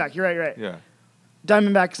 Diamondback, you're right. Yeah.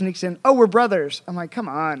 Diamondback sneaks in. Oh, we're brothers. I'm like, come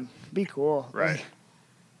on, be cool. Right. Like,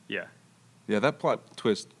 Yeah. Yeah, that plot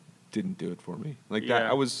twist didn't do it for me. Like that,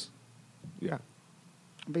 Yeah. I was. Yeah.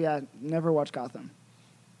 but yeah, never watch Gotham.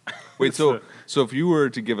 Wait, so if you were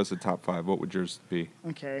to give us a top 5, what would yours be?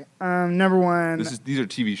 Okay. Number 1. These are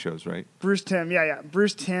TV shows, right? Bruce Timm. Yeah.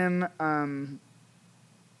 Bruce Timm.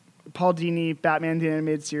 Paul Dini, Batman the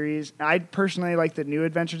Animated Series. I personally like the New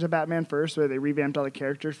Adventures of Batman first, where they revamped all the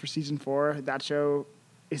characters for season 4. That show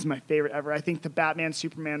is my favorite ever. I think the Batman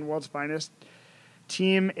Superman World's Finest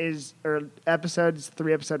episode is a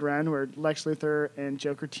 3-episode run where Lex Luthor and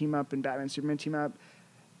Joker team up and Batman and Superman team up.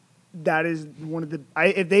 That is one of the.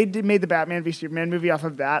 If they made the Batman v Superman movie off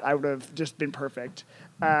of that, I would have just been perfect.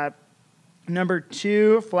 Number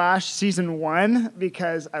 2, Flash season 1,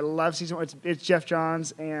 because I love season 1. It's Jeff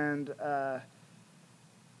Johns and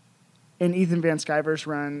Ethan Van Sciver's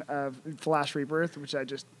run of Flash Rebirth, which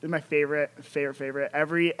is my favorite.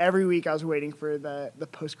 Every week I was waiting for the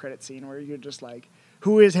post-credit scene where you're just like,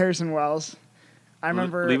 who is Harrison Wells? I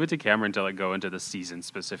remember. Leave it to Cameron to go into the season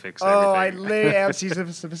specifics. I everything. lay out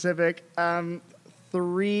season specific.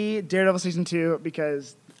 3, Daredevil season 2,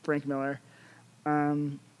 because Frank Miller.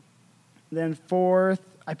 Then 4th,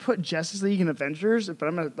 I put Justice League and Avengers, but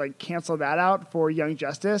I'm gonna cancel that out for Young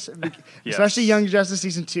Justice, especially Young Justice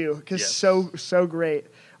season 2, because so great.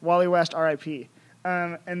 Wally West, R.I.P.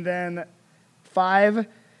 And then 5,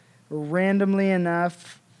 randomly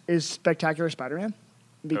enough, is Spectacular Spider-Man,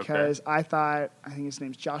 because I think his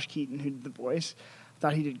name's Josh Keaton, who did the voice. I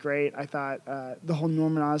thought he did great. I thought the whole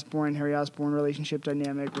Norman Osborn, Harry Osborn relationship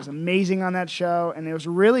dynamic was amazing on that show, and it was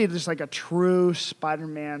really just like a true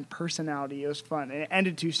Spider-Man personality. It was fun, and it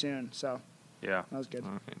ended too soon, so yeah, that was good.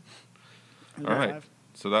 All right.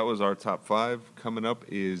 So that was our top 5. Coming up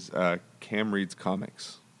is Cam Reads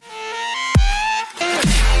Comics.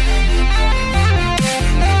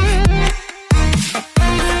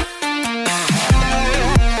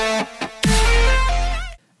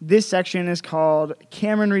 This section is called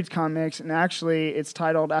Cameron Reads Comics, and actually it's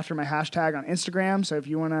titled after my hashtag on Instagram. So if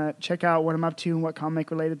you want to check out what I'm up to and what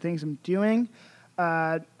comic-related things I'm doing,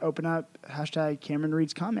 open up hashtag Cameron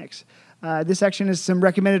Reads Comics. This section is some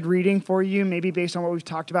recommended reading for you, maybe based on what we've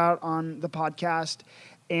talked about on the podcast,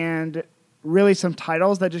 and really some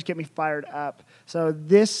titles that just get me fired up. So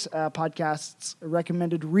this podcast's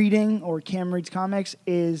recommended reading, or Cam Reads Comics,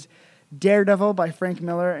 is Daredevil by Frank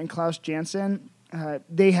Miller and Klaus Janson.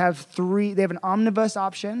 They have an omnibus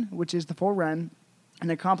option, which is the full run,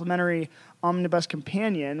 and a complimentary omnibus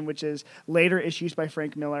companion, which is later issues by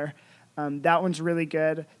Frank Miller. That one's really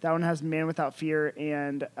good. That one has Man Without Fear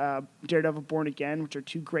and Daredevil Born Again, which are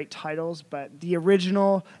 2 great titles. But the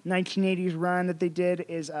original 1980s run that they did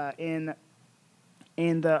is in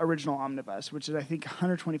the original omnibus, which is I think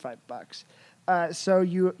 $125. So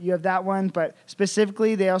you have that one, but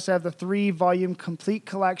specifically they also have the 3-volume complete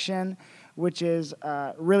collection, which is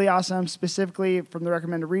really awesome. Specifically from the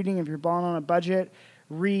recommended reading, if you're balling on a budget,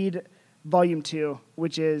 read Volume 2,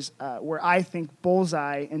 which is where I think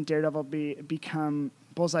Bullseye and Daredevil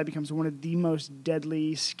Bullseye becomes one of the most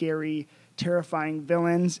deadly, scary, terrifying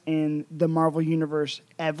villains in the Marvel Universe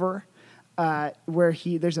ever. Where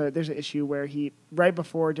there's an issue where he, right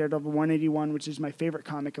before Daredevil 181, which is my favorite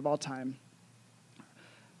comic of all time,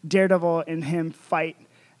 Daredevil and him fight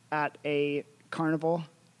at a carnival,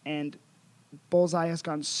 and Bullseye has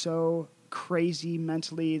gone so crazy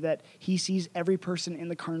mentally that he sees every person in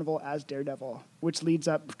the carnival as Daredevil, which leads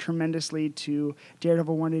up tremendously to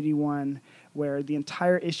Daredevil 181, where the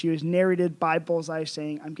entire issue is narrated by Bullseye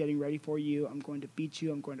saying, "I'm getting ready for you, I'm going to beat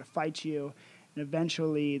you, I'm going to fight you," and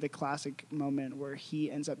eventually the classic moment where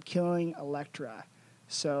he ends up killing Elektra.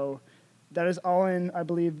 So that is all in, I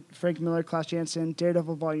believe, Frank Miller, Klaus Janson,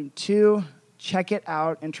 Daredevil Volume 2. Check it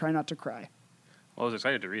out and try not to cry. Well, I was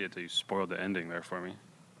excited to read it until you spoiled the ending there for me.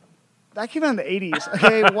 That came out in the 80s.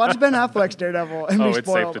 Okay, watch Ben Affleck's Daredevil and be it's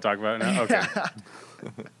spoiled. safe to talk about it now? Okay. Yeah.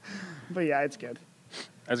 But yeah, it's good.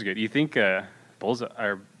 That's good. You think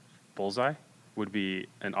Bullseye would be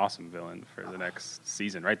an awesome villain for the next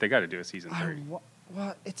season, right? They got to do a season 3.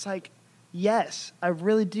 Well, it's like, yes, I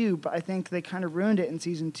really do, but I think they kind of ruined it in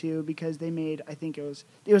season 2 because they made, I think it was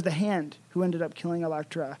the Hand who ended up killing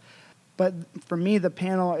Elektra. But for me, the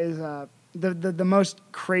panel is the most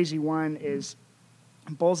crazy one is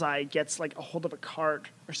Bullseye gets like a hold of a cart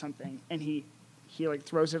or something, and he like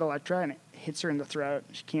throws it at Elektra, and it hits her in the throat.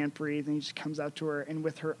 She can't breathe, and he just comes out to her, and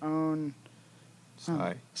with her own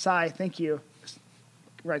sigh, thank you,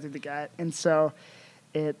 right through the gut. And so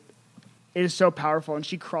it is so powerful, and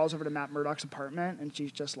she crawls over to Matt Murdock's apartment, and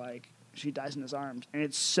she's just like, she dies in his arms, and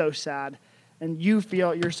it's so sad. And you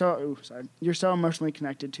feel you're so emotionally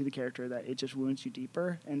connected to the character that it just wounds you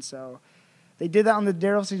deeper. And so they did that on the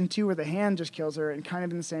Daredevil season 2 where the Hand just kills her, and kind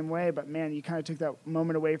of in the same way. But man, you kind of took that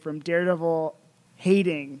moment away from Daredevil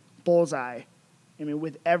hating Bullseye. I mean,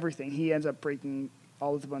 with everything, he ends up breaking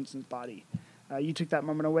all of the bones in his body. You took that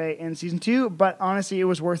moment away in season 2, but honestly, it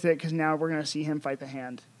was worth it because now we're going to see him fight the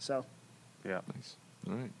Hand. So, yeah, nice.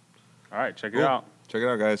 All right. All right, check it out. Check it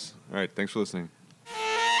out, guys. All right, thanks for listening.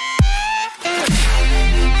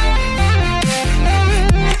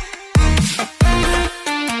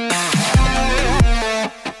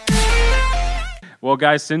 Well,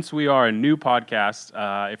 guys, since we are a new podcast,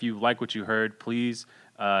 if you like what you heard, please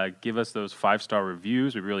give us those 5-star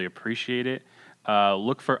reviews. We really appreciate it.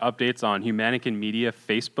 Look for updates on Humanican Media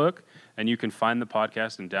Facebook, and you can find the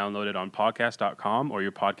podcast and download it on podcast.com or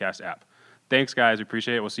your podcast app. Thanks, guys. We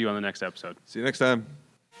appreciate it. We'll see you on the next episode. See you next time.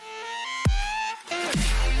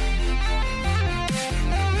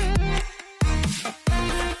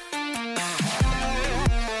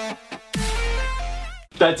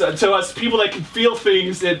 That to us people that can feel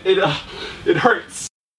things, it hurts.